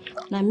sabi.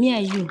 Now me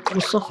and you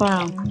will suffer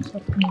am.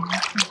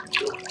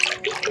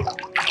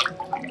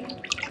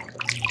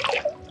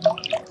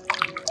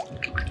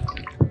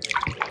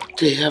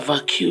 They have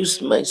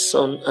accused my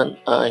son and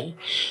I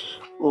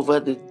over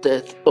the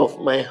death of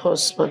my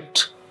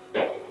husband.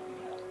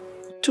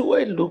 Do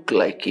I look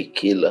like a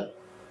killer?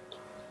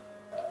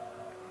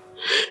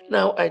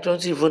 Now I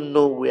don't even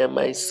know where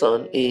my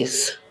son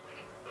is.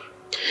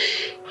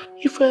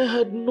 If I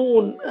had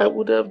known, I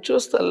would have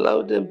just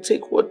allowed them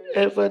take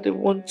whatever they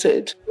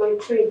wanted. My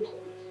friend,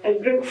 I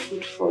bring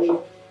food for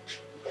you.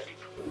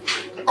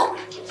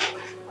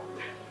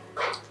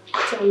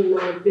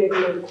 I beg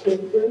my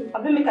friend. I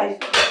make I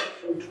feed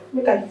you.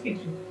 Make I feed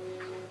you.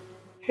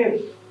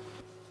 Hey.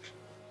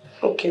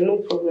 Okay, no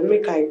problem.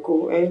 Make I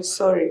go. I'm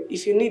sorry.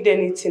 If you need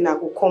anything, I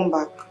will come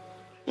back.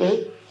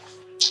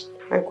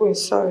 I go.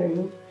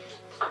 Sorry.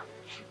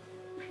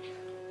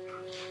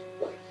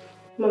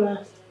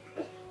 Mama,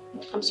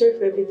 I'm sorry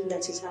for everything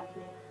that is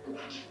happening.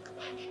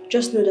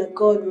 Just know that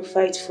God will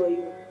fight for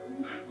you.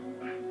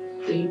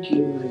 Thank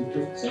you, my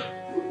daughter.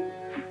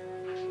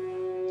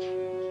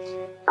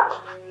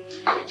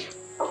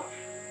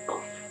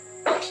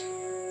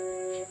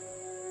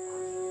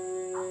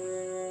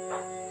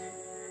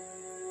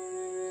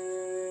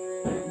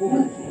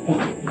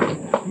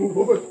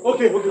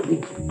 Okay.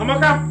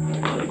 Amaka!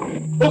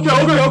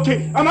 Okay.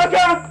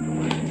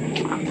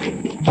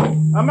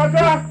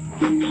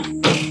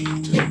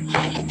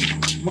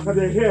 Amaka,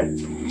 they're here.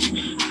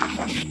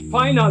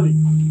 Finally,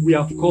 we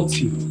have caught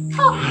you.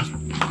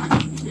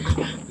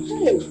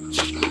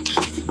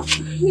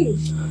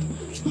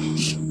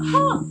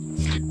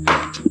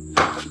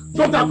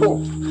 Stop that ball!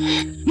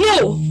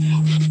 No!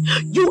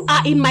 You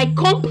are in my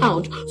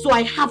compound, so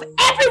I have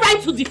every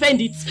right to defend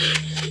it.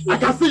 I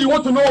can see you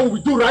want to know what we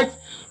do, right?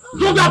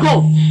 Drop that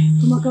gun!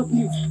 Amaka,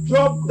 please.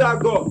 Drop that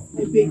gun! I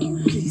beg you,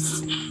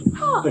 please. Wait.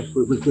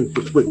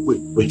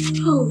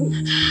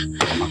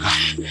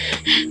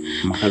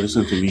 Amaka,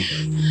 listen to me.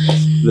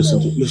 Listen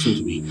to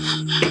me.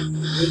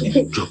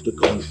 Drop the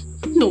gun.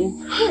 No.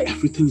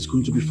 Everything is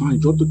going to be fine.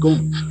 Drop the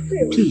gun.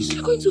 Please.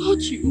 They're going to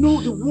hurt you. No,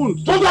 they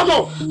won't. Drop that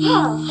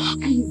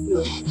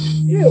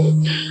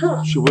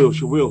gun! She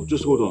will.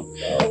 Just hold on.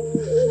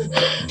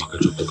 Amaka,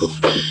 drop the gun.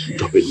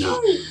 Drop it now.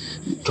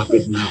 Drop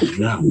it now.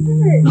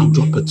 Now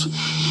drop it.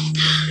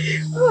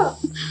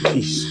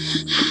 Please.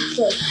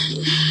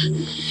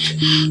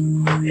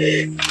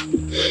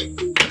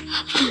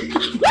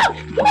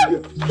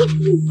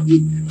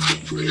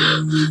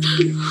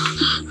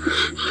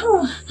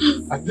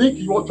 I think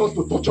you want us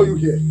to torture you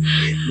here.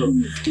 No.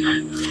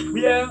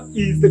 Where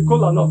is the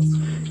cola nut?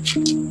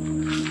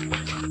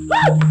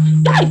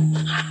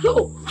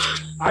 No.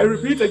 I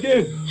repeat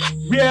again.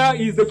 Where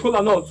is the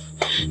cola nut?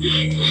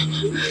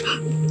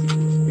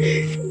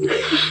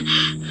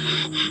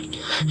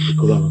 The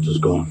cola nut is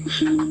gone.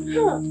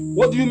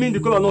 What do you mean the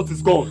cola nut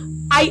is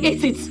gone? I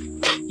ate it.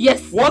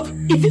 Yes. What?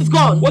 It is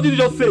gone. What did you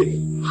just say?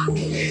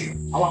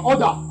 Our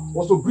order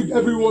was to bring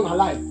everyone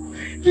alive.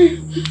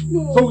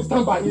 No. So we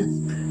stand by it.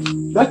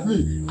 Let's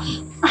leave.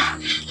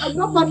 I'm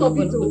not part of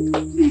it,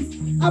 please.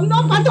 I'm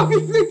not part of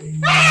it, please.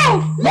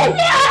 No! Leave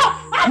me out!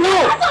 I'm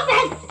not part of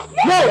it!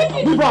 No!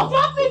 Leave her!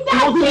 Drop me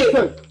down, please!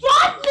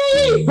 Drop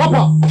me! Drop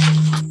her!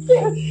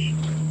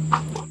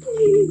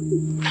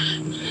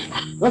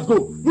 Let's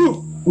go.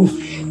 Move.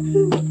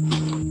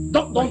 Move.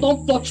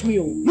 Don't touch me.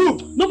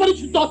 Move. Nobody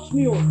should touch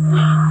me.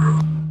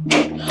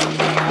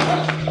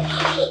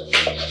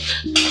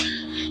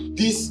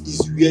 This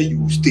is where you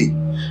will stay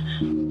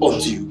until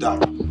you die.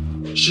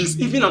 She's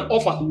even an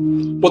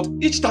orphan, but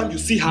each time you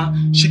see her,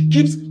 she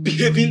keeps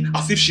behaving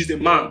as if she's a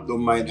man.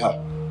 Don't mind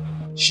her.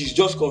 She's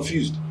just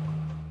confused.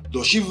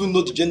 Does she even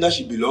know the gender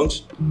she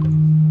belongs?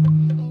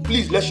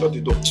 Please, let's shut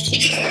the door.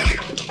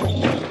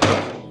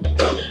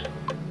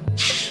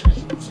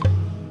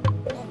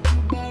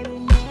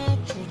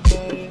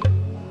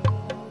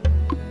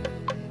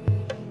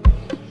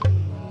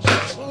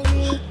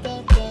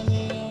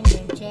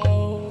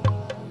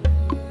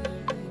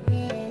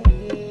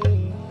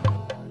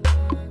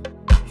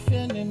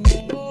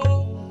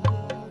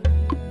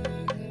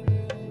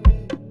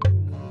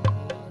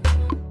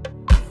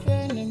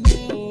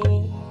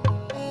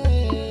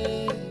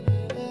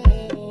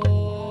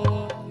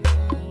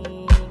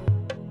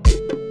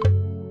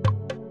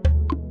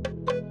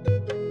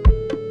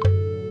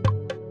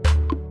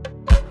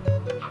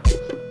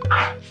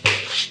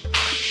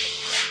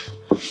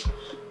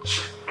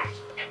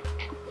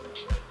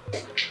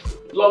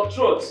 Long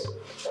throat.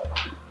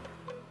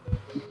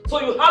 So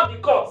you have the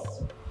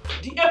guts,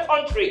 the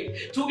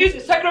effrontery to eat the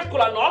sacred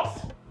kola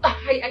nuts? I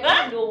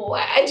didn't know.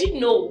 I didn't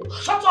know.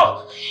 Shut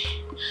up!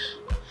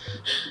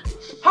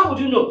 How would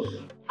you know?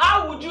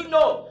 How would you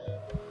know?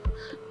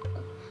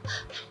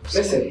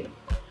 Listen,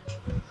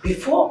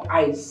 before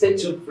I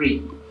set you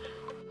free,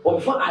 or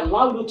before I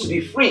allow you to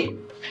be free,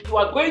 you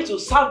are going to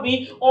serve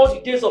me all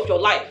the days of your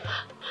life.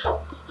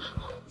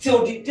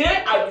 Till the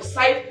day I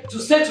decide to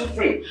set you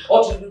free,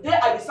 or till the day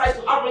I decide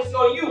to have mercy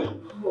on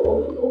you.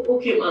 Oh,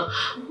 okay, ma.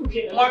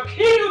 Okay, ma. I'll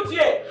kill you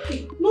there.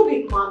 No,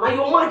 big mama,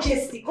 your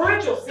majesty.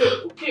 Correct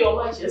yourself. Okay,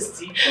 your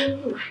majesty. I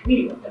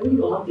really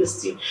don't have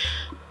this thing.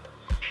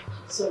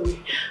 Sorry.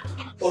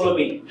 Follow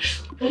me.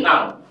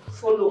 Now.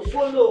 Follow.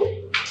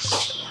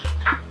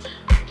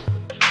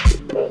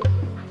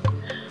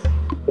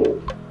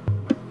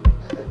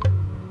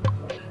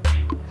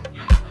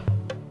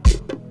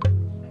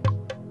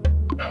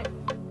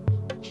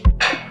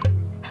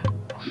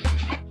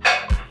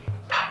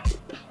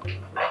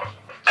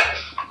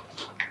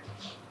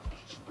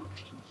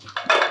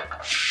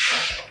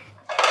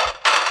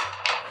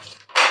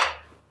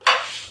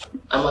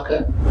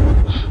 Amaka,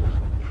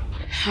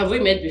 Have we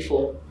met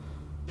before?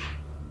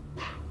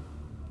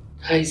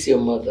 how is your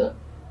mother?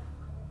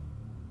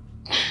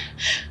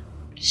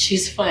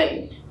 She's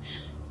fine.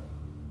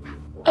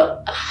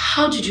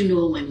 How did you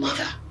know my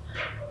mother?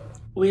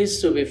 We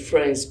used to be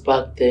friends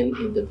back then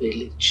in the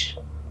village.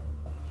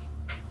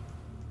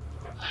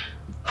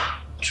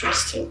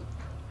 Interesting.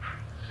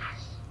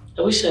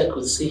 I wish I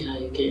could see her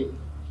again.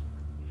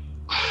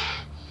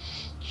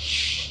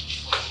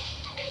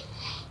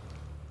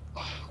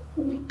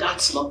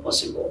 That's not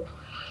possible.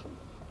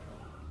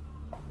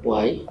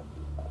 Why?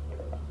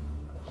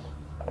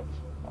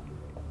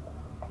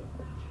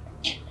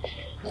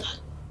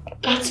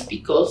 That's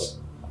because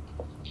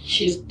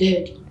she's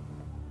dead.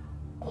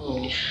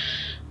 Oh,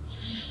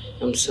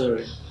 I'm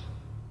sorry.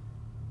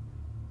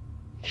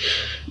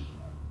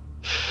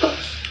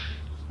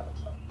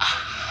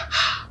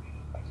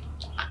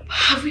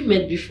 Have we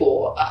met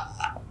before?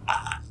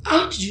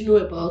 How did you know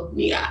about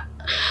me?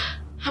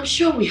 I'm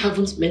sure we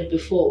haven't met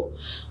before.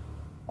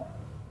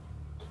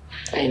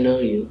 I know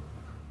you.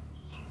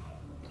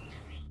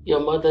 Your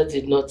mother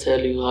did not tell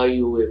you how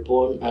you were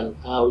born and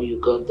how you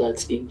got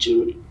that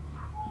injury.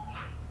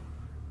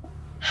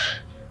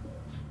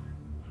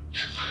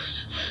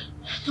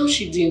 No,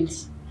 she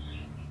didn't.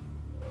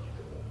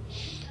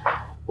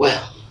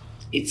 Well,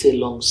 it's a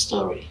long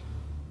story.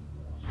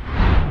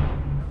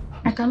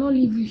 I cannot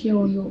leave you here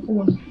on your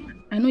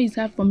own. I know it's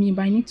hard for me,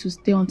 but I need to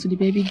stay until the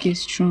baby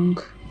gets strong.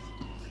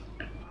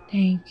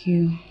 Thank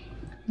you.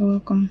 You're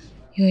welcome.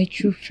 You're a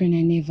true friend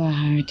I never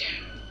had.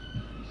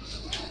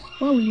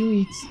 What will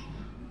you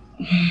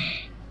eat?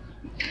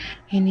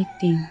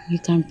 Anything you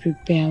can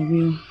prepare, I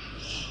will.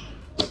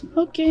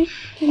 Okay,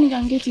 let me go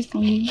and get it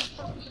from you.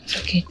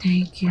 Okay,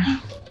 thank you.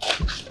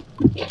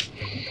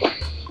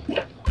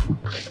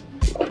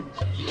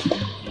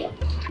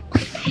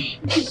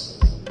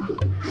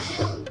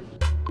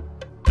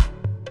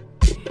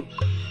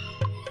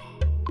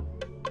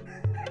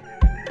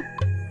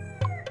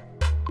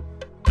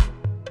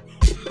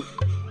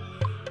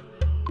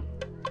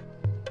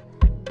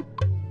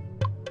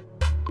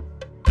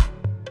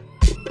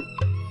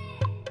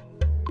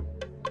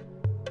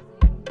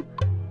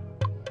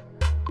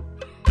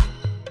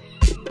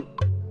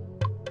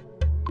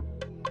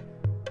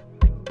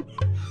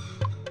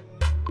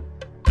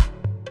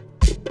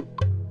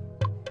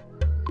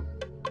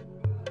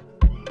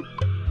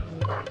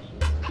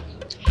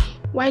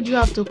 Why do you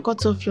have to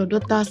cut off your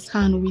daughter's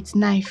hand with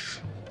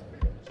knife?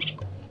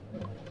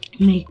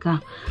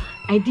 Mecca,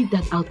 I did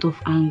that out of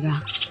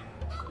anger.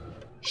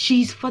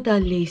 She is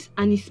fatherless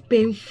and it's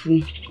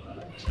painful.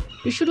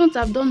 You shouldn't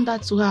have done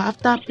that to her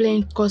after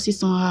playing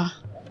curses on her.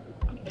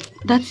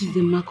 That is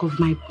the mark of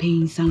my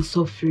pains and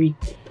suffering.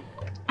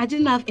 I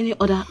didn't have any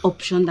other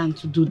option than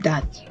to do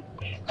that.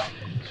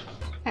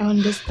 I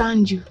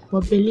understand you,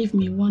 but believe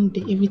me, one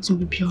day everything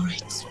will be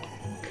alright.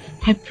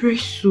 I pray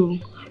so.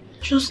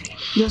 Just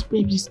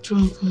pray, be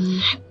strong for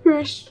me. I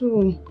pray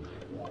so.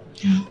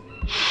 Yeah.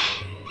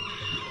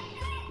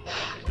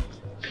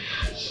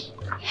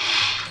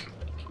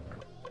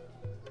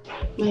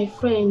 My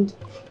friend,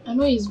 I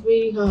know it's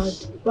very hard,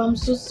 but I'm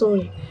so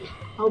sorry.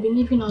 I'll be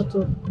leaving out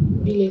of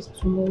village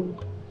tomorrow.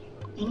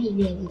 I know it's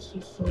very hard, I'm so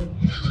sorry.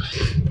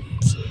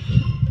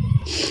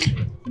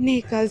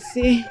 Nick, I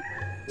say,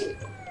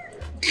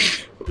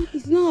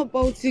 it's not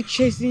about you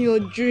chasing your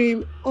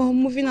dream or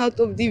moving out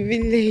of the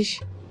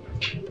village.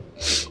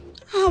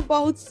 How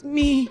about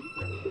me?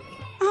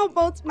 How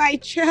about my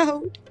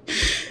child?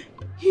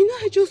 You know,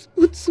 I just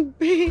put to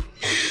bed.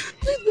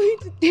 Who's going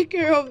to take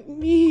care of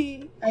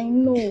me? I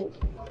know.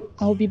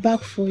 I'll be back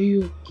for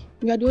you.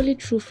 You are the only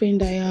true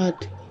friend I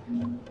had.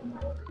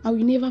 I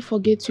will never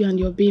forget you and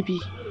your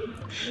baby.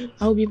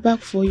 I'll be back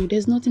for you.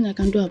 There's nothing I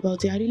can do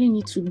about it. I really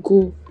need to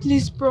go.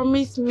 Please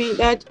promise me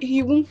that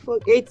you won't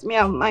forget me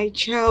and my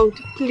child.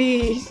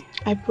 Please.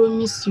 I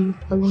promise you,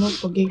 I will not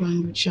forget you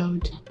and your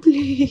child.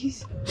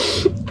 Please.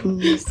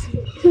 Promise.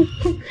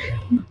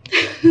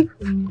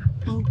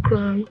 I'll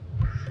cry.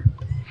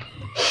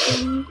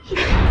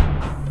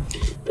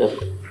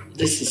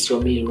 This is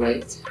for me,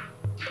 right?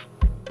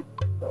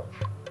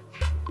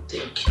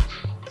 Thank you.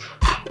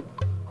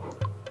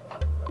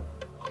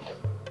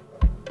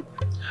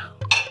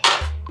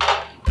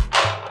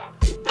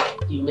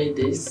 You made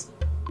this?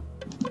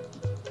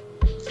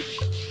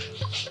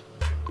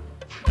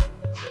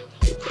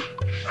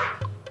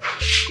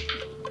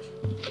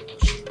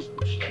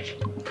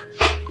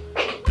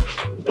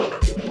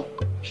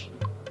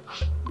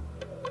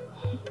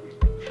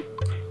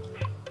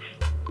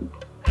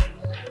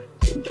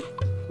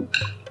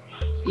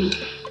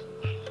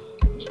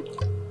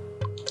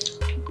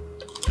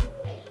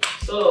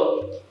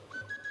 So,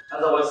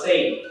 as I was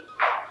saying,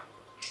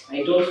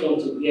 I don't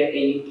want to hear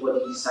anybody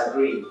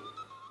disagreeing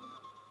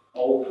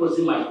or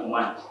opposing my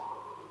command.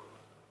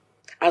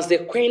 As the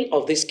queen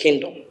of this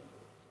kingdom,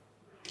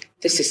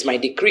 this is my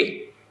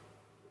decree,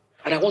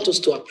 and I want us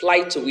to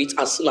apply to it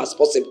as soon as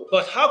possible.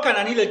 But how can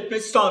an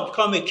illegitimate son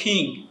become a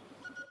king,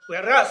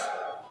 whereas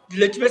the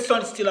legitimate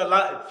son is still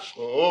alive?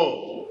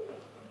 Oh.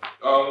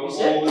 Who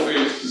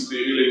is the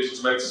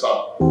illegitimate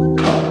son?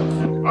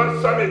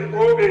 Answer me,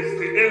 who is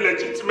the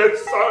illegitimate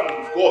son?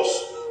 Of course,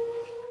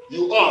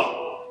 you are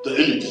the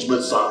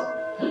illegitimate son.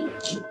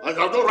 And you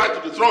have no right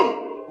to the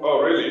throne. Oh,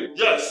 really?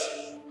 Yes.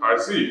 I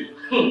see.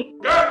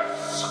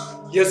 Yes!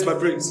 Yes, my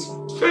prince.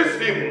 Seize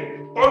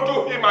him,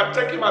 undo him, and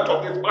take him out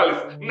of this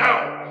palace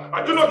now.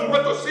 I do not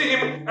want to see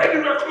him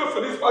anywhere close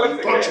to this palace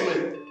again. Touch me.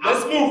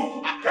 Let's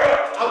move. Get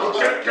out.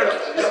 Get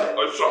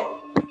out.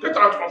 Get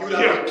out from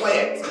here.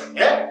 Quiet.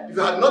 Eh? If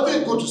you had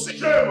nothing good to say.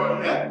 Shame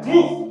on you.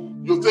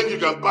 Move. You think you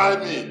can buy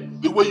me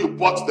the way you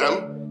bought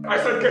them? I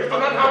said get out.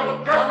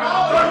 Get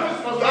out.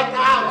 Get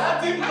out.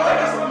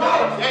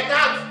 Get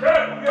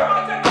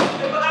out.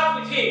 Get out.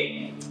 With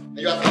him.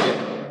 You are here.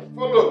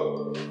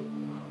 Follow.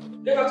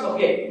 Get out of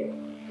here.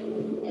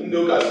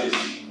 Look at this.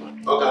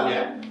 Okay,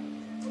 here.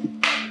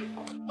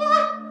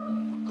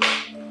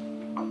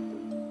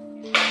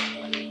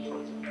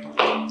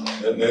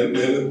 And then.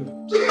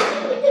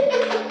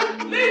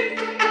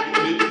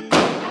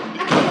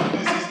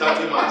 This is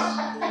 30 March.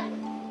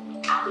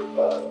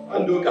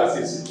 And look at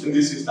this.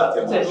 This is 30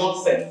 March. That's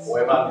nonsense.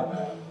 Whoever.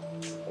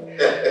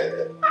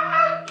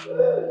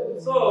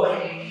 So,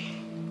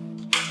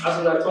 as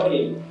we are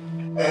talking,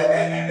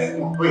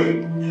 wait,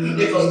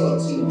 let us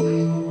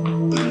continue.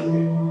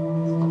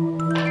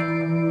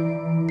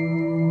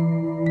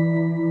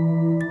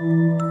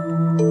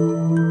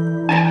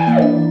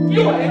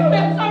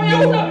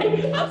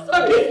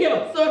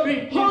 I'm sorry.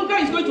 Hunger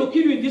is going to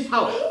kill you in this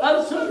house.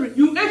 I'm sorry.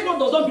 You ate what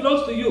does not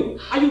belong to you,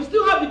 and you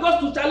still have the guts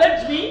to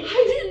challenge me? I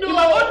didn't know. In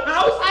my own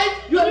house?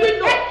 You didn't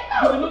know.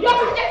 You will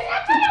not get it.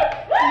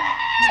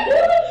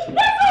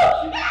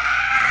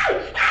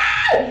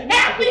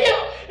 Help me!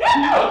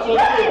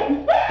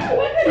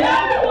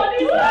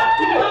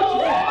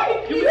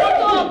 You will not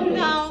talk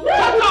now.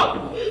 Shut up!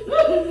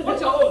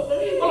 What's your own?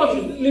 All of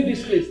you, leave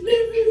this place.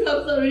 Leave, please. I'm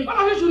sorry. All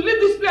of you should leave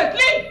this place.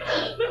 Leave!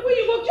 Maybe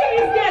you go kill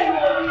this girl.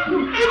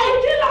 I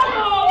will kill her.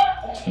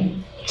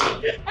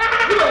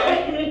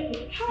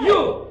 You!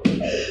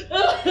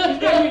 Is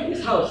there you in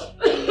this house?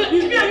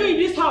 Is there you in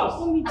this house?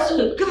 Me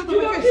too. Get out of my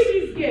face. You will kill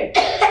this girl.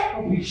 I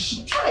will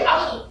try.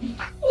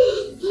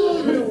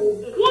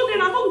 One day, I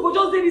thought we go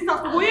just say this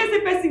house. We go hear say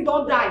person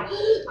don't die.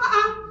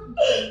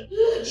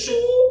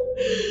 True.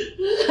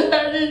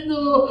 I didn't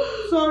know.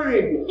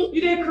 Sorry.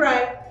 You didn't cry.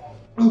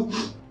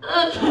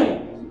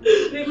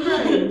 They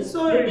cry.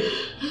 Sorry.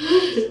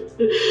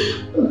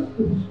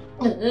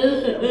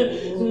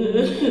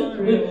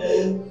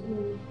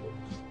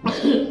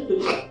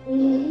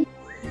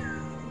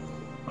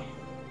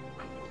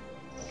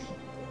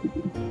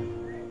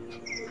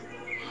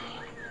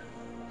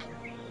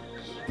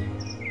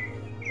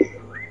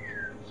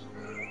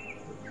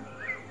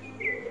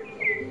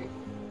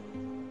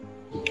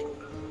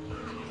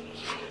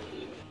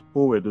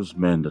 Who were those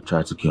men that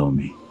tried to kill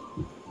me?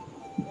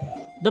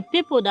 The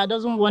people that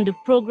doesn't want the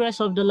progress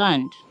of the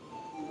land.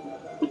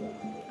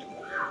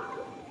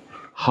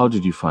 How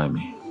did you find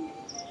me?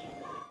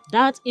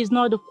 That is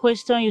not the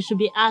question you should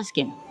be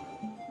asking.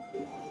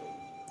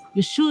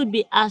 You should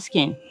be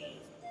asking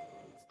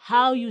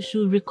how you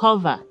should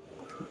recover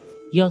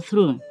your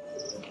throne.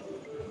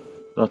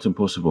 That's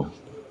impossible.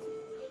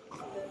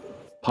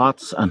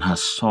 Pat and her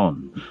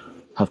son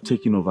have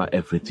taken over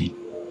everything.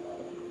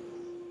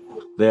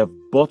 They have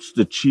bought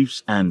the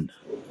chiefs and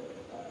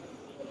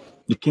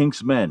the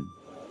king's men.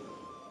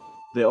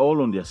 They're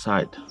all on their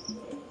side.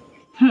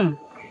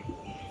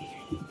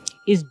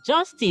 Is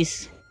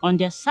justice on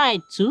their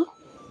side too?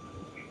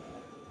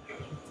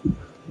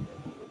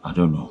 I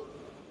don't know.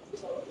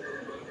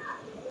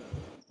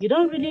 You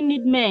don't really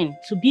need men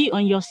to be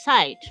on your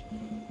side.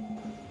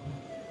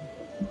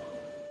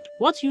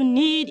 What you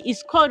need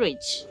is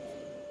courage.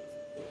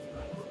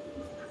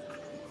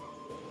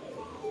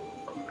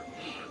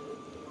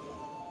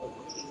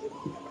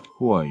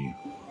 Who are you?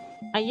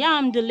 I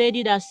am the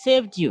lady that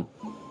saved you.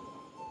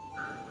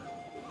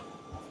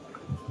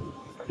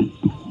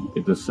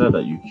 It is said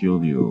that you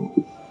killed your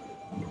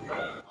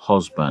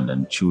husband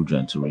and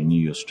children to renew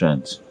your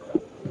strength.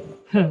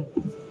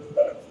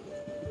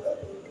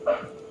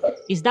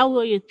 Is that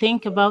what you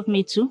think about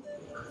me too?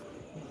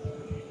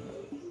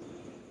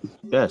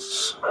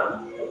 Yes.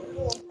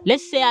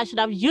 Let's say I should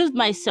have used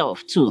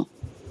myself too.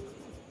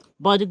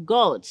 But the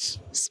gods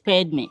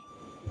spared me.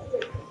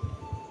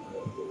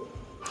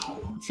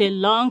 It's a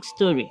long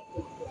story.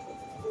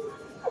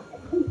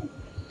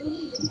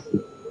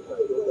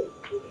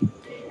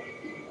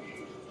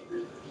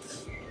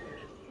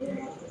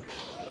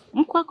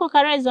 Nkwako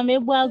kareza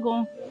megbu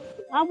agụ.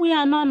 Abụ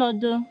ya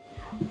n'ọnọdụ.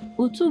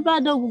 Utu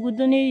bado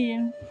gugudu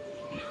n'iyi.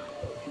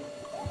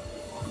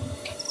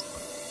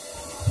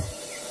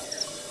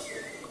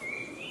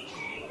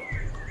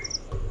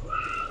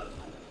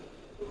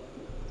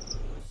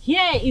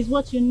 Here is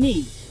what you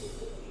need.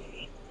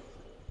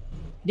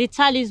 The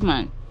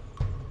talisman.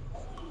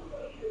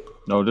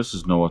 No, this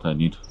is not what I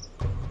need.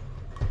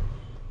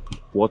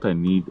 What I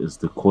need is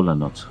the kola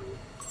nut.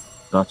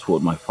 That's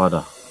what my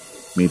father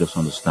made us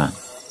understand.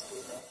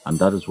 And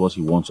that is what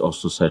he wants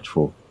us to search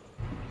for.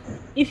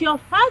 If your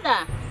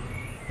father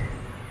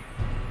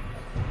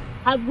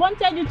had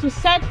wanted you to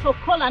search for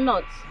kola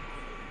nuts,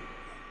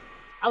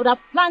 I would have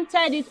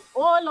planted it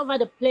all over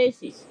the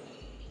places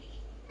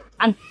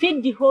and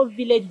feed the whole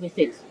village with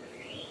it.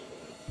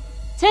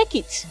 Take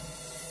it.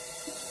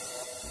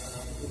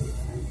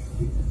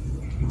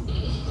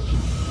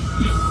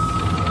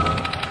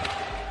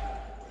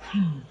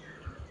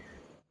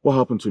 What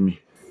happened to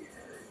me?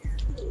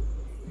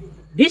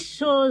 This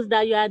shows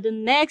that you are the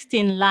next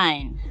in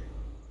line.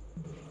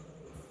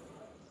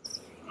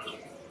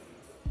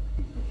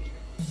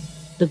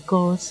 The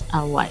gods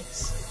are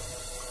wise.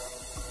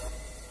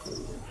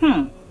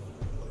 So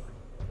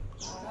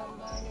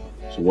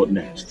what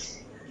next?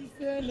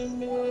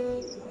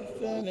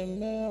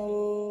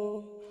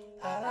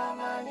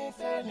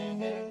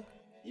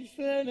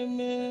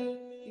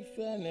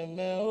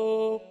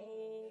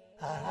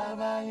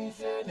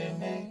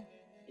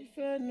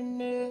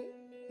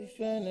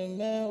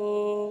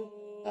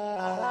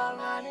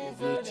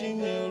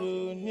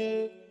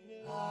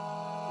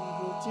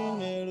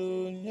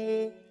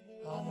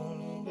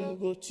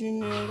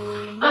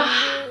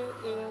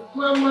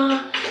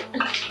 Mama,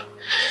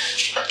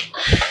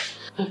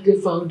 have they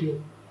found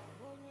him?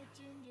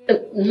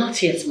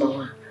 Not yet,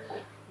 Mama.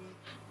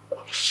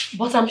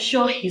 But I'm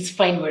sure he's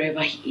fine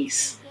wherever he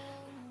is.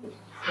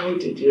 How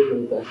did you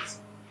know that?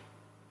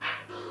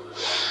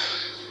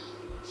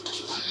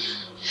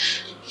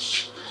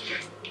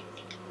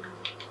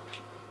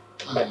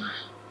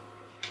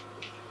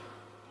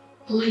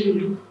 Mama, you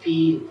look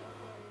pale.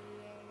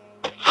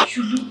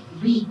 You look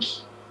weak.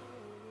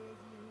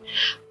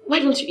 Why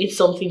don't you eat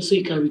something so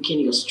you can regain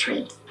your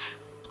strength?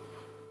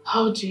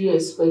 How do you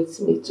expect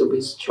me to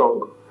be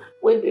strong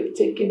when they've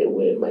taken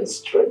away my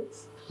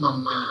strength?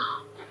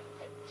 Mama,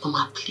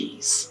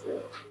 please,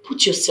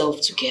 put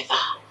yourself together.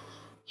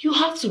 You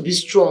have to be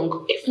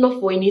strong, if not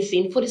for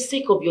anything, for the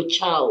sake of your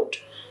child.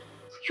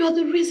 You are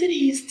the reason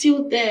he's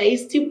still there,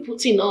 he's still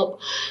putting up.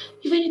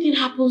 If anything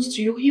happens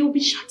to you, he will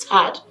be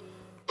shattered.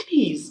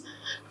 Please,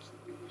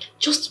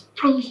 just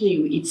promise me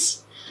you eat.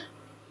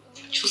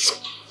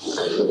 Just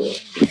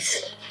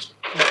eat.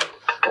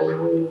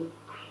 Oh.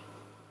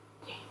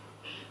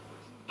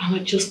 Mama,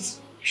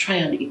 just try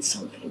and eat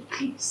something,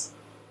 please.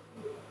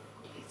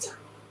 Later.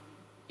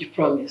 You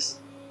promise?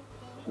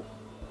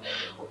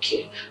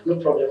 Okay, no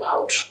problem.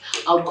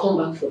 I'll come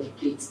back for the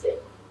plates then.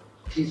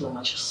 Please,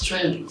 Mama, just try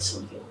and eat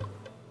something.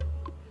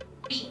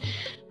 Okay.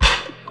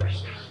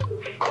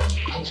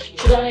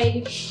 Should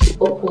I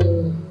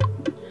open?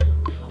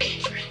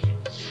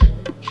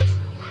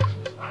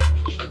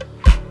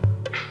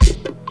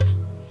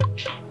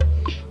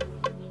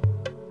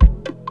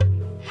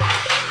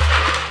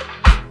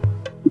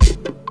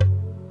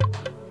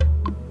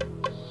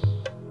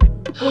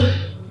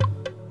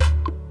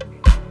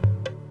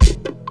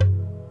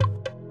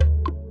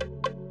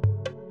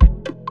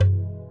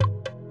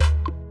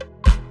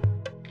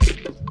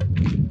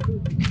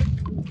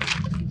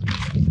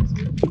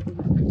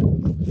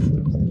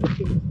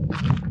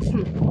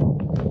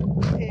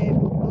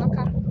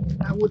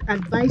 would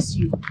advise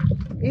you,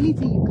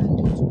 anything you can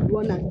do to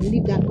run and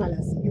leave that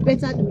palace, you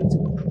better do it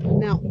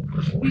now.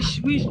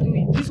 Which do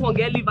it? This one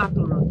get leave her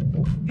to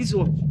run. This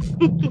one.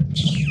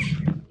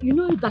 You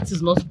know that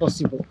is not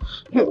possible.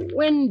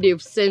 When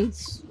they've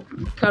sent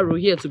Carol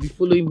here to be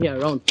following me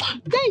around,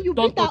 then you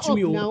don't beat her touch up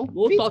me, now.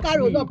 Don't Beat touch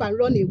Carol me. up and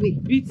run away.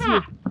 Beat me.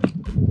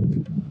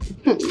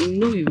 You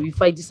know,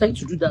 if I decide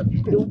to do that,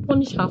 they will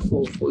punish her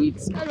for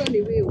it. I run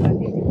away and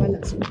leave the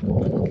palace.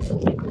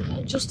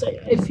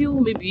 I feel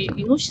maybe,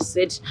 you know, she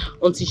said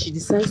until she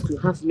decides to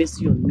have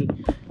mercy on me.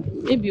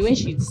 Maybe when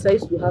she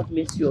decides to have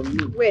mercy on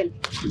me. When?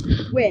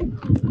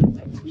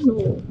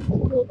 No,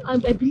 I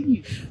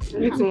believe.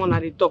 Anything one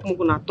at the talk, I'm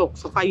gonna talk.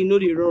 So far, you know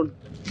they run.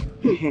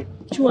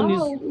 Which one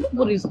is?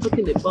 Nobody's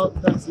talking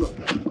about that now.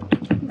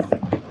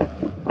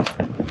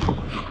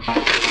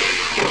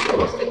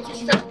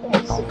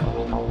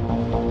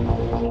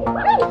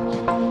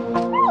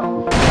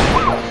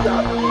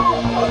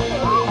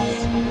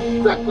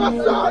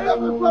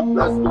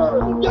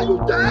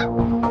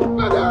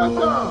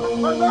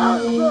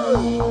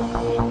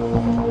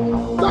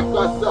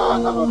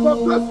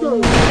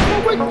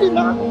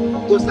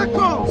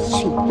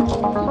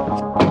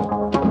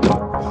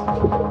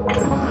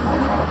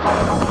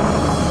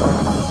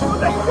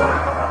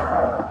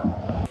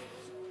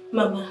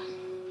 Mama,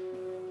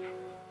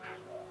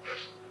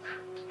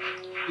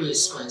 where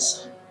is my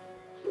son?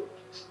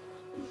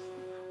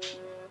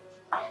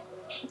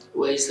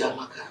 Where is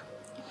Amaka?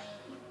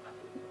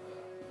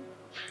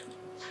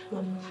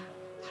 Mama,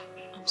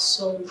 I'm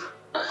sorry.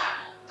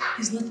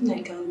 There's nothing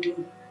I can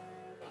do.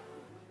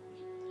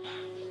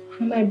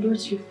 Mama, I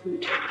brought you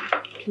food.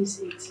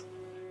 Please eat.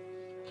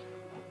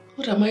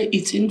 What am I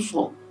eating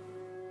for?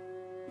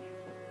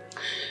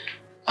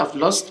 I've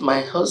lost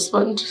my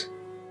husband.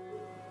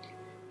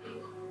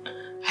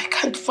 I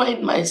can't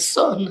find my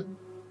son.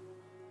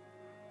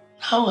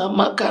 Now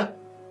Amaka.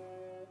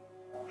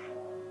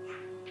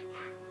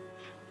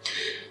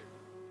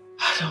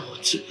 I don't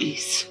want to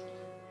eat.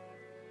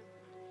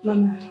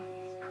 Mama,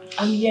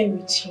 I'm here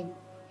with you.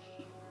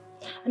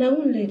 And I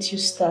won't let you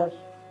starve.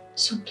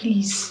 So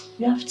please,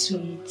 you have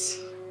to eat.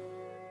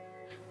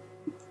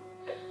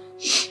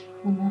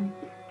 Mama,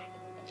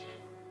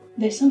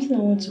 there's something I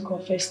want to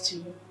confess to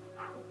you.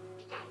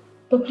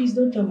 But please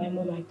don't tell my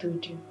mom I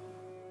told you.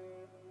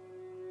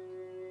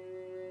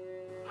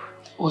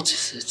 What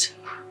is it?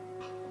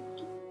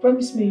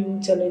 Promise me you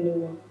won't tell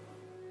anyone.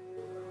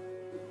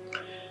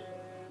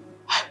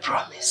 I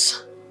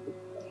promise.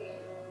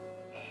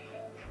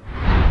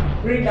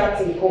 Bring that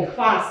thing, come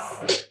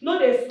fast. No,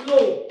 they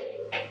slow.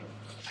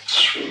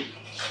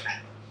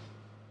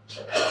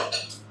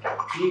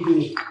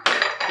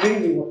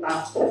 Bring the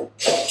water.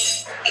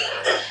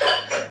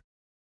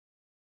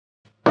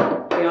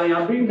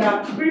 Yeah, bring the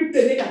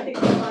make I take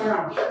the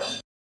around.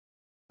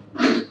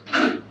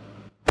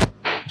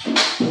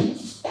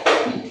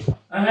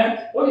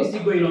 What is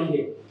still going on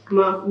here?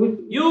 Ma,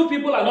 you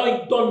people are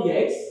not done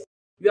yet.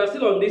 You are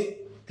still on this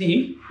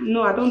thing.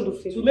 No, I don't do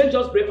finish. To make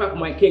just breakfast for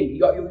my king.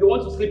 You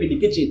want to sleep in the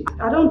kitchen.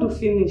 I don't do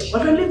finish.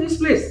 My friend, leave this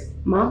place.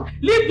 Ma?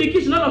 Leave the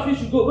kitchen. None of you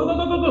should go.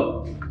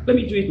 Go. Let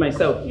me do it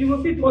myself. You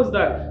will fit. What's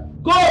that?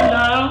 Go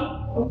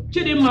now.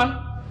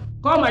 Chidinma,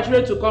 call my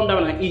children to come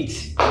down and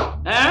eat.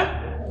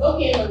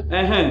 Okay.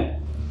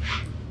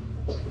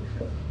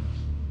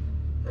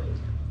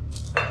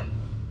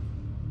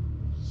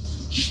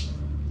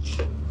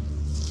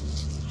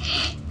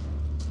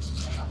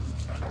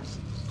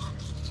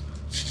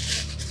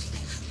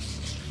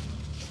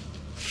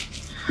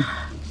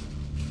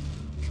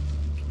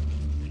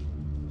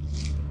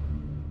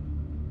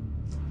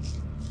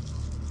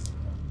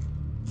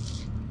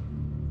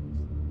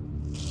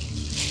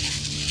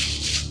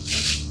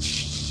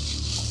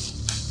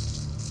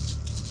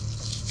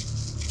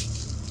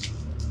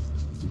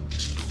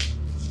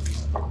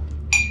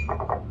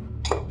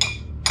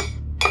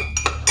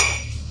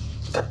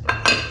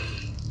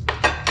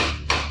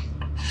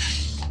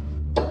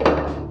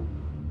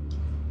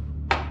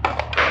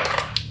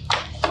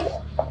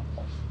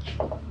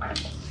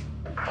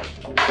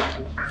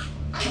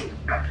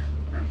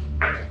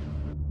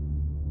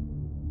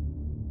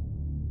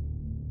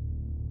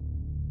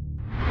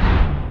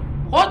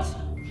 What?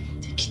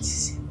 Take it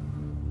easy.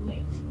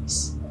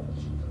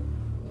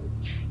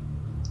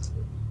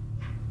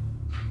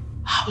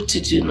 How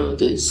did you know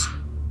this?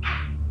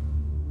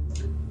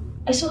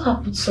 I saw her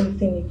put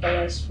something in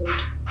Farah's food.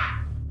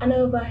 And I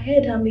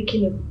overheard her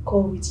making a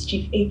call with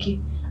Chief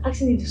EKENE,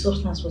 asking if the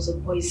substance was a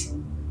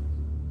poison.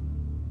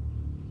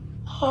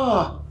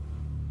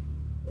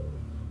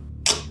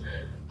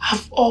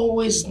 I've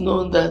always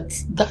known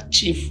that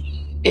Chief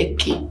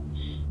EKENE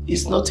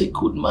is not a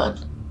good man.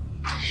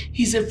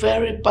 He's a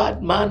very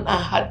bad man.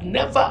 I had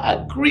never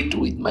agreed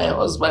with my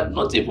husband,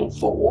 not even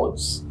for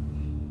once.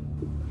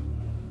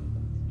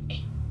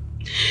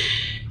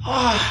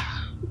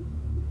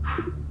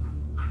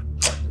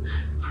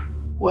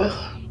 Well,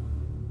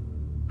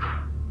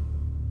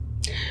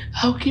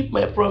 I'll keep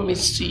my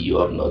promise to you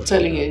of not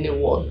telling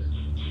anyone.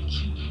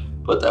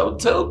 But I'll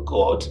tell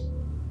God.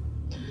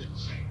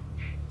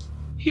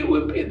 he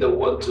will be the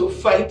one to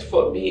fight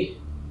for me.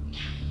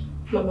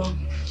 Mama,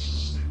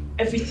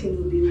 everything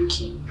will be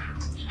okay.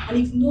 And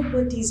if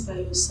nobody is by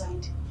your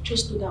side,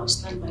 just know that I'll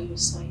stand by your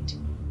side.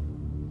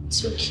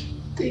 It's okay.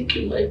 Thank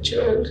you, my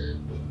child.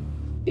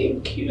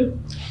 Thank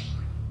you.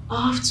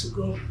 I have to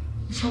go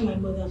before my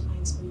mother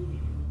finds me.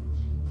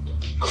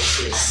 God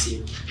bless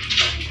you.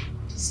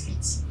 This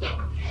is it.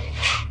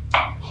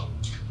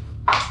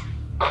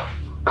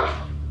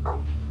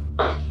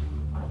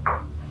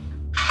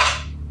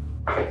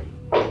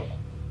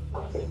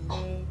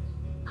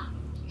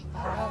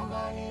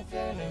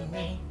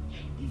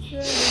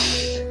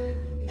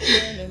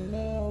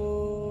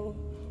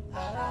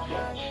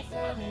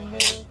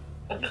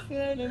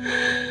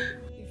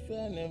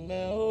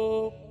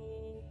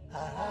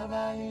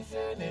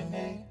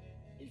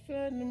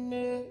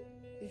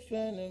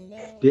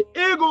 The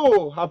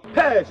eagle have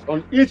perched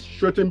on its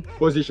shooting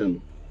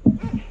position.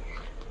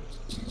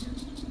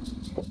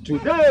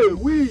 Today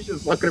we shall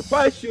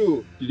sacrifice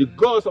you to the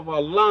gods of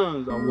our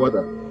lands and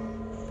water,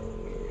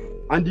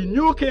 and the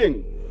new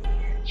king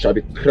shall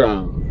be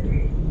crowned.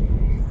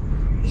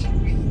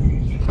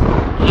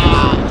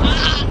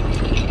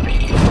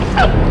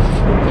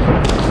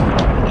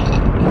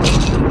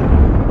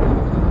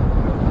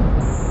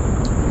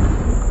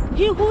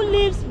 He who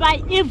lives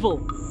by evil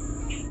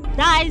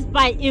dies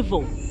by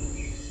evil.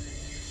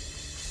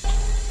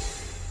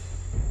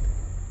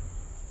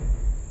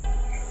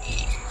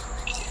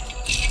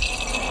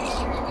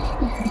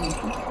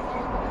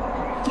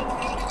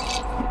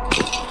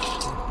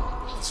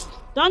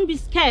 Don't be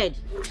scared.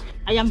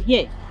 I am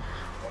here.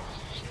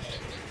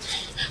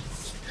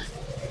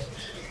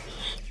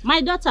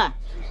 My daughter,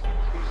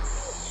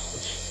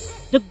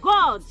 the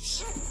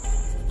gods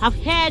have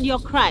heard your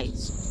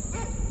cries.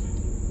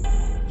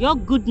 Your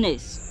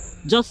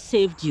goodness just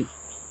saved you.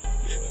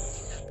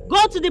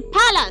 Go to the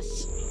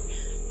palace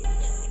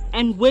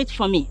and wait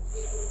for me.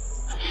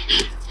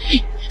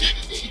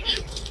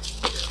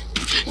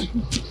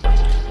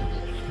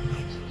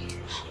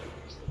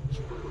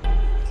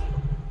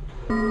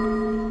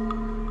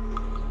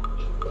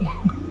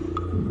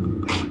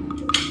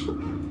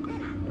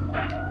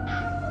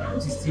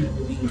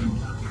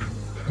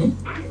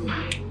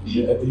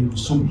 Yeah, it will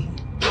soon be.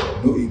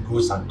 No, it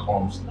goes and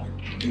comes like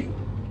today.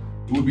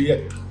 It will be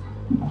here.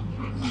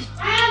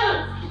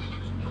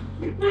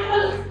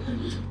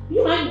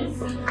 Your Highness.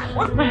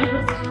 What my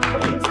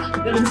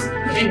Highness?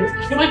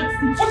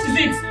 What is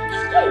it?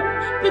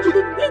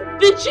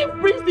 The chief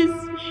priest is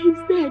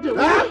dead.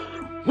 Huh?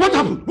 What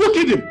happened? Who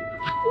killed him?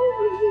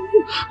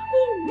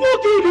 Who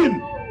killed him?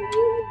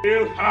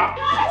 Kill her.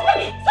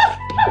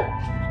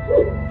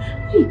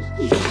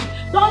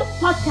 Don't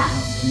touch her.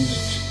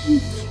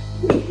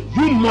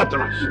 You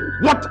murderer!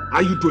 What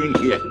are you doing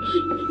here?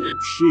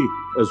 She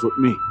is with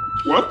me.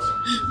 What?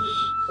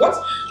 What?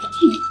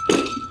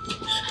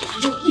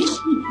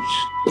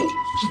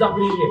 She's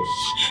happening here.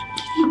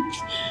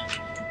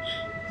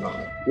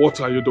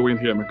 What are you doing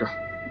here, Mecca?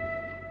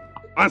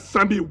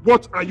 Answer me,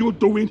 what are you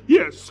doing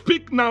here?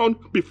 Speak now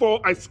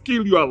before I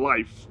kill you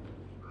alive.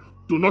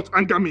 Do not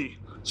anger me.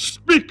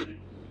 Speak!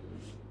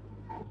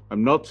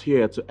 I'm not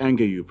here to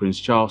anger you, Prince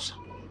Charles.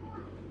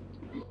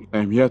 I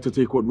am here to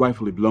take what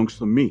rightfully belongs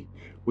to me,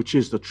 which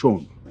is the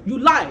throne. You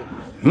lie!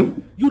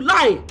 You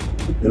lie!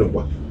 You know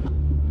what?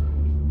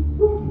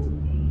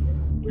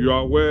 You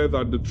are aware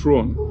that the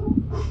throne,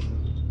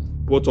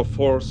 both of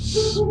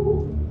us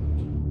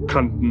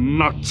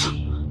cannot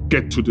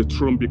get to the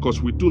throne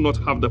because we do not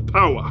have the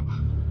power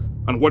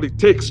and what it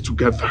takes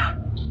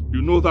together.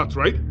 You know that,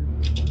 right?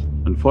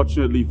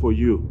 Unfortunately for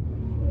you,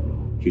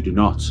 you do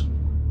not.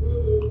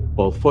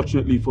 But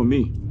fortunately for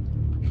me,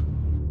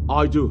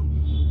 I do.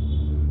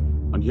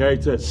 And here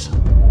it is.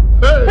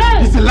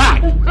 Hey! It's a lie!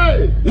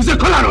 Hey! It's a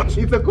kola nut!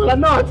 It's a kola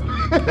nut!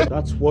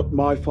 That's what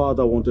my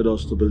father wanted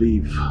us to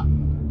believe.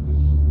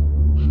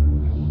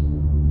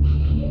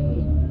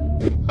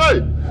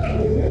 Hey!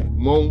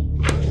 Mom,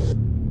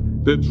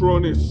 the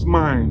throne is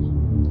mine.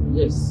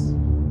 Yes.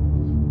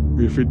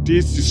 If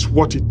this is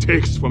what it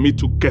takes for me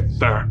to get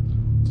there,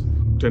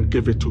 then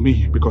give it to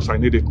me because I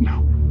need it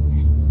now.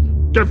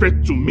 Give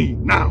it to me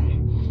now.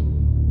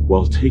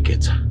 Well, take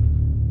it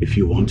if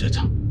you want it.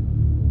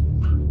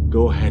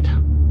 Go ahead.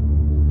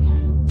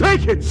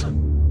 Take it!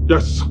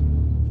 Yes,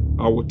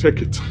 I will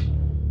take it.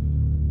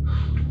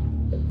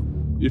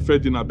 If I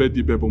didn't bet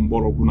the baby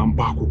mborogu na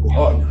mbakugo.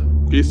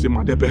 Kesi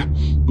madebe,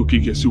 duki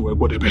gesi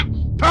wegodebe.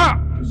 Ta!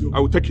 I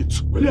will take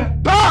it.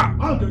 Ta!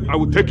 I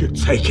will take it.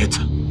 Take it.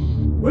 Ta!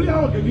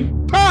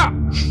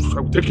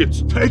 I will take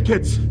it. Take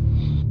it.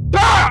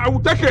 Ta! I will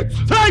take it.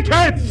 Take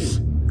it.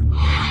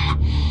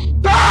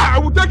 Ta! I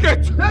will take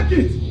it. Take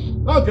it.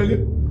 I'll get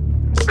it.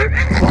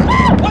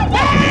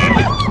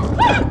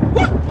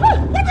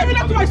 What have you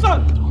done to my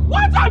son?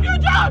 What have you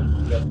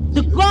done?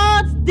 The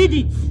gods did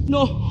it.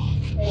 No,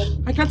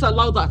 I can't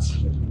allow that.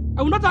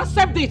 I will not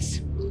accept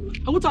it.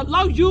 I won't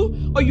allow you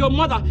or your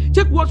mother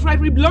take what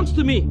rightly belongs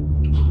to me.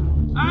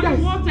 And yes.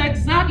 What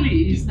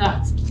exactly is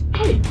that?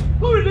 Hey,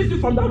 who released you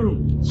from that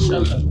room?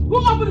 Who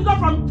opened the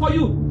door for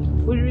you?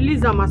 We'll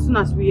release them as soon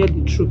as we hear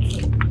the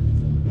truth.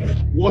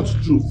 What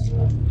truth?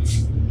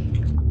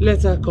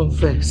 Let her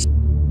confess.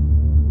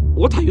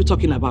 What are you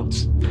talking about?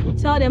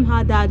 Tell them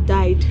how Dad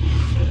died.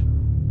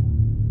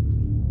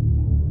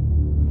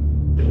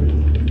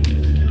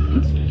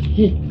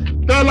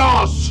 Tell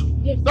us!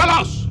 Yes. Tell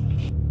us!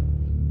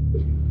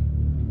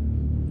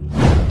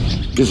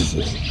 This is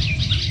it.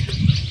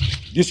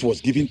 This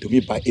was given to me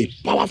by a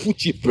powerful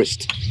chief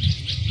priest.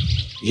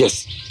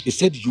 Yes, he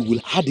said you will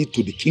add it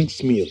to the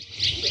king's meal.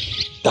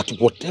 That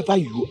whatever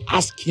you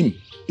ask him,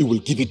 he will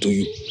give it to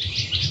you.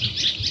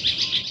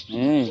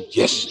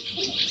 Yes.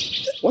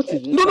 What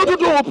is it? No,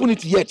 don't open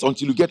it yet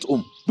until you get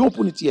home. Don't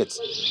open it yet.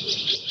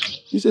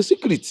 It's a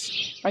secret.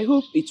 I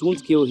hope it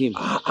won't kill him.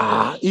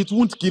 It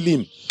won't kill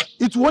him.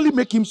 It will only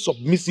make him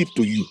submissive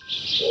to you.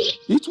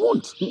 It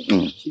won't.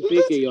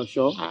 Chifeke, you're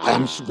sure? I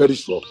am very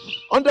sure.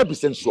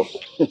 100% sure.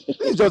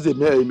 It's just a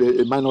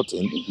minor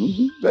thing.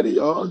 Very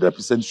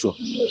 100% sure.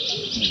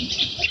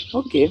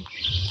 Okay.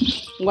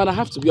 Well, I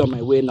have to be on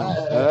my way now.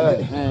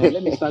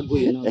 Let me start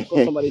going now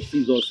before somebody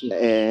sees us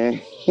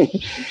here.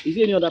 Is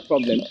there any other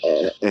problem?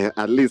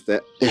 At least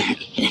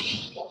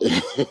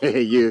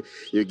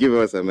you give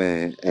us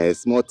a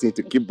small thing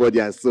to keep body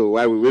and soul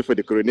while we wait for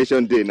the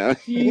coronation day now.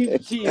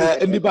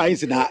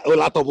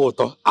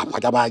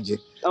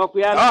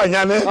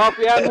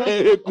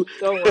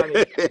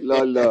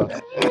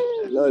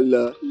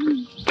 Lolo.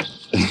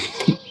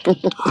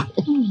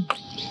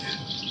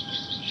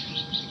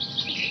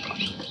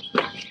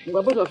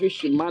 Well, both of you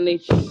should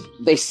manage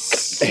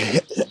this.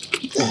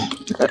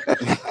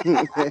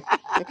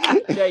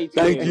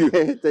 Thank you.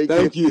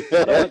 Thank you.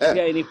 I don't want to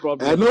hear any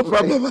problem. No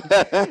problem.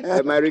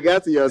 My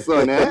regards to your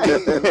son,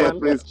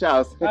 Prince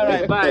Charles. All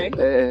right, bye.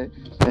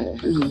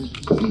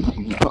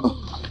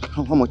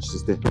 How much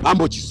is there? How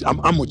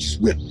much is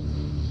where?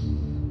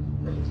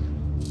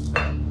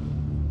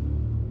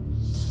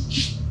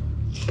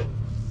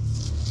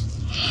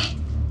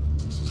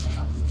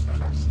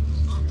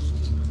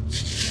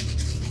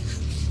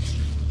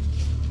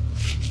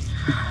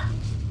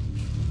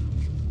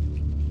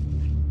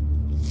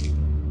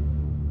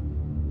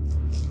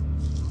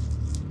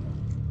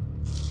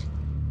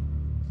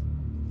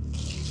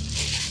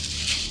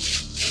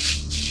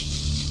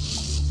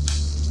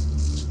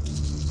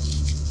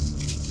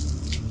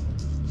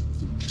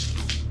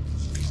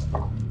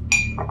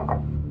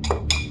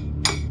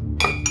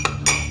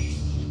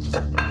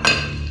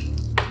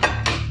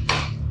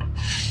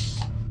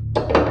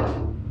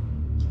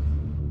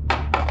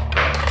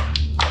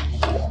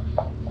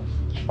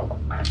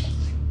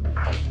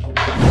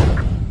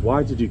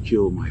 Why did you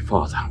kill my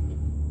father?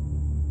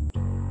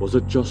 Was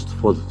it just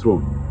for the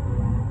throne?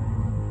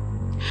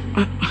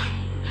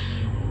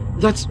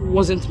 That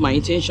wasn't my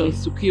intention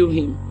to kill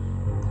him.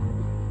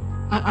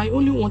 I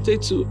only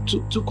wanted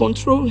to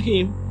control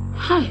him.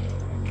 Hi.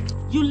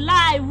 You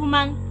lie,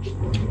 woman.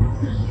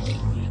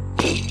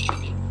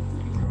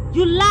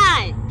 You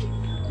lie.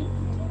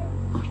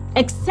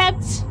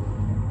 Except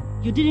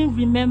you didn't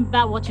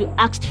remember what you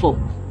asked for.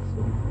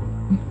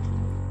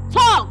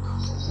 Talk,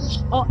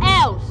 or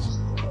else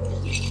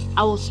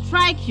I will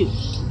strike you.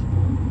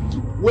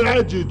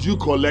 Where did you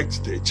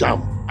collect the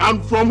charm?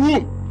 And from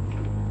whom?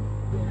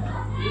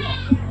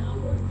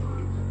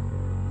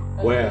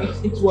 Where?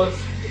 It was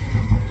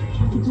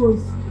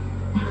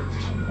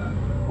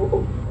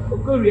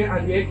Okorie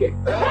and Yeke.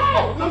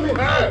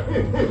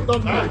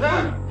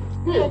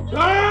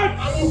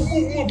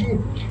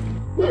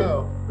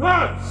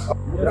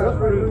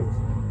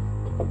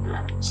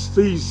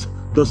 Seize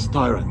those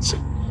tyrants.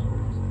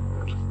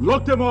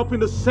 Lock them up in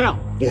the cell.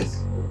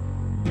 Yes.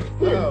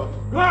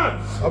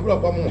 Guards!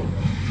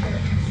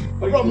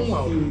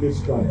 This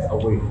guy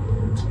away.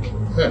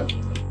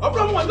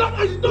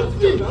 Don't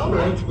see now.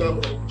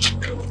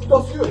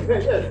 Don't see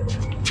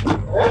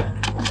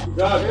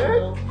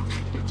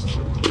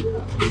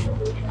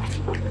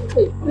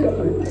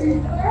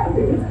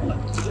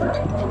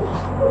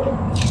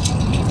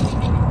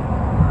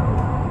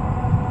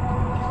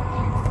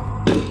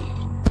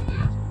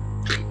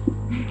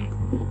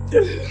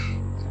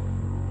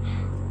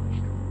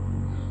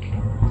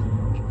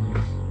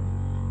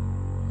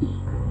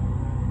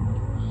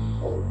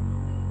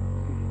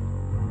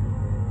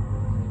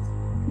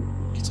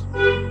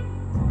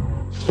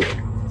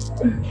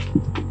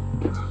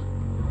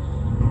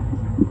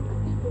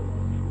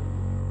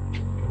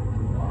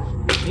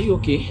Are you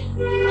okay?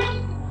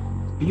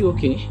 Are you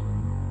okay?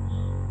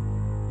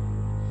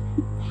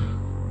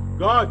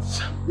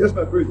 Guards! Yes,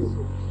 my prince.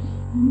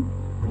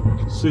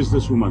 Seize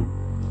this woman.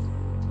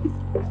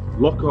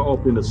 Lock her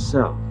up in the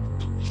cell.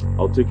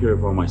 I'll take care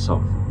of her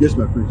myself. Yes,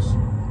 my prince.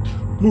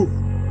 Move.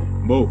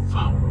 Move.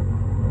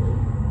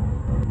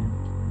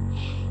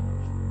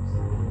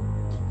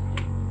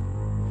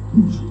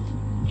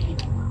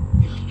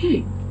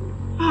 Hey.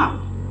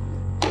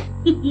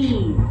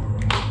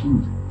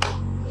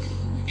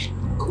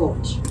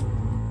 God.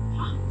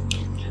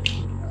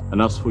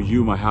 And as for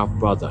you, my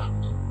half-brother,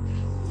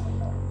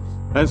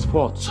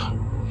 henceforth,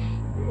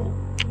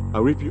 I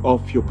rip you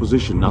off your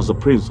position as the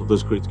prince of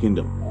this great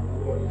kingdom.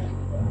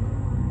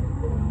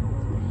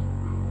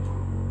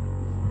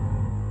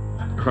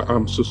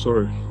 I'm so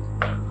sorry.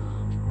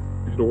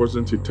 It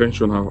wasn't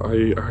intentional.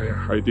 I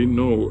didn't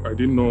know. I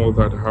didn't know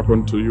that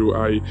happened to you.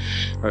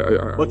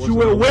 But you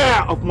were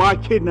aware of my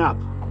kidnap,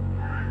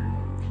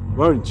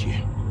 weren't you?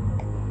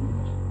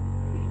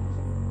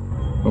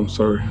 I'm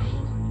sorry.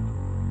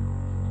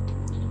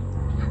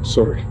 I'm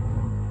sorry.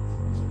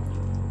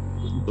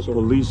 The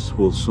police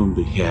will soon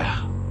be here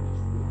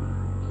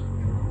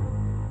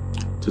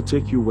to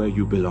take you where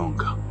you belong.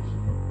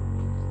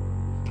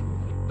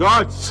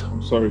 Guards!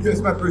 I'm sorry. Yes,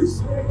 my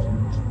priest.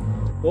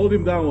 Hold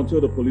him down until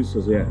the police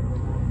is here.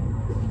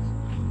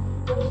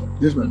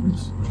 Yes, my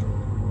priest.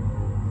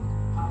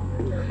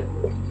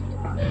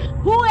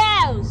 Who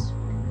else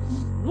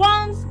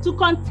wants to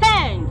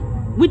contend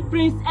with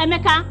Prince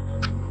Emeka?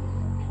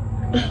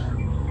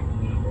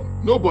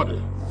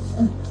 Nobody.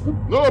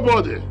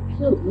 Nobody.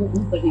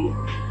 Nobody.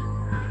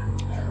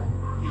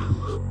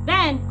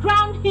 Then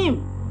crown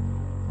him.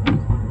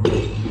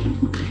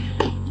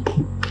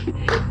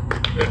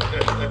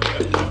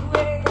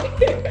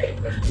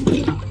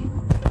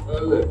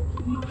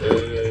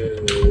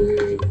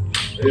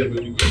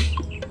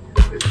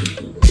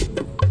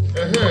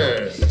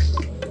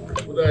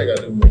 What I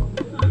gotta do?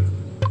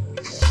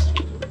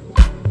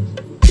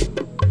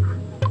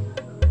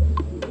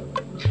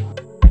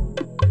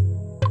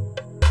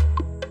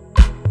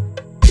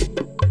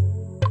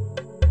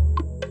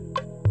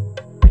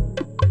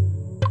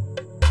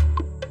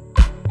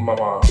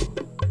 Mama,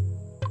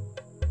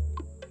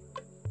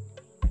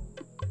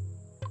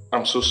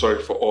 I'm so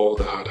sorry for all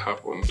that had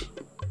happened.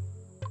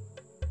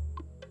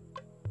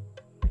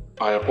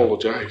 I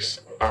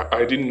apologize.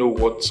 I didn't know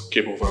what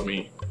came over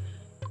me.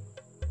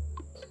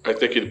 I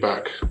take it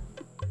back.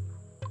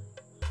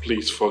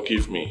 Please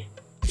forgive me.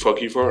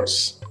 Forgive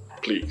us,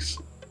 please.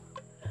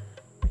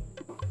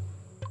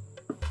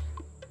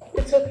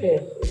 It's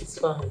okay. It's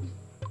fine.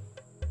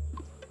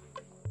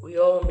 We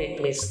all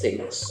make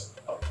mistakes.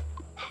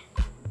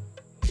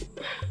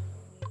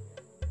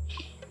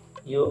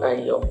 You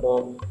and your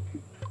mom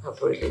have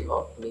really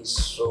helped me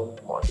so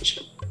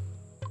much.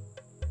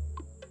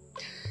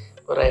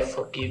 But I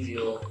forgive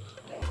you.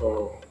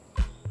 Oh,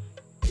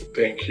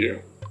 thank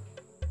you.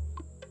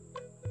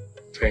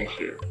 Thank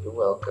you. You're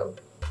welcome.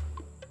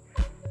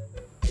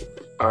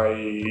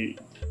 I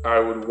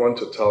would want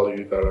to tell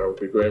you that I'll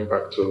be going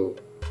back to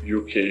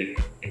UK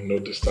in no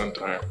distant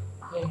time.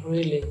 Yeah,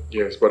 really?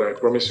 Yes, but I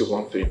promise you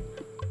one thing.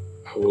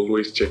 I will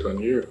always check on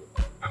you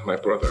and my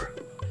brother.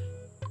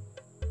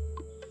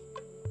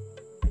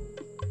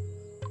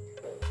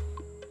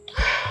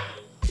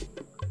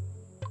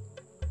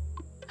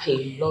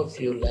 I love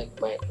you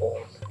like my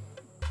own.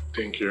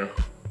 Thank you.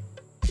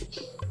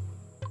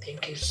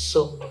 Thank you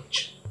so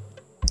much.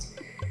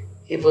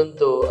 Even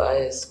though I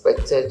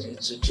expected you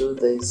to do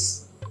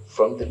this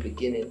from the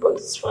beginning, but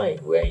it's fine.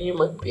 We're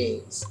human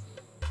beings.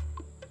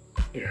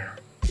 Yeah.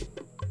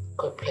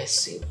 God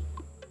bless you.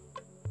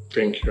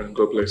 Thank you, and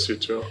God bless you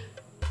too.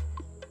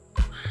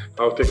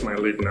 I'll take my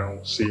leave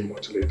now. See you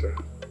much later.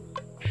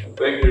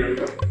 Thank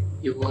you.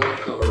 You're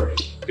welcome. All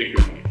right. Thank you.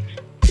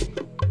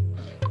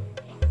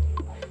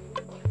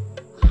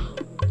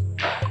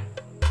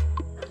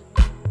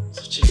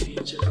 Such a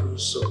beautiful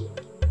soul.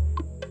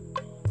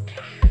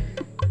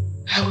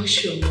 I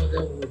wish your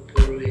mother would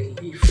borrow a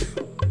leaf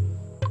from you.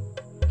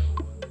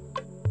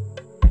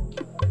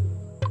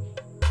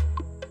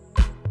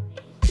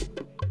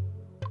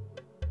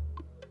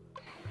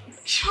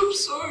 I'm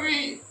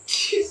sorry.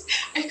 Please,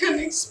 I can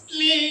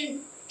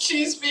explain.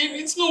 Please, baby,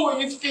 it's not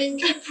what you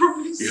think. I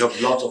promise. You have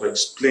lots of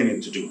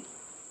explaining to do.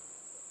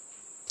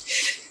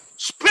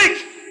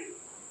 Speak!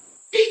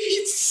 Baby,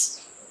 it's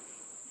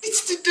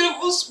the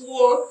devil's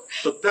work.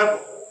 The devil?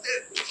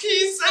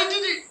 Please, I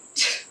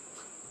didn't.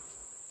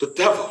 The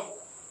devil?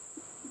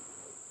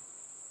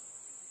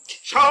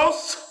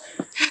 Charles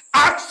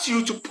asked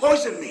you to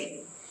poison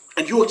me,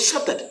 and you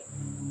accepted.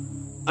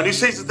 And you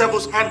say it's the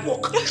devil's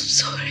handwork. I'm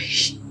sorry.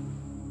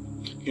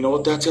 You know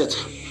what? That's it.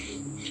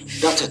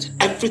 That's it.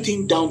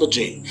 Everything down the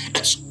drain.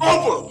 It's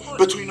over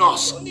between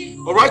us.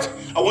 Alright?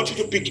 I want you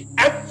to pick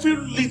every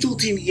little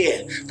thing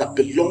here that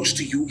belongs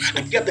to you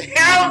and get the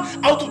hell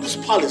out of this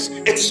palace.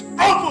 It's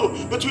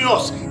over between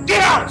us.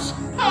 Get out!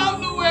 I have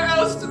nowhere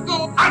else to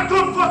go. I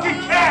don't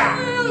fucking care!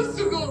 Nowhere else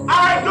to go.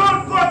 I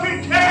don't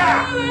fucking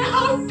care!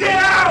 Get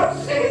out!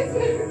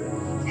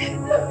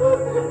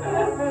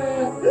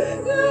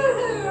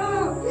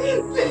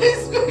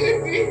 Please,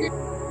 baby.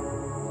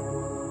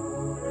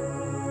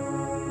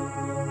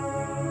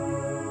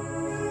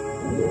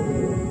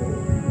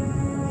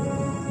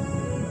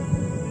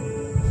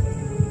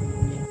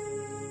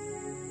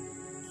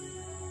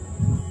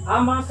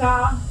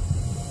 Amaka.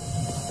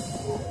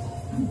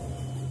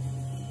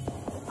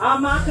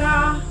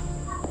 Amaka.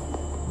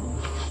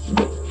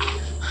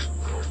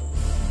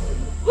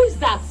 Who is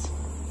that?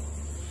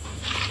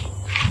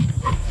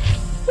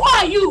 Who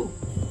are you?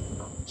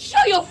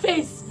 Show your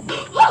face.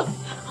 Oh.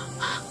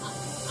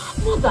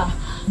 Mother.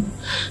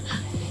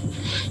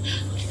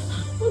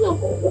 Mother,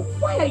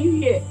 why are you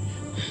here?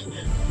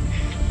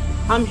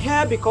 I'm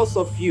here because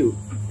of you.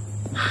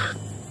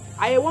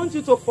 I want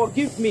you to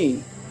forgive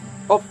me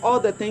of all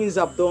the things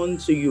I've done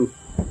to you.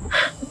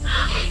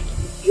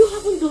 You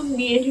haven't done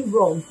me any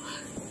wrong.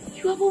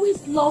 You have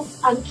always loved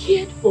and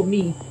cared for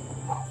me.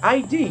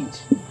 I did.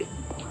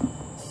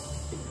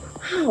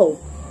 How?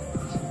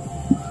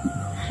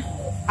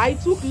 I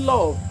took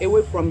love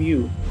away from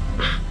you.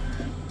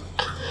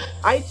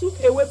 I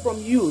took away from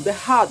you the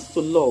heart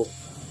to love.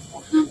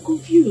 I'm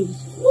confused.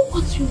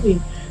 What do you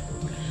mean?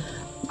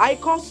 I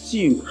cursed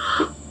you.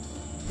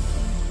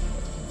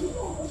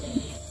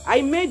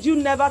 I made you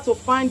never to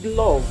find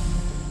love.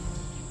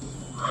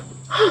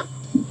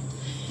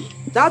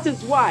 That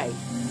is why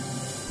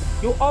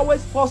you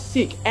always fall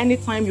sick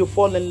anytime you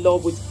fall in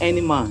love with any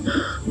man.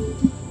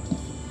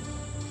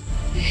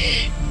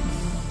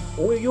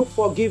 Will you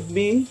forgive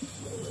me?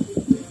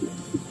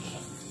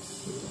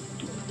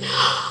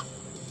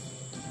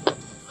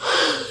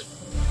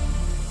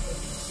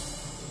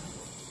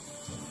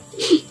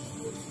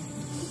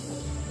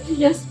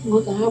 Yes,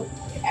 Mother.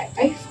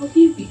 I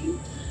forgive you.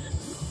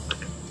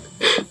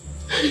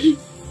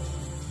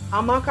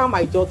 Amaka,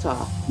 my daughter,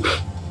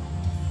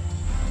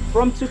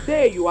 from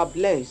today you are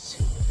blessed.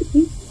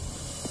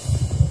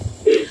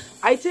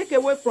 I take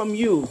away from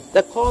you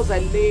the curse I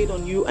laid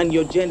on you and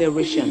your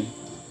generation.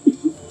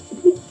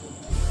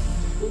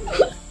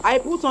 I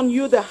put on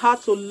you the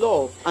heart to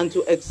love and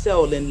to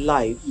excel in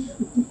life.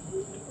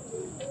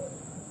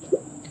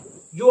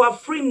 You are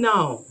free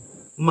now,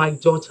 my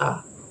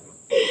daughter.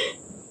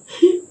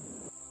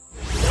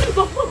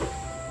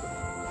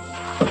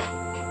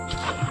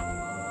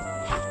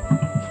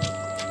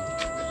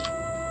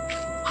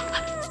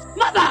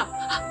 Mother!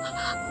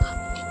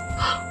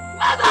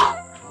 Mother!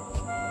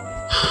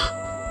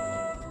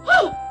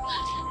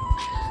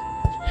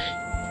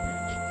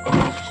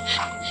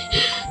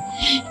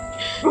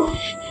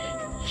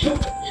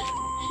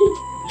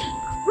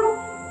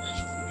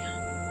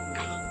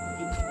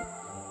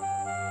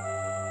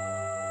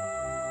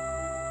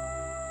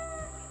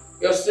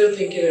 You're still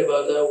thinking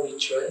about that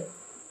witch, right?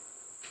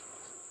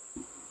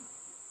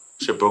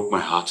 She broke my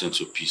heart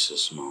into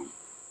pieces, Mom.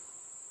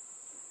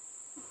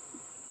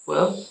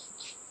 Well,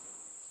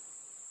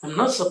 I'm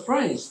not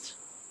surprised.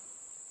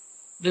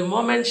 The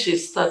moment she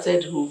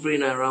started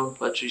hovering around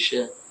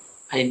Patricia,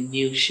 I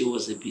knew she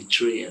was a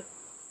betrayer.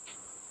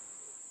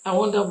 I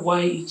wonder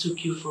why it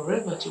took you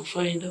forever to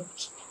find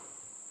out.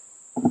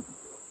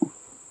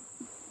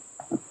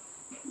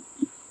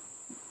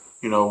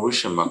 You know, I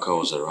wish Amaka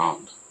was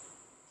around.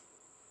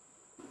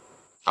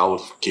 I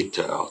would have kicked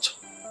her out.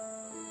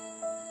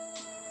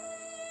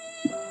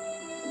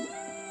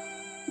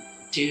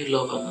 Do you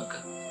love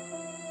Amaka?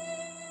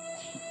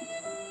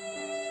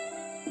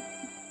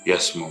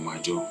 Yes, Mom, I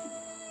do.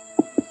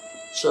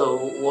 So,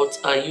 what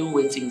are you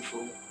waiting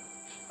for?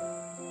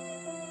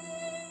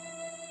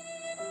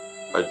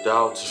 I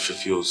doubt if she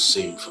feels the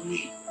same for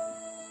me.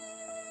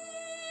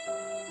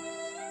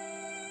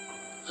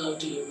 How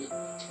do you mean?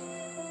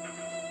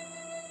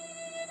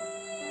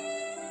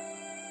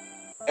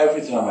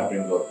 Every time I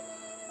bring up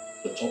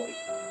the topic,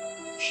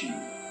 she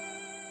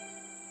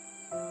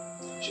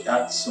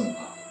acts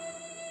somehow.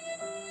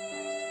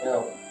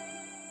 No.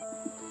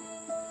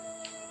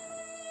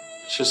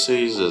 She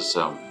says it's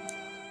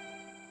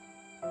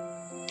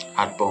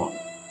heartburn.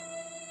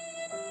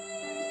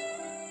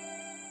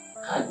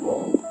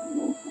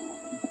 Heartburn?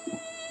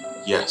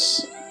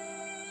 Yes.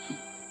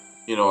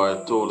 You know,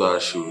 I told her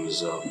she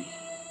was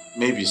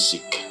maybe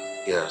sick.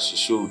 Yeah, she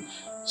should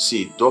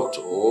see a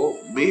doctor, or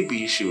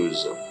maybe she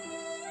was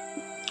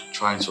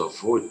trying to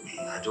avoid me.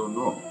 I don't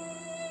know.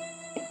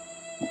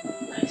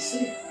 I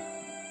see.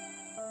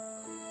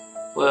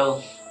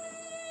 Well,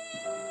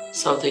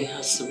 something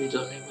has to be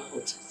done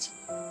about it.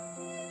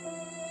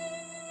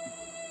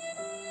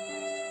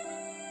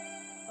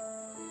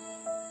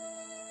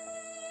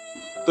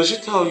 Does she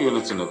tell you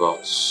anything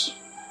about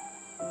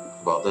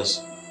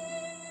this?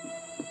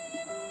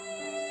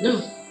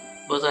 No,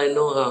 but I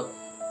know her.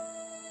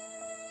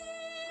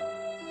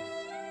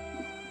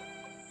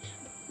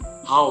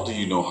 How do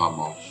you know her,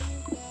 Mom?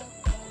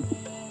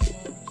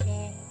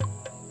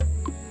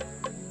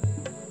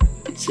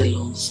 It's a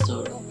long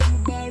story.